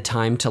haven't had the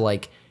time to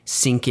like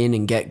sink in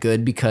and get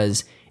good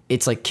because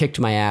it's like kicked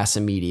my ass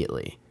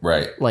immediately.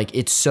 Right. Like,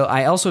 it's so,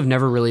 I also have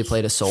never really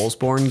played a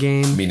Soulsborne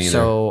game. Me neither.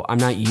 So I'm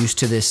not used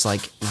to this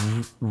like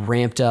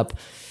ramped up,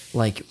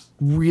 like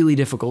really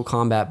difficult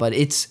combat, but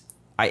it's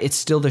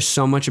still, there's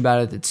so much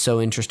about it that's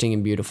so interesting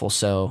and beautiful.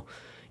 So,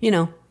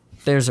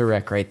 there's a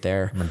rec right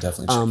there. I'm going to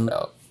definitely check it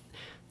out.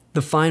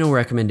 The final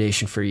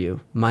recommendation for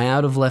you, my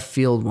out of left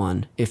field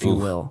one, if you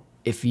will.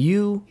 If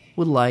you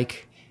would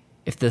like,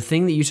 if the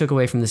thing that you took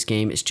away from this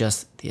game is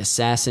just the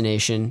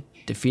assassination,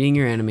 defeating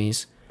your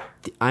enemies,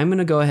 I'm going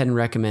to go ahead and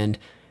recommend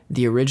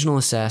the original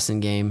Assassin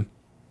game,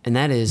 and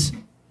that is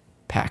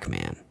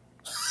Pac-Man.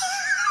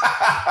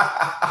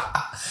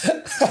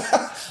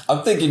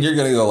 I'm thinking you're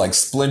going to go like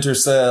Splinter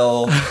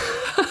Cell,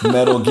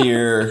 Metal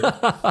Gear,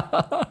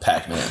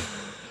 Pac-Man.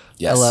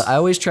 Yes. I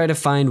always try to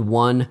find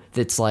one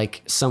that's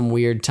like some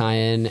weird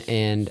tie-in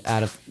and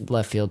out of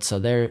left field. So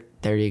there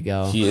you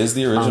go. He is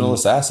the original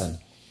assassin.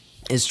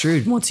 It's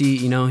true. Once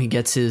he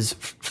gets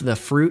the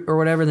fruit or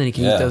whatever, then he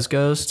can eat those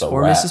ghosts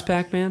or Mrs.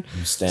 Pac-Man.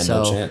 You stand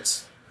no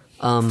chance.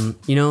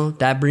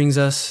 That brings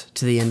us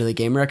to the end of the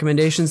game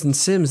recommendations. And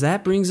Sims,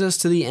 that brings us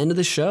to the end of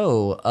the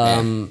show.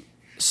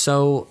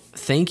 So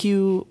thank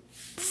you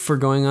for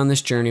going on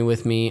this journey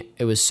with me.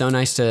 It was so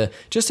nice to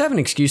just have an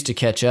excuse to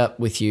catch up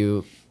with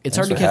you. It's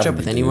hard to catch up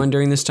with anyone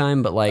during this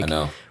time, but like,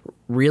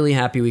 really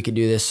happy we could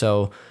do this.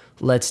 So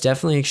let's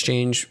definitely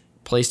exchange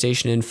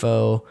PlayStation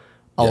info.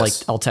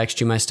 I'll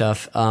text you my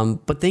stuff.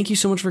 But thank you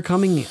so much for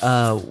coming.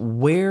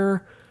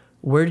 Where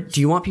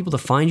do you want people to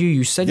find you?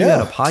 You said you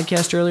had a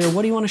podcast earlier.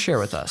 What do you want to share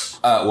with us?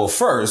 Well,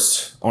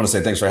 first, I want to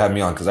say thanks for having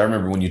me on, because I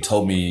remember when you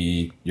told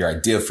me your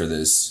idea for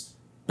this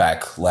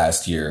back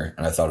last year,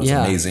 and I thought it was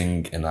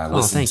amazing. And I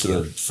listened to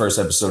the first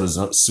episode as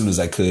soon as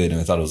I could,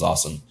 and I thought it was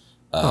awesome.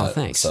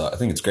 Thanks. So I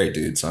think it's great,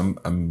 dude. So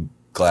I'm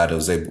glad we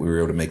were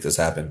able to make this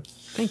happen.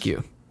 Thank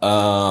you.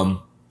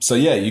 So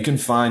yeah, you can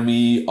find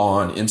me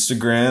on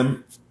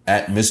Instagram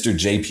at Mr.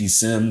 JP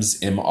Sims,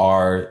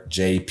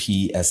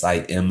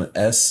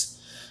 MrJPSIMS.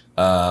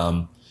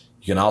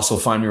 You can also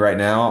find me right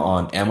now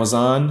on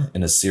Amazon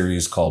in a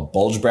series called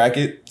Bulge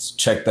Bracket. So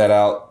check that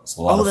out. It's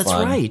a lot of fun. Oh,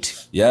 that's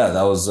right. Yeah,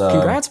 that was.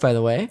 Congrats, by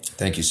the way.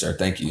 Thank you, sir.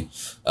 Thank you.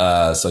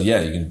 So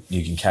yeah,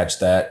 you can catch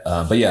that.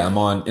 But yeah, I'm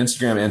on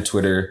Instagram and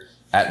Twitter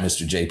at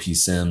Mr. JP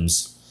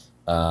Sims.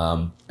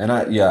 And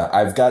I've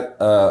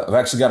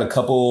actually got a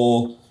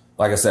couple.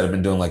 Like I said, I've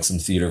been doing like some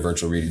theater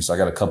virtual readings. So I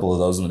got a couple of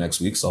those in the next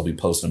week. So I'll be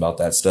posting about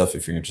that stuff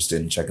if you're interested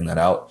in checking that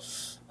out.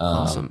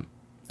 Awesome.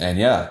 And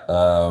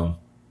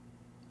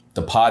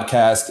the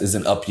podcast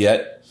isn't up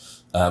yet,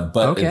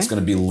 but it's going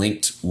to be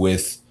linked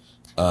with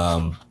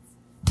the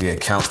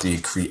account, the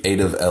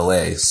Creative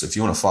LA. So if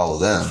you want to follow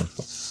them,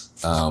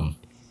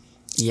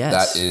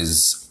 that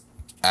is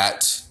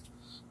at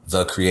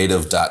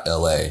thecreative.la.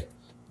 Let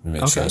me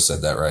make sure I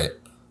said that right.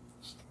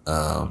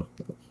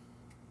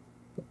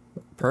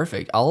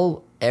 Perfect.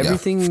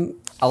 Everything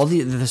all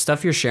the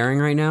stuff you're sharing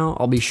right now,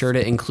 I'll be sure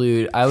to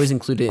include. I always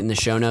include it in the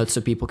show notes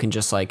so people can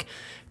just like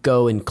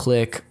go and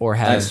click or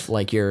have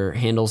like your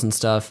handles and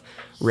stuff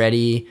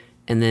ready.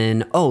 And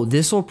then,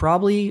 this will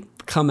probably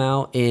come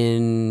out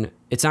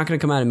it's not going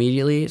to come out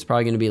immediately. It's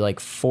probably going to be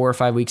like 4 or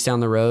 5 weeks down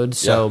the road.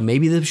 So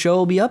maybe the show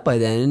will be up by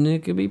then and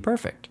it could be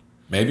perfect.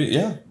 Maybe.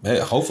 Yeah. Hey,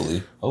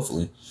 hopefully.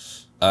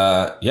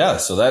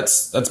 So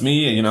that's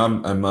me. You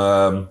know,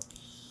 I'm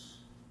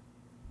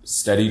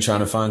steady trying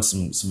to find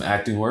some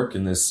acting work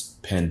in this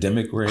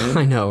pandemic we're in.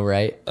 I know,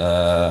 right?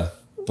 But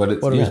what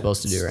are we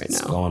supposed to do right now?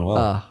 It's going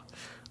well.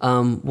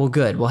 Well,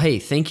 good. Well, hey,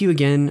 thank you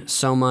again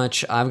so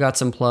much. I've got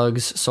some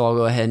plugs, so I'll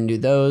go ahead and do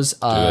those.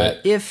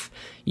 If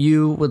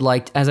you would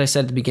like, as I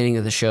said at the beginning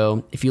of the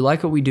show, if you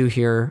like what we do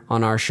here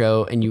on our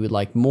show and you would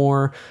like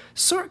more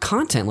sort of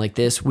content like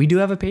this, we do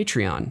have a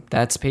Patreon.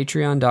 That's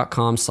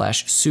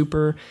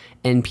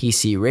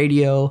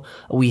patreon.com/supernpcradio.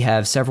 We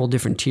have several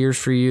different tiers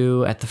for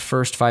you. At the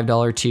first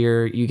 $5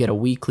 tier, you get a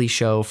weekly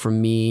show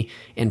from me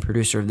and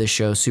producer of this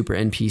show, Super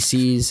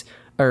NPCs.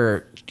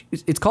 Or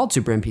it's called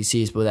Super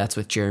NPCs, but that's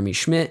with Jeremy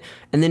Schmidt.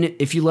 And then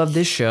if you love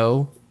this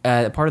show,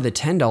 part of the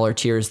 $10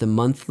 tier is the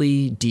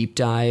monthly deep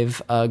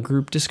dive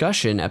group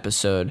discussion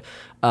episode.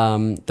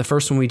 The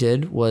first one we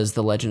did was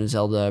The Legend of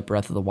Zelda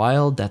Breath of the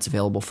Wild. That's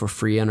available for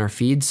free on our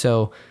feed,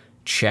 so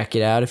check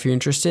it out if you're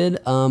interested.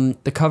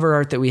 The cover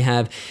art that we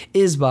have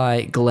is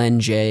by Glenn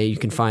J. You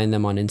can find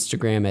them on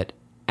Instagram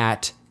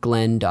at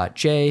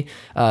glenn.j.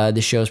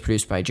 The show is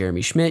produced by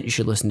Jeremy Schmidt. You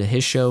should listen to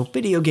his show,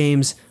 Video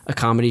Games, a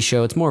comedy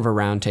show. It's more of a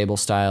roundtable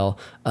style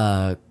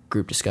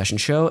group discussion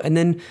show. And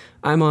then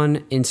I'm on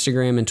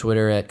Instagram and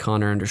Twitter at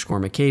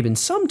Connor_McCabe. And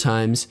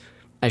sometimes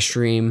I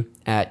stream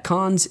at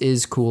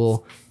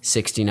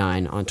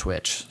ConsIsCool69 on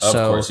Twitch. Of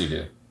course you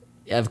do.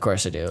 Of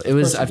course I do.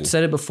 I've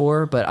said it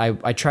before, but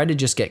I tried to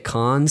just get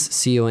Cons,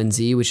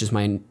 CONZ, which is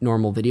my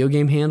normal video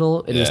game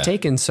handle. It was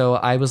taken. So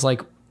I was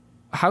like,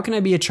 how can I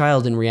be a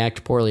child and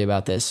react poorly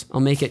about this?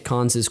 I'll make it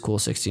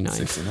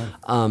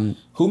ConsIsCool69.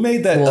 Who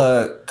made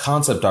that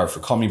concept art for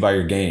Call Me By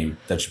Your Game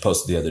that you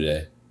posted the other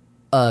day?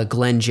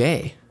 Glenn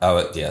J.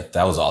 Oh, yeah.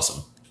 That was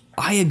awesome.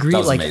 I agree.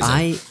 Like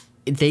amazing.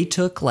 They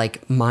took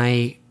like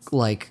my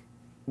like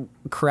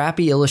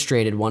crappy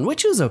illustrated one,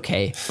 which was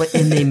okay,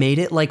 and they made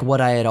it like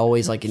what I had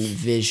always like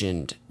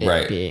envisioned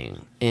it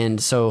being. And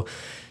so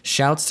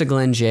shouts to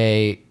Glenn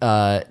J.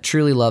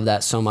 Truly love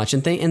that so much,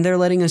 and they're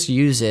letting us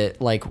use it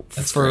like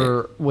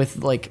for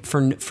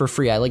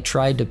free. I like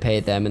tried to pay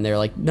them, and they're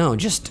like, no,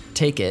 just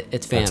take it.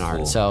 It's fan art.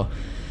 Cool. So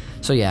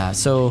yeah.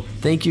 So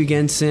thank you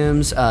again,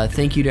 Sims.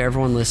 Thank you to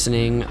everyone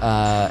listening,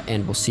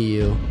 and we'll see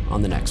you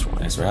on the next one.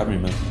 Thanks for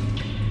having me, man.